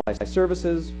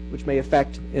services, which may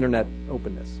affect internet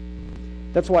openness.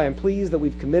 That's why I'm pleased that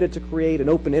we've committed to create an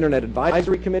Open Internet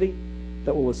Advisory Committee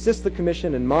that will assist the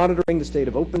Commission in monitoring the state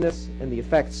of openness and the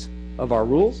effects of our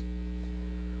rules.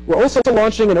 We're also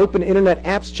launching an Open Internet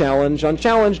Apps Challenge on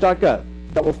challenge.gov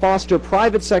that will foster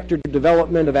private sector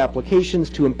development of applications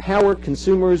to empower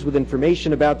consumers with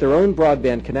information about their own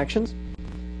broadband connections,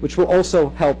 which will also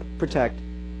help protect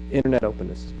internet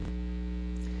openness.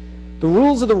 The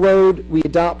rules of the road we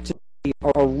adopt today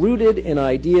are rooted in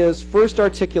ideas first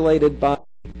articulated by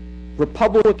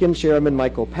Republican Chairman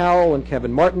Michael Powell and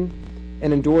Kevin Martin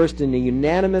and endorsed in a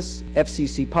unanimous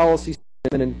FCC policy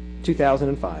statement in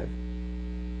 2005.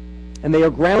 And they are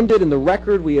grounded in the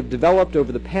record we have developed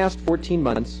over the past 14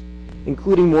 months,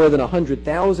 including more than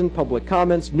 100,000 public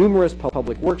comments, numerous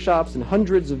public workshops, and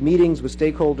hundreds of meetings with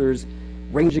stakeholders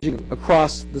ranging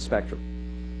across the spectrum.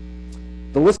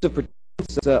 The list of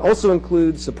participants also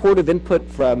includes supportive input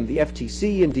from the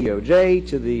FTC and DOJ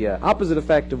to the opposite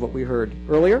effect of what we heard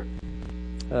earlier.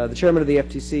 The chairman of the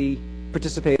FTC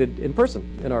participated in person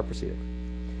in our proceedings.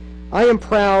 I am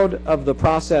proud of the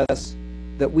process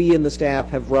that we and the staff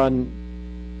have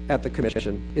run at the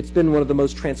Commission. It's been one of the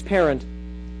most transparent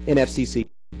in FCC.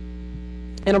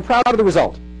 And I'm proud of the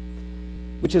result,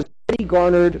 which has already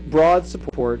garnered broad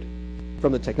support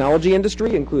from the technology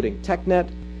industry, including TechNet,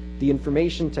 the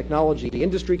Information Technology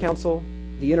Industry Council,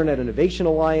 the Internet Innovation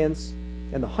Alliance,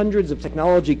 and the hundreds of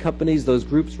technology companies those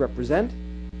groups represent,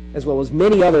 as well as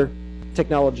many other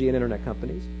technology and internet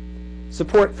companies.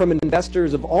 Support from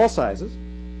investors of all sizes,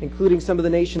 including some of the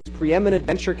nation's preeminent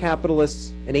venture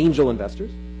capitalists and angel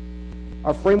investors.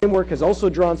 Our framework has also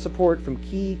drawn support from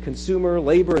key consumer,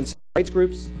 labor, and civil rights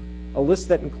groups, a list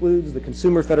that includes the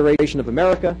Consumer Federation of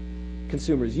America,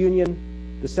 Consumers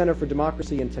Union, the Center for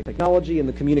Democracy and Technology, and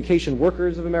the Communication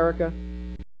Workers of America.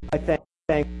 I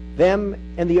thank them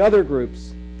and the other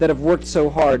groups that have worked so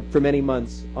hard for many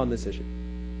months on this issue.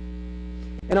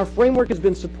 And our framework has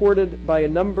been supported by a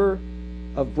number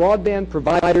of broadband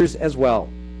providers as well,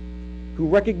 who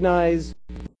recognize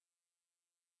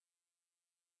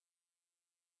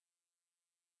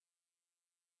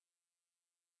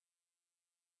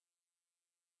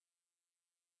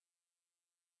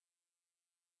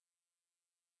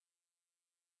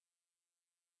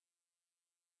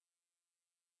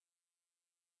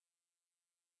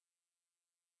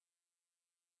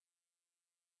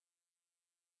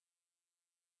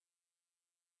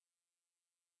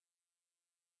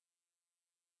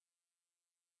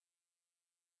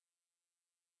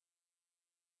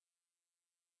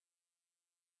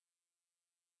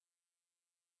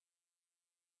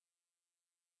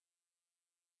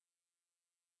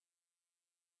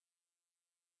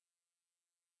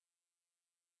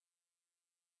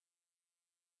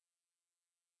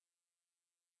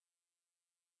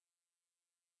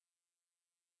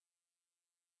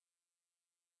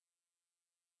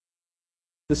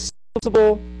the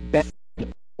sensible,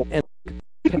 and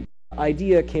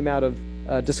idea came out of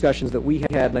discussions that we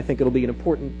had, and I think it'll be an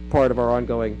important part of our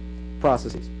ongoing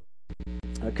processes.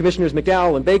 Commissioners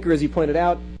McDowell and Baker, as you pointed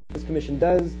out, this commission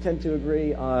does tend to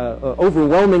agree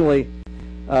overwhelmingly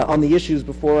on the issues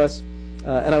before us,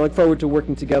 and I look forward to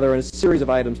working together on a series of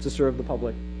items to serve the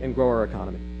public and grow our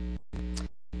economy.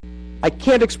 I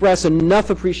can't express enough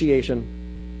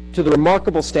appreciation to the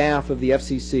remarkable staff of the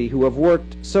FCC who have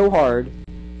worked so hard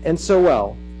and so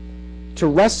well to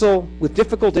wrestle with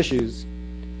difficult issues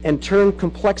and turn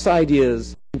complex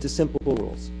ideas into simple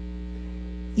rules.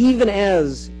 Even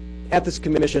as, at this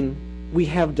commission, we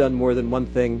have done more than one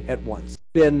thing at once.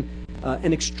 It's been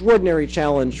an extraordinary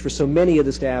challenge for so many of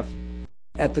the staff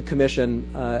at the commission,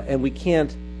 and we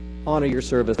can't honor your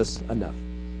service enough.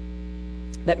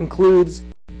 That includes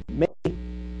many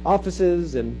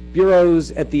offices and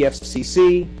bureaus at the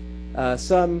FCC,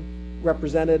 some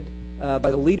represented by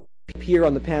the leadership here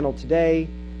on the panel today,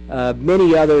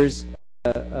 many others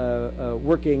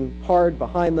working hard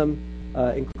behind them,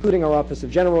 including our Office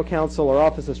of General Counsel, our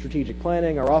Office of Strategic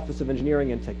Planning, our Office of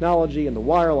Engineering and Technology, and the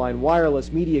Wireline,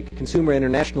 Wireless, Media, Consumer,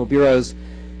 International Bureaus.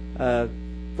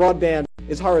 Broadband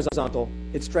is horizontal.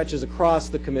 It stretches across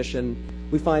the Commission.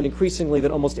 We find increasingly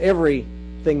that almost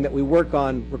everything that we work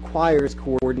on requires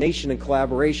coordination and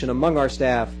collaboration among our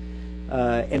staff,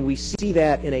 and we see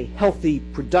that in a healthy,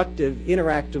 productive,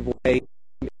 interactive way,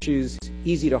 issues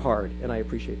easy to hard, and I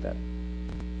appreciate that.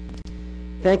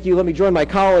 Thank you. Let me join my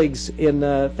colleagues in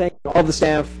thanking all the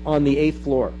staff on the 8th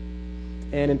floor,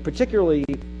 and in particular,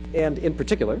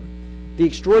 the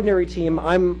extraordinary team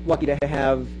I'm lucky to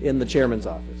have in the chairman's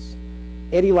office.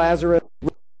 Eddie Lazarus,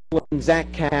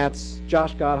 Zach Katz,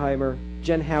 Josh Gottheimer,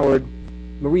 Jen Howard,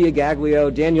 Maria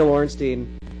Gaglio, Daniel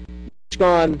Ornstein, each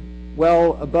gone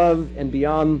well above and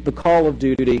beyond the call of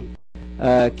duty,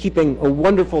 keeping a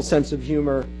wonderful sense of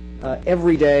humor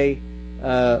every day,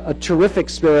 a terrific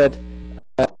spirit.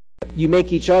 You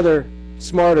make each other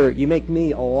smarter. You make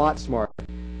me a lot smarter.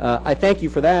 I thank you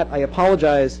for that. I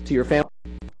apologize to your family,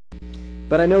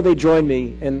 but I know they join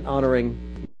me in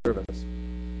honoring your service.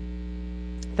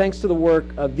 Thanks to the work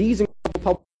of these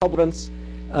incredible publicans,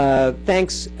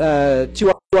 thanks to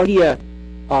our media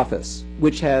office,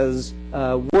 which has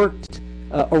worked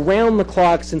around the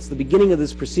clock since the beginning of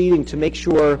this proceeding to make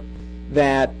sure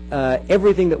that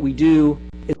everything that we do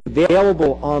is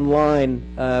available online.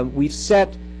 We've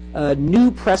set a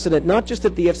new precedent, not just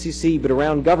at the FCC, but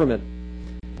around government,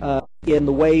 in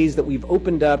the ways that we've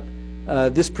opened up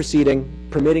this proceeding,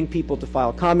 permitting people to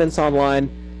file comments online,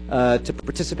 to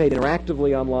participate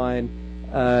interactively online.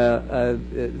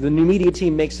 The new media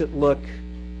team makes it look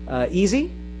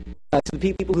easy to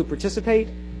the people who participate,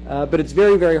 but it's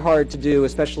very, very hard to do,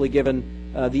 especially given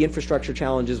the infrastructure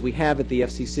challenges we have at the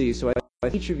FCC. So I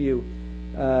thank each of you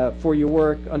for your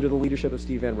work under the leadership of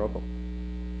Steve Van Roekel.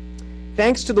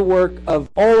 Thanks to the work of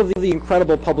all of the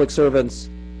incredible public servants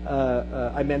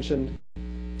I mentioned,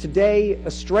 today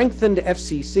a strengthened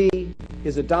FCC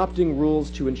is adopting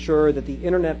rules to ensure that the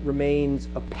Internet remains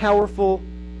a powerful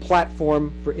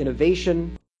platform for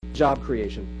innovation, job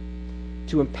creation,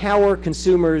 to empower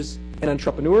consumers and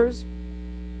entrepreneurs,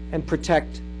 and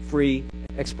protect free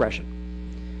expression.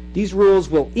 These rules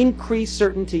will increase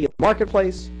certainty in the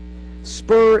marketplace,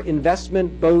 spur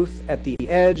investment both at the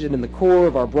edge and in the core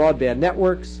of our broadband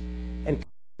networks, and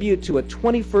contribute to a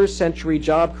 21st century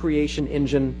job creation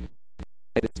engine in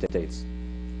the United States.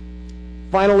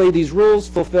 Finally, these rules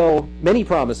fulfill many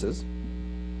promises,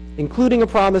 including a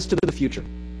promise to the future,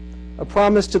 a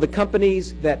promise to the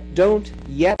companies that don't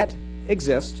yet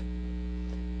exist,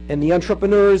 and the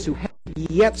entrepreneurs who haven't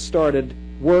yet started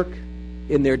work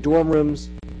in their dorm rooms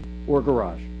or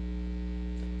garage.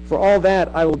 For all that,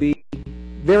 I will be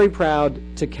very proud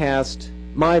to cast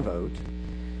my vote.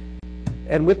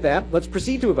 And with that, let's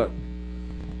proceed to a vote.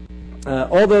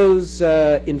 All those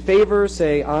in favor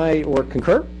say aye or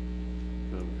concur.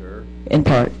 Concur. In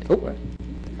part.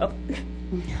 Oh.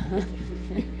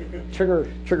 Trigger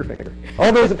finger.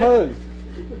 All those opposed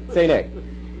say nay.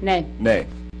 Nay. Nay.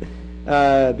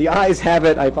 The ayes have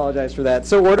it. I apologize for that.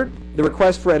 So ordered. The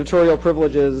request for editorial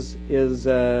privileges is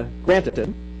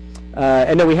granted.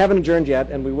 And no, we haven't adjourned yet,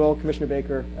 and we will, Commissioner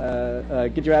Baker,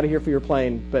 get you out of here for your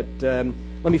plane. But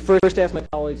let me first ask my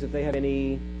colleagues if they have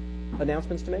any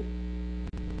announcements to make.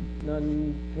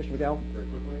 None. Commissioner McDowell? Very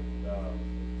quickly.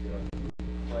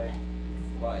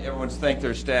 Well, everyone's thanked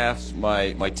their staffs.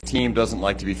 My team doesn't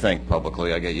like to be thanked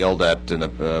publicly. I get yelled at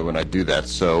when I do that.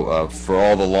 So for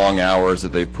all the long hours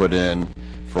that they've put in,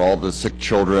 for all the sick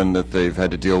children that they've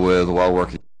had to deal with while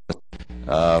working,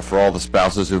 for all the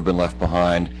spouses who've been left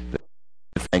behind,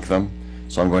 thank them.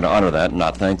 So I'm going to honor that and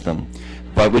not thank them.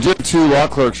 But we do have 2 law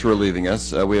clerks who are leaving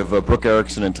us. We have Brooke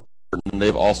Erickson and Clyburn, and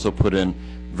they've also put in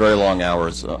very long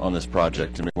hours on this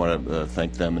project, and we want to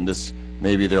thank them. And this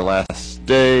may be their last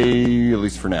day, at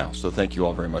least for now. So thank you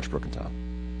all very much, Brooke and Tom.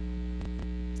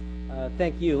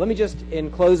 Thank you. Let me just,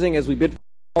 in closing, as we bid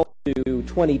to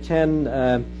 2010,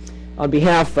 on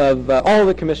behalf of all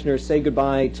the commissioners, say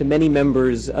goodbye to many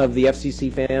members of the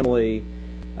FCC family.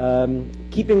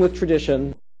 Keeping with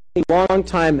tradition,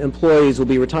 long-time employees will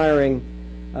be retiring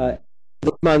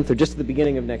this month or just at the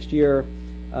beginning of next year.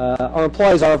 Our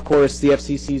employees are, of course, the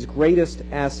FCC's greatest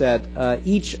asset.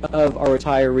 Each of our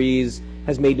retirees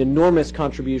has made an enormous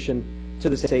contribution to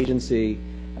this agency.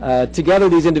 Together,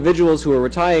 these individuals who are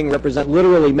retiring represent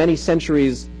literally many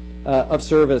centuries of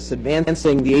service,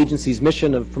 advancing the agency's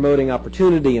mission of promoting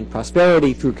opportunity and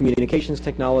prosperity through communications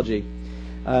technology.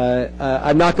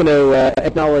 I'm not going to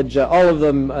acknowledge all of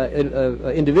them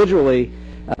individually.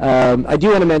 I do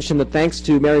want to mention that thanks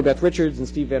to Mary Beth Richards and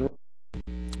Steve Van,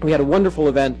 we had a wonderful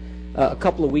event a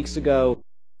couple of weeks ago,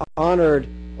 honored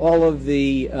all of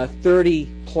the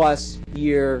 30-plus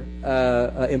year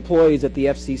employees at the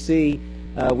FCC.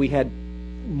 We had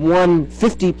one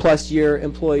 50-plus year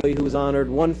employee who was honored,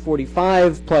 one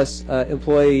 45-plus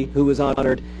employee who was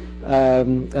honored.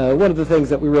 One of the things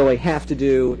that we really have to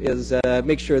do is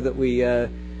make sure that we get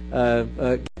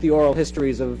the oral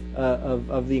histories of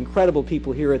the incredible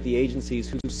people here at the agencies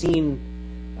who've seen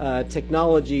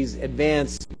technologies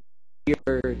advance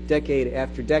year, decade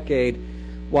after decade,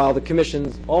 while the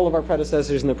commissions, all of our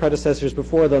predecessors and the predecessors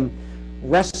before them,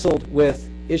 wrestled with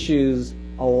issues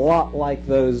a lot like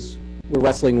those we're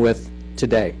wrestling with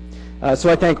today. So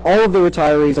I thank all of the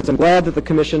retirees. I'm glad that the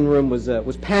commission room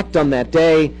was packed on that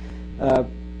day.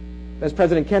 As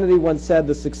President Kennedy once said,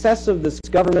 the success of this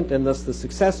government and thus the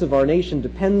success of our nation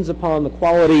depends upon the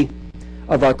quality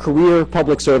of our career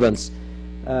public servants.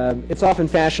 It's often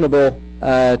fashionable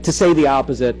to say the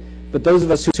opposite, but those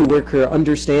of us who work here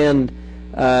understand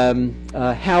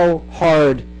how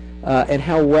hard and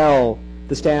how well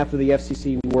the staff of the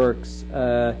FCC works.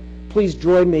 Please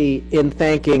join me in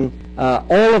thanking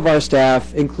all of our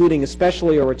staff, including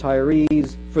especially our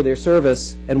retirees, for their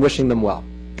service and wishing them well.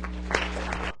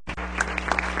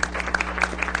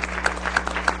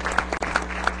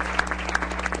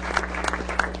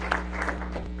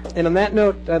 And on that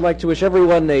note, I'd like to wish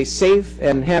everyone a safe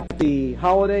and happy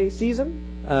holiday season.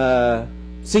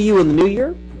 See you in the new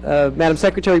year. Madam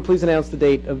Secretary, please announce the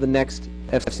date of the next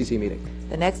FCC meeting.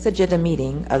 The next agenda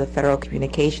meeting of the Federal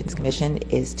Communications Commission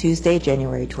is Tuesday,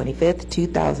 January 25th,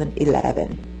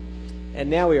 2011. And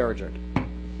now we are adjourned.